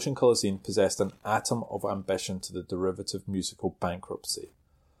suggests Ocean Colour Scene possessed an atom of ambition to the derivative musical bankruptcy.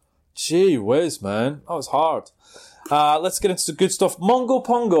 Gee whiz, man. That was hard. Let's get into the good stuff. Mongo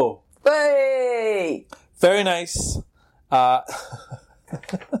Pongo. Hey! Very nice.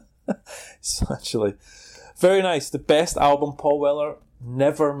 It's actually very nice. The best album Paul Weller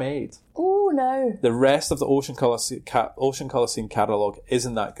never made. Oh, no. The rest of the Ocean Colour Scene catalogue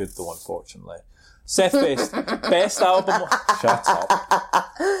isn't that good, though, unfortunately. Seth Best, best album... Shut up.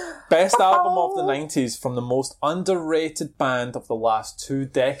 Best album of the 90s from the most underrated band of the last 2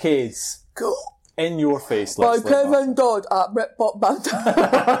 decades. Cool. In your face, By Leslie Martin. Kevin Dodd at Britpop Band.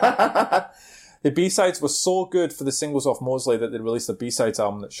 The B-sides were so good for the singles off Mosley that they released a B-sides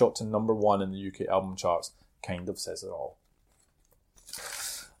album that shot to number 1 in the UK album charts. Kind of says it all.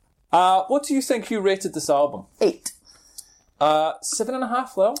 What do you think you rated this album? 8.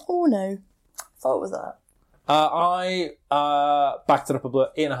 7.5, Lil. Oh, no. Thought it was that. I backed it up a bit.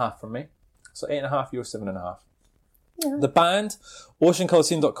 8.5 from me. So 8.5, you're 7.5. Yeah. The band,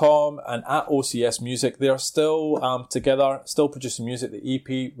 oceancolorscene.com and at OCS Music, they are still together, still producing music. The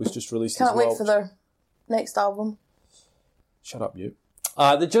EP was just released Can't as well. wait for their next album. Shut up, you.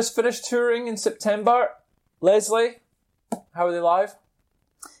 They just finished touring in September. Leslie, how are they live?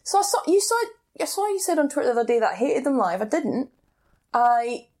 So I saw you said on Twitter the other day that I hated them live. I didn't.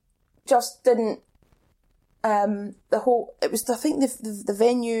 I just didn't. I think the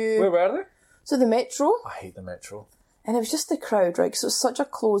venue. Where were they? So the Metro, I hate the Metro. and it was just the crowd, right? Because it was such a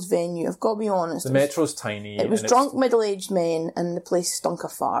closed venue. I've got to be honest. The Metro's tiny. It was and drunk middle-aged men, and the place stunk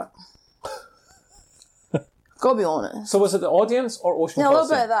of fart. Got to be honest. So was it the audience or Ocean Yeah, a Colour little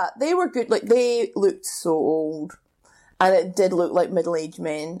bit Scene? of that. They were good. Like, they looked so old. And it did look like middle-aged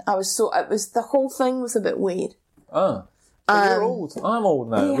men. The whole thing was a bit weird. But you're old. I'm old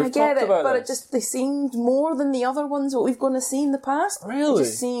now. Yeah, We've I get talked it, about but this. they seemed more than the other ones what we've gone to see in the past. Really? It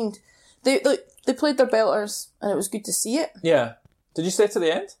just seemed... They played their belters, and it was good to see it. Yeah. Did you stay to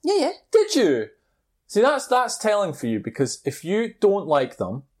the end? Yeah. Did you? See, that's telling for you, because if you don't like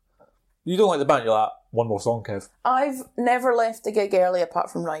them, you don't like the band, you're like, one more song, Kev. I've never left a gig early apart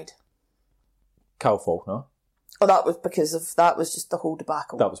from Ride. Cal Faulkner. Oh, that was just the whole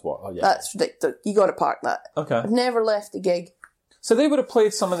debacle. That was what? Oh, yeah. That's ridiculous. You got to park that. Okay. I've never left a gig, So they would have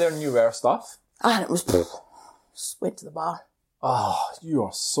played some of their newer stuff. and it was just went to the bar. Oh, you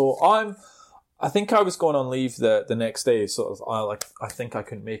are so... I think I was going on leave the next day, so I think I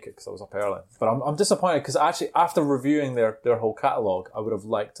couldn't make it because I was up early. But I'm disappointed because actually after reviewing their whole catalogue, I would have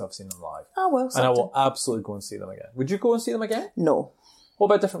liked to have seen them live. Oh well, And I something. will absolutely go and see them again. Would you go and see them again? No, What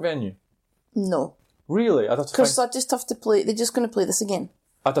about a different venue? no, Really? I'd have to because find, I just have to play. They're just going to play this again.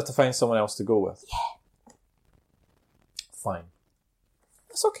 I'd have to find someone else to go with. Yeah. Fine.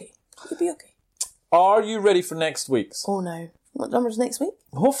 It's okay. It'll be okay. Are you ready for next week's? Oh no, what number's next week?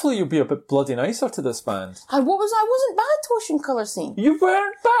 Hopefully you'll be a bit bloody nicer to this band. I wasn't bad to Ocean Colour Scene. You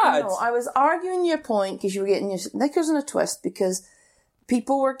weren't bad! No, I was arguing your point because you were getting your knickers in a twist because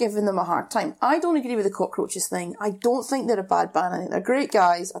people were giving them a hard time. I don't agree with the Cockroaches thing. I don't think they're a bad band. I think they're great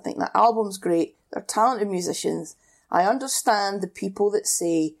guys. I think that album's great. They're talented musicians. I understand the people that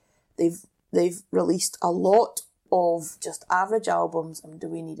say they've released a lot of just average albums and do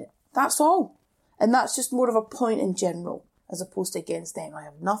we need it? That's all. And that's just more of a point in general as opposed to against them. I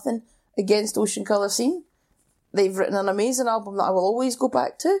have nothing against Ocean Colour Scene. They've written an amazing album that I will always go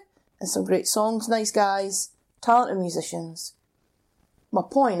back to and some great songs, nice guys, talented musicians. My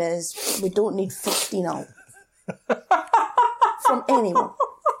point is, we don't need 15 out from anyone.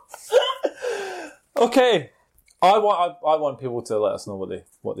 Okay. I want people to let us know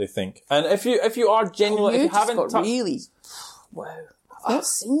what they think. And if you are genuine, if you haven't really, wow, I've not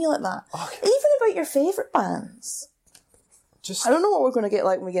seen you like that. Okay. Even about your favourite bands. I don't know what we're going to get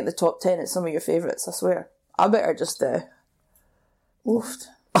like when we get in the top 10 at some of your favourites, I swear. I better just, oofed.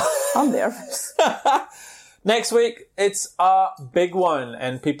 I'm nervous. Next week, it's a big one,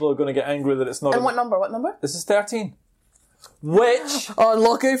 and people are going to get angry that it's not... And what number? This is 13. Which...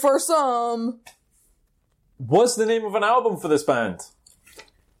 Unlucky for some... was the name of an album for this band.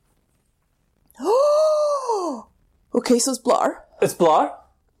 Okay, so it's Blur. It's Blur.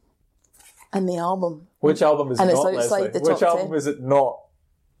 And the album. Which album is it and not, it's outside Leslie? the top Which album 10. is it not?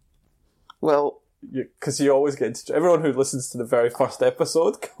 Well... Because you always get... Everyone who listens to the very first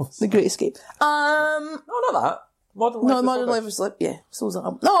episode goes... The Great Escape. No, not that. Modern Life is Slip, yeah. So is that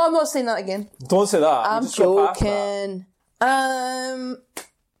album. No, I'm not saying that again. Don't say that. I'm joking.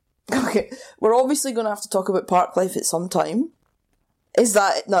 Okay, we're obviously going to have to talk about Parklife at some time. Is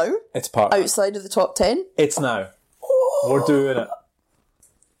that it now? It's Parklife. Outside of the top 10? It's now. We're doing it.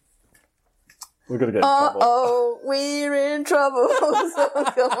 We're going to get in trouble. Uh-oh, we're in trouble.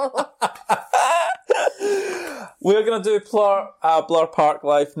 We're going to do Blur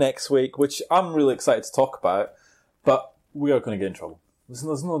Parklife next week, which I'm really excited to talk about, but we are going to get in trouble.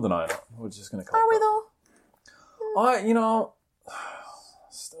 There's no denying it. We're just going to Are we though?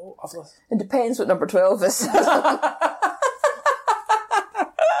 Still, it depends what number 12 is.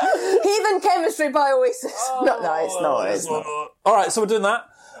 Heathen Chemistry by Oasis. No, it's not. Alright, so we're doing that.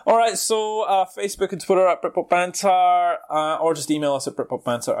 Alright, so Facebook and Twitter at Britpop Banter, or just email us at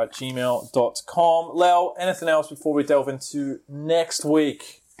britpopbanter@gmail.com. Lel, anything else before we delve into next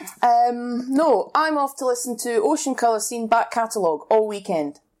week? No, I'm off to listen to Ocean Colour Scene back catalogue all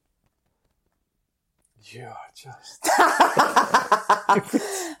weekend. You are just...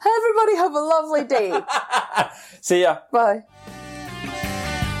 Everybody have a lovely day. See ya. Bye.